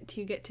plan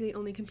to get to the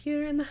only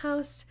computer in the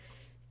house,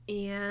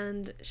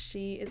 and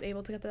she is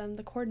able to get them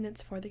the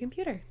coordinates for the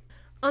computer.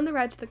 On the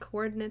ride to the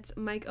coordinates,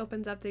 Mike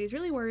opens up that he's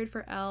really worried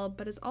for Elle,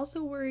 but is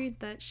also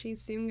worried that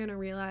she's soon going to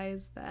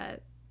realize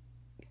that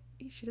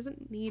she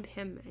doesn't need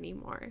him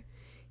anymore.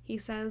 He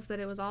says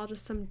that it was all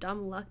just some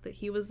dumb luck that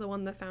he was the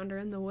one that found her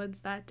in the woods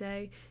that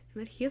day,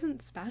 and that he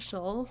isn't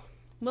special.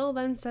 Will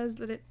then says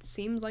that it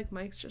seems like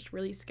Mike's just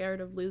really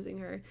scared of losing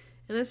her,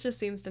 and this just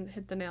seems to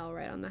hit the nail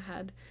right on the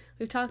head.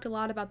 We've talked a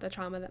lot about the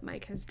trauma that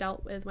Mike has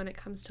dealt with when it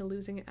comes to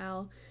losing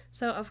Elle,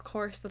 so of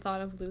course the thought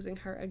of losing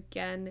her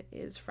again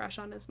is fresh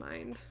on his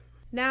mind.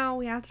 Now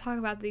we have to talk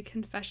about the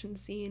confession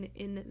scene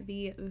in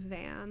the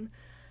van.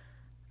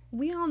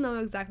 We all know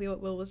exactly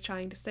what Will was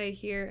trying to say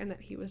here, and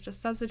that he was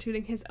just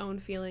substituting his own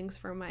feelings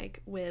for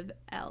Mike with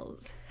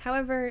Elle's.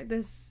 However,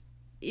 this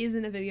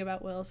isn't a video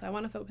about Will, so I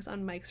want to focus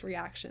on Mike's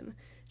reaction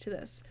to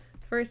this.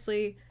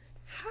 Firstly,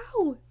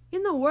 how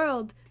in the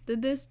world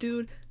did this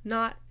dude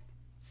not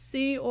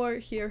see or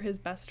hear his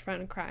best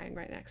friend crying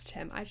right next to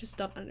him? I just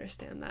don't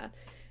understand that.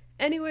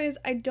 Anyways,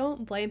 I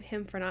don't blame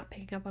him for not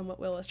picking up on what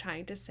Will was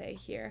trying to say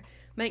here.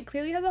 Mike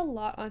clearly has a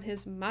lot on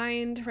his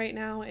mind right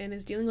now and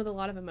is dealing with a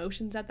lot of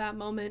emotions at that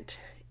moment,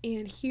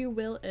 and here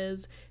Will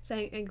is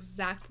saying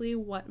exactly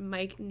what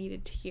Mike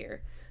needed to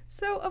hear.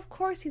 So of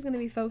course he's going to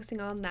be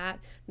focusing on that,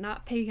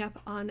 not picking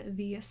up on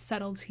the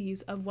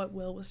subtleties of what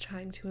Will was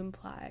trying to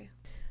imply.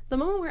 The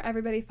moment where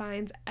everybody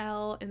finds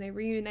Elle and they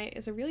reunite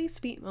is a really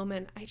sweet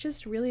moment. I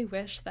just really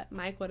wish that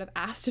Mike would have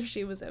asked if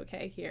she was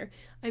okay here.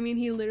 I mean,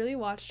 he literally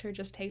watched her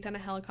just take down a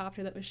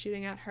helicopter that was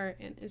shooting at her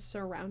and is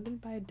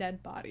surrounded by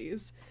dead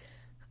bodies.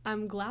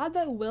 I'm glad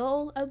that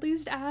Will at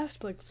least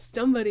asked, like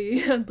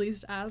somebody at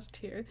least asked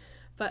here,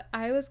 but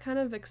I was kind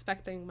of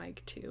expecting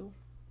Mike to,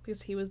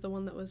 because he was the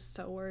one that was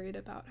so worried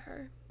about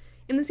her.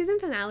 In the season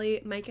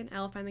finale, Mike and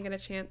Elle finally get a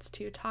chance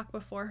to talk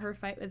before her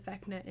fight with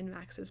Vecna in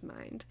Max's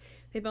mind.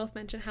 They both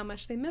mention how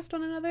much they missed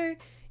one another,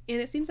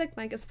 and it seems like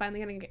Mike is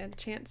finally going to get a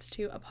chance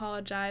to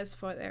apologize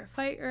for their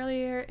fight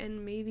earlier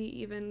and maybe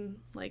even,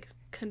 like,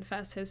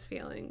 confess his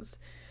feelings.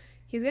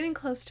 He's getting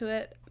close to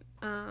it,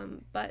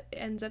 but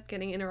ends up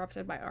getting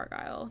interrupted by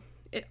Argyle.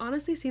 It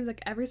honestly seems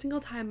like every single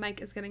time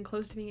Mike is getting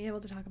close to being able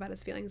to talk about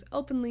his feelings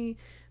openly,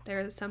 there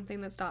is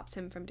something that stops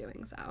him from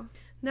doing so.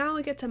 Now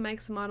we get to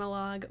Mike's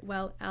monologue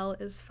while Elle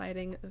is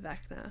fighting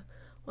Vecna.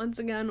 Once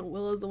again,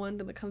 Will is the one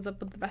that comes up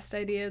with the best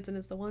ideas and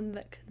is the one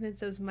that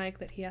convinces Mike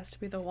that he has to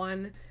be the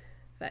one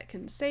that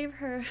can save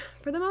her.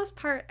 For the most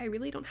part, I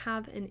really don't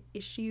have an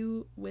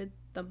issue with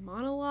the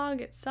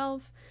monologue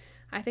itself.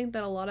 I think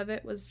that a lot of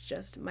it was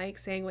just Mike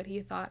saying what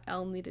he thought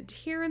Elle needed to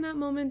hear in that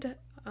moment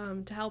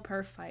to help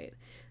her fight.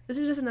 This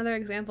is just another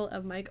example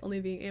of Mike only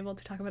being able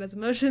to talk about his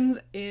emotions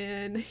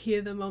in heat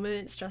of the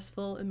moment,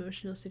 stressful,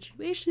 emotional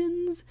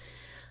situations.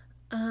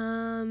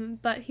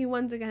 But he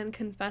once again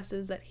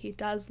confesses that he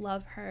does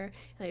love her, and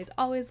that he's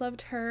always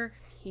loved her.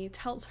 He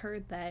tells her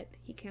that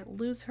he can't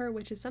lose her,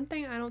 which is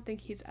something I don't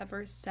think he's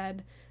ever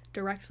said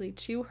directly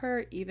to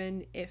her,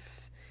 even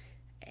if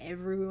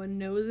everyone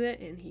knows it,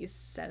 and he's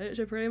said it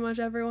to pretty much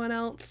everyone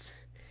else.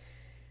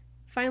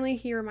 Finally,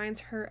 he reminds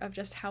her of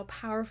just how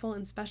powerful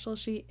and special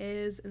she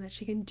is, and that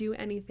she can do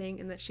anything,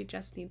 and that she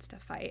just needs to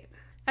fight.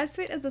 As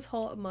sweet as this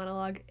whole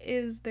monologue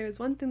is, there's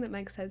one thing that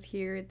Mike says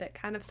here that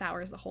kind of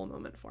sours the whole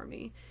moment for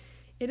me.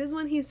 It is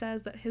when he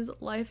says that his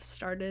life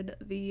started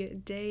the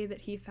day that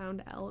he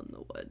found Elle in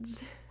the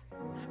woods.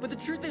 But the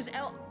truth is,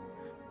 Elle,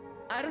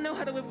 I don't know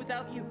how to live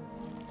without you.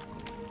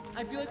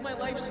 I feel like my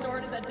life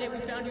started that day we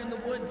found you in the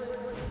woods.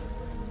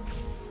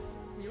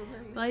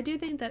 Well, I do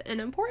think that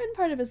an important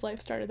part of his life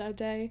started that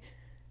day.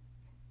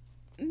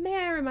 May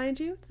I remind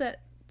you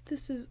that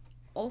this is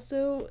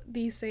also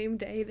the same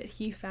day that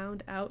he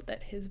found out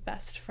that his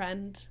best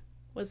friend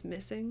was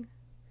missing.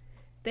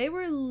 They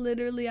were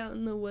literally out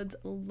in the woods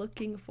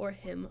looking for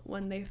him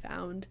when they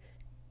found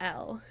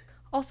Elle.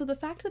 Also, the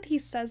fact that he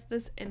says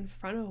this in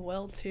front of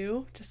Will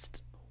too,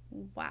 just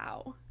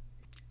wow.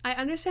 I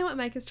understand what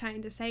Mike is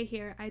trying to say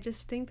here. I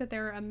just think that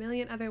there are a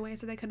million other ways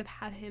that they could have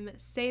had him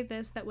say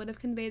this that would have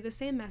conveyed the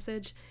same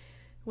message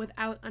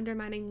without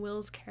undermining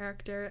Will's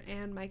character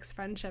and Mike's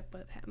friendship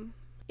with him.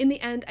 In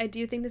the end, I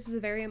do think this is a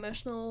very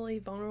emotionally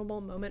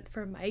vulnerable moment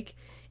for Mike,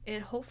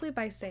 and hopefully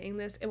by saying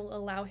this, it will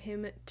allow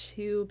him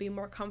to be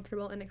more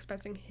comfortable in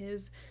expressing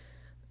his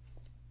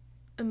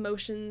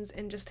emotions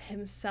and just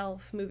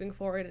himself moving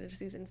forward into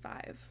season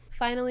 5.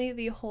 Finally,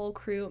 the whole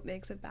crew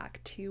makes it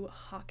back to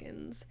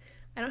Hawkins.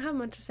 I don't have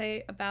much to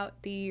say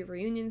about the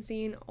reunion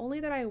scene, only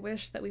that I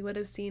wish that we would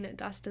have seen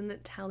Dustin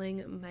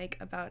telling Mike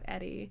about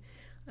Eddie.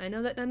 I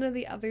know that none of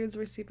the others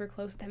were super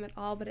close to him at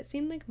all, but it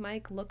seemed like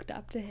Mike looked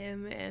up to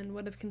him and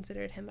would have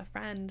considered him a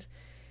friend.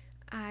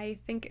 I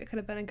think it could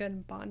have been a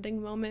good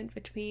bonding moment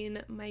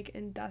between Mike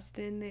and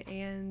Dustin,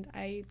 and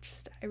I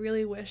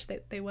really wish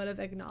that they would have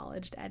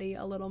acknowledged Eddie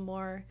a little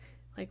more,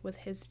 like with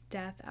his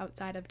death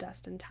outside of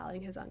Dustin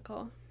telling his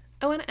uncle.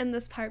 I want to end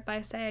this part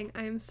by saying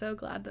I am so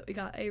glad that we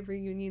got a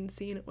reunion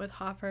scene with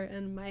Hopper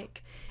and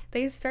Mike.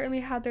 They certainly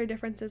had their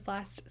differences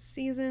last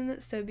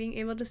season, so being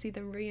able to see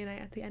them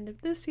reunite at the end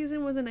of this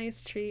season was a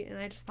nice treat, and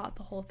I just thought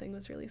the whole thing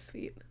was really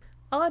sweet.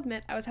 I'll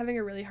admit I was having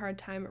a really hard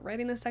time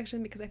writing this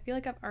section because I feel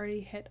like I've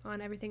already hit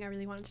on everything I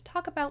really wanted to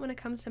talk about when it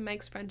comes to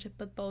Mike's friendship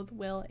with both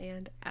Will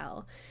and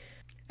Elle.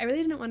 I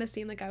really didn't want to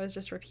seem like I was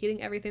just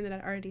repeating everything that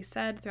I'd already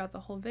said throughout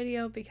the whole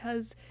video,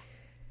 because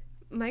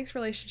Mike's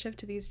relationship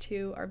to these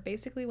two are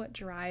basically what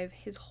drive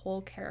his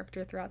whole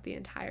character throughout the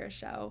entire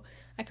show.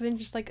 I couldn't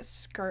just like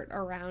skirt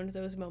around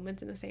those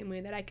moments in the same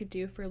way that I could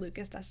do for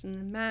Lucas, Dustin,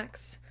 and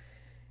Max.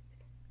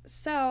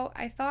 So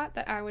I thought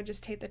that I would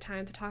just take the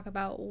time to talk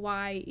about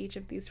why each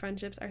of these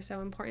friendships are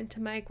so important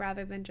to Mike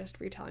rather than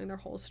just retelling their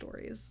whole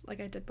stories like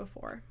I did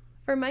before.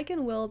 For Mike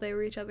and Will, they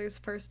were each other's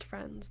first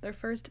friends, their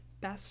first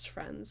best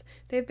friends.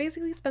 They've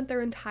basically spent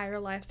their entire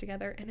lives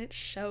together, and it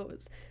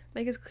shows.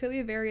 Mike is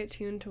clearly very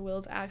attuned to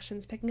Will's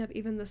actions, picking up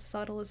even the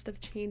subtlest of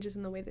changes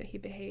in the way that he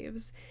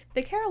behaves.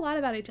 They care a lot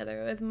about each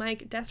other, with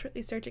Mike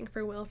desperately searching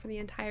for Will for the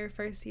entire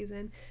first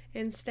season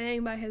and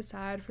staying by his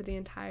side for the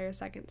entire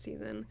second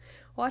season.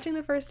 Watching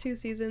the first 2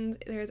 seasons,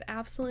 there is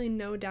absolutely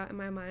no doubt in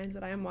my mind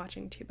that I am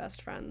watching 2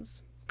 best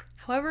friends.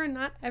 However,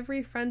 not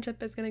every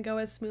friendship is going to go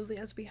as smoothly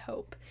as we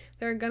hope.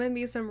 There are going to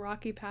be some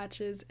rocky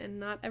patches, and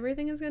not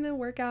everything is going to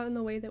work out in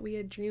the way that we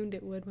had dreamed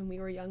it would when we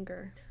were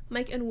younger.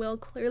 Mike and Will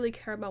clearly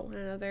care about one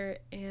another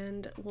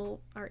and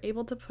are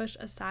able to push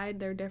aside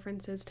their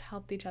differences to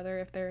help each other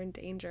if they're in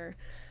danger.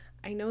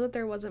 I know that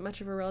there wasn't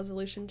much of a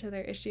resolution to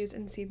their issues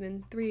in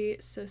season 3,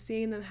 so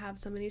seeing them have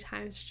so many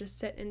times to just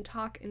sit and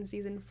talk in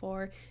season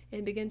 4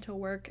 and begin to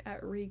work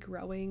at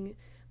regrowing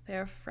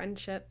their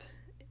friendship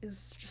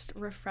is just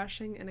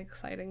refreshing and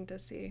exciting to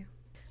see.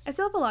 I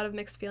still have a lot of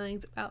mixed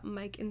feelings about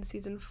Mike in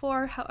season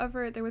 4,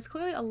 however, there was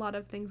clearly a lot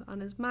of things on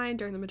his mind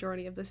during the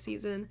majority of the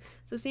season,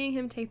 so seeing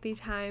him take the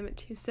time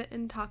to sit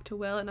and talk to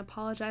Will and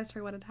apologize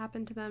for what had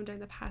happened to them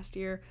during the past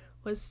year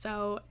was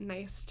so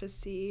nice to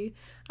see.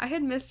 I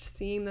had missed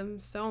seeing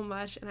them so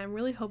much, and I'm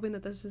really hoping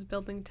that this is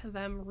building to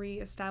them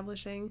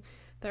re-establishing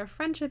their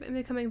friendship and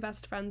becoming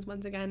best friends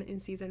once again in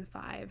season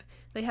 5.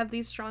 They have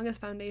the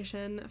strongest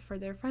foundation for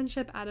their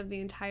friendship out of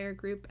the entire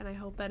group, and I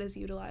hope that is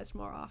utilized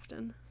more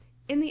often.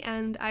 In the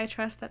end, I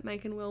trust that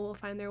Mike and Will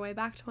find their way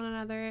back to one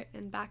another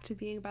and back to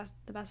being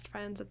the best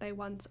friends that they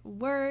once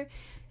were,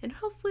 and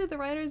hopefully the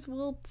writers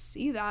will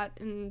see that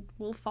and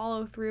will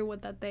follow through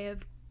with that they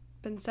have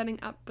been setting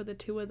up with the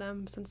 2 of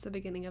them since the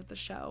beginning of the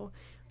show.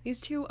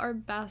 These 2 are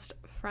best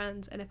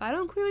friends, and if I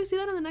don't clearly see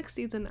that in the next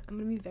season, I'm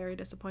going to be very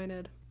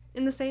disappointed.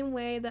 In the same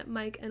way that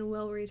Mike and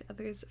Will were each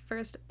other's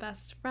first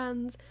best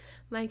friends,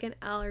 Mike and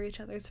Elle are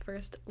each other's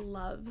first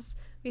loves.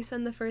 We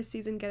spend the first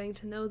season getting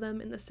to know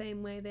them in the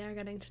same way they are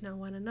getting to know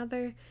one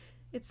another.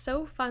 It's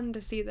so fun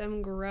to see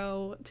them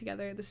grow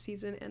together this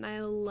season, and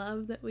I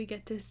love that we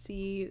get to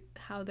see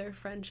how their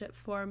friendship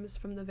forms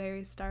from the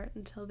very start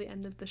until the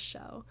end of the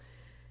show.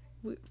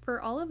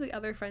 For all of the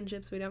other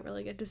friendships, we don't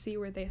really get to see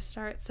where they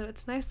start, so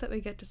it's nice that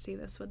we get to see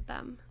this with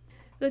them.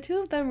 The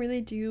 2 of them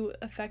really do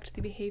affect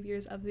the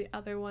behaviors of the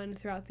other one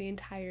throughout the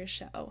entire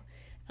show.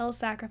 Elle's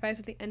sacrifice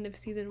at the end of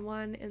season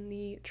 1 and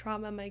the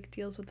trauma Mike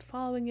deals with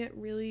following it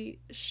really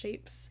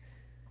shapes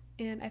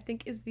and I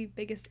think is the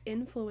biggest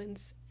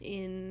influence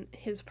in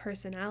his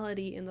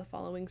personality in the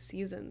following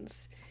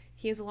seasons.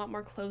 He is a lot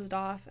more closed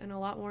off and a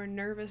lot more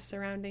nervous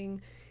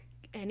surrounding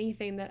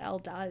anything that Elle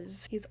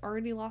does. He's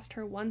already lost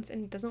her once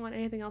and doesn't want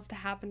anything else to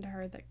happen to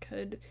her that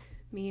could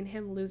mean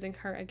him losing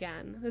her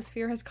again. This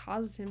fear has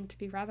caused him to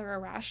be rather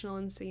irrational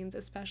in scenes,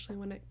 especially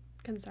when it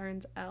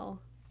concerns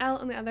Elle. Elle,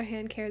 on the other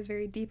hand, cares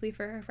very deeply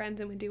for her friends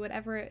and would do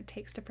whatever it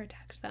takes to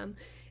protect them.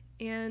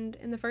 And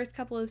in the first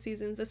couple of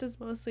seasons, this is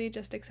mostly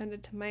just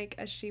extended to Mike,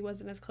 as she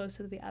wasn't as close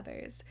to the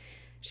others.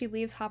 She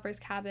leaves Hopper's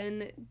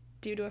cabin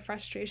due to a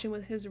frustration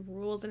with his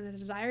rules and a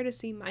desire to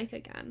see Mike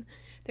again.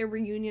 Their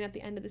reunion at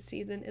the end of the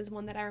season is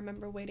one that I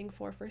remember waiting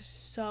for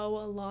so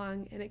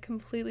long, and it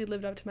completely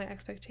lived up to my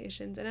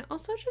expectations, and it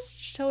also just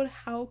showed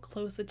how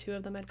close the two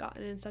of them had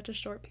gotten in such a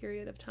short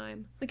period of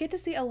time. We get to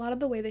see a lot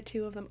of the way the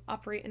two of them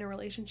operate in a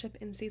relationship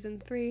in season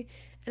 3,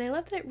 and I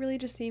loved that it really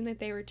just seemed like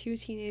they were two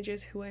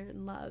teenagers who were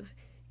in love.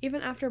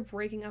 Even after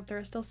breaking up, there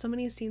are still so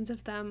many scenes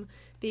of them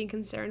being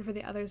concerned for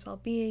the other's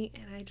well-being,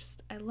 and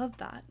I love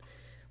that.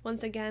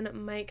 Once again,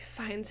 Mike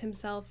finds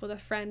himself with a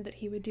friend that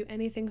he would do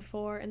anything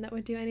for and that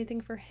would do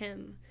anything for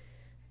him.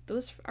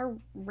 Those are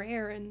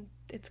rare, and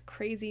it's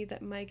crazy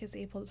that Mike is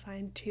able to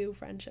find two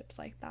friendships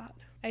like that.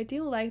 I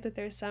do like that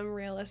there's some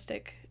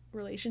realistic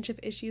relationship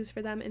issues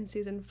for them in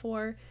season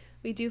 4.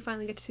 We do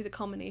finally get to see the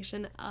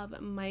culmination of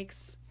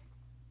Mike's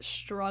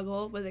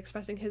struggle with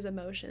expressing his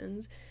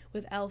emotions,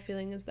 with Elle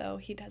feeling as though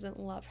he doesn't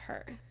love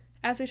her.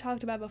 As we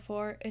talked about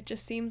before, it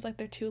just seems like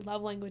their two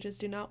love languages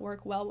do not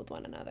work well with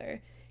one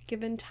another.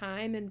 Given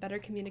time and better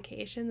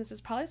communication, this is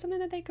probably something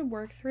that they could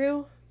work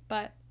through,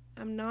 but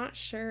I'm not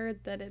sure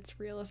that it's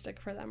realistic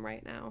for them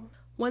right now.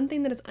 One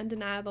thing that is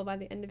undeniable by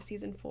the end of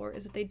season 4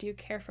 is that they do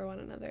care for one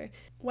another.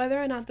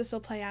 Whether or not this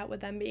will play out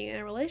with them being in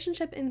a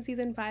relationship in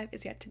season 5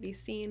 is yet to be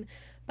seen,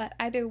 but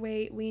either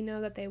way, we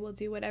know that they will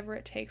do whatever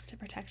it takes to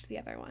protect the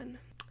other one.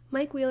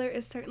 Mike Wheeler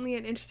is certainly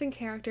an interesting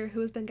character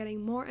who has been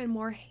getting more and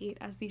more hate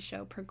as the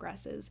show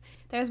progresses.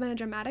 There has been a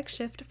dramatic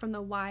shift from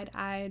the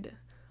wide-eyed,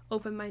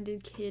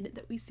 open-minded kid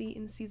that we see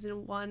in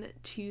season 1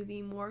 to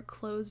the more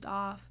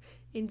closed-off,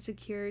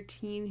 insecure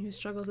teen who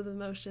struggles with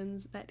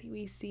emotions that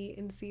we see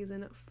in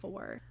season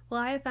 4.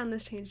 Well, I have found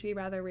this change to be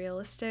rather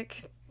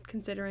realistic,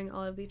 considering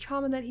all of the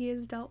trauma that he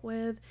has dealt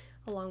with,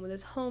 along with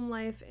his home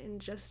life and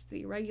just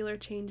the regular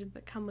changes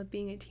that come with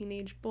being a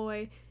teenage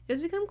boy. It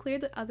has become clear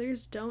that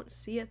others don't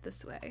see it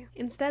this way.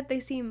 Instead, they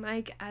see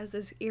Mike as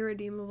this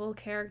irredeemable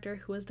character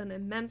who has done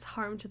immense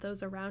harm to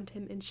those around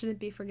him and shouldn't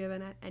be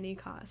forgiven at any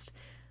cost.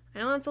 I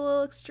know it's a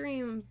little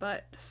extreme,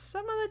 but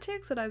some of the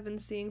takes that I've been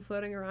seeing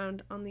floating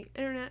around on the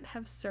internet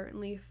have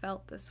certainly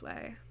felt this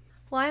way.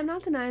 While I am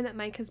not denying that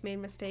Mike has made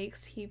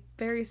mistakes, he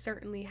very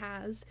certainly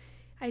has,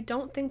 I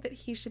don't think that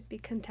he should be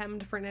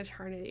condemned for an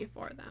eternity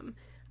for them.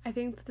 I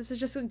think that this is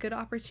just a good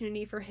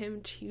opportunity for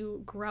him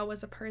to grow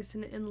as a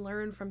person and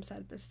learn from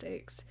said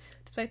mistakes.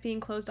 Despite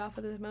being closed off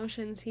with his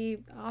emotions, he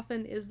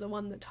often is the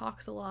one that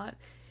talks a lot,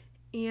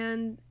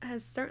 and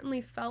has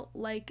certainly felt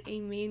like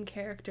a main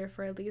character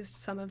for at least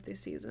some of the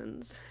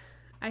seasons.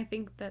 I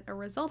think that a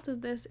result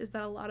of this is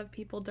that a lot of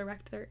people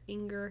direct their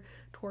anger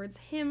towards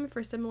him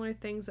for similar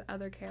things that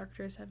other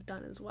characters have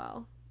done as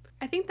well.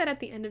 I think that at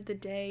the end of the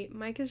day,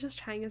 Mike is just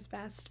trying his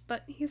best,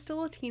 but he's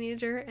still a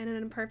teenager and an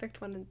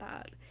imperfect one at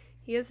that.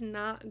 He is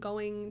not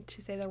going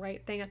to say the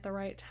right thing at the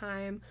right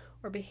time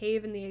or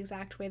behave in the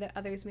exact way that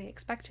others may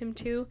expect him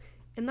to,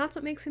 and that's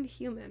what makes him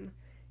human.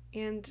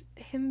 And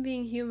him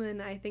being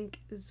human, I think,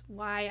 is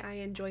why I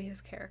enjoy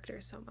his character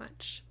so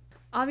much.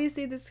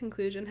 Obviously, this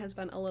conclusion has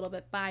been a little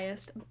bit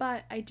biased,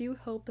 but I do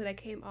hope that I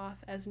came off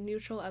as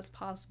neutral as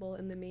possible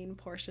in the main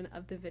portion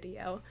of the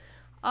video.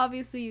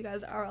 Obviously, you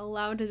guys are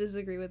allowed to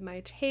disagree with my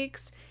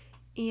takes,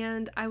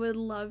 and I would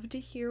love to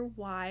hear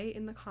why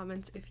in the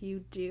comments if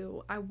you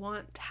do. I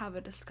want to have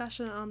a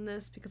discussion on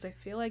this because I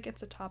feel like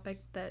it's a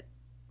topic that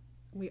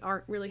we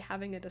aren't really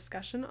having a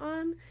discussion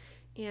on,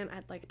 and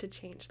I'd like to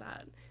change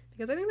that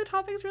because I think the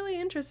topic is really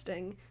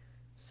interesting.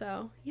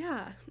 So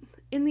yeah,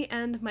 in the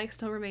end, Mike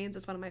still remains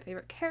as one of my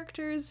favorite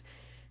characters,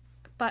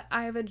 but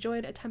I have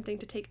enjoyed attempting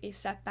to take a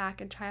step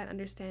back and try and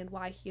understand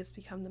why he has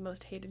become the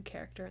most hated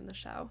character in the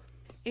show.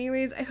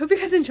 Anyways, I hope you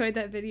guys enjoyed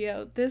that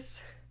video.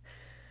 This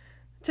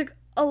took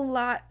a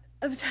lot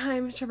of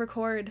time to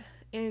record,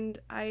 and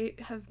I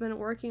have been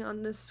working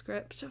on this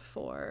script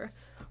for,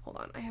 hold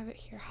on, I have it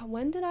here.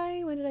 When did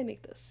I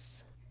make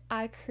this?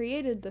 I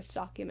created this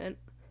document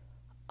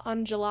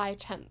on July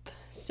 10th,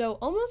 so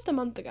almost a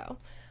month ago.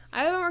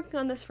 I've been working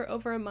on this for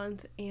over a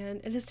month,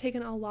 and it has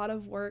taken a lot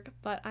of work,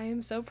 but I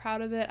am so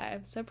proud of it. I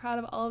am so proud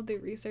of all of the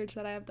research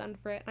that I have done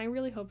for it, and I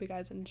really hope you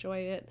guys enjoy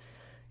it.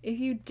 If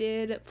you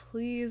did,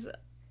 please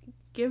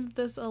give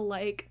this a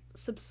like,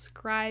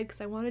 subscribe,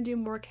 because I want to do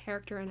more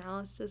character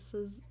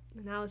analyses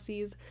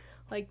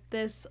like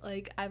this.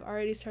 Like, I've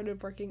already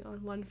started working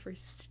on one for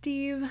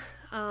Steve,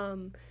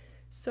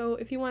 so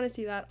if you want to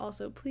see that,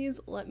 also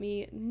please let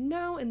me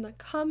know in the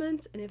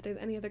comments, and if there's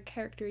any other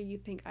character you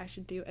think I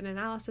should do an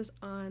analysis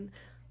on,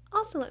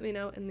 also let me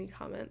know in the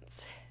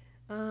comments.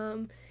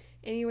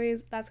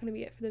 Anyways, that's gonna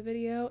be it for the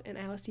video, and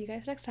I will see you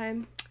guys next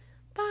time.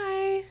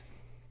 Bye!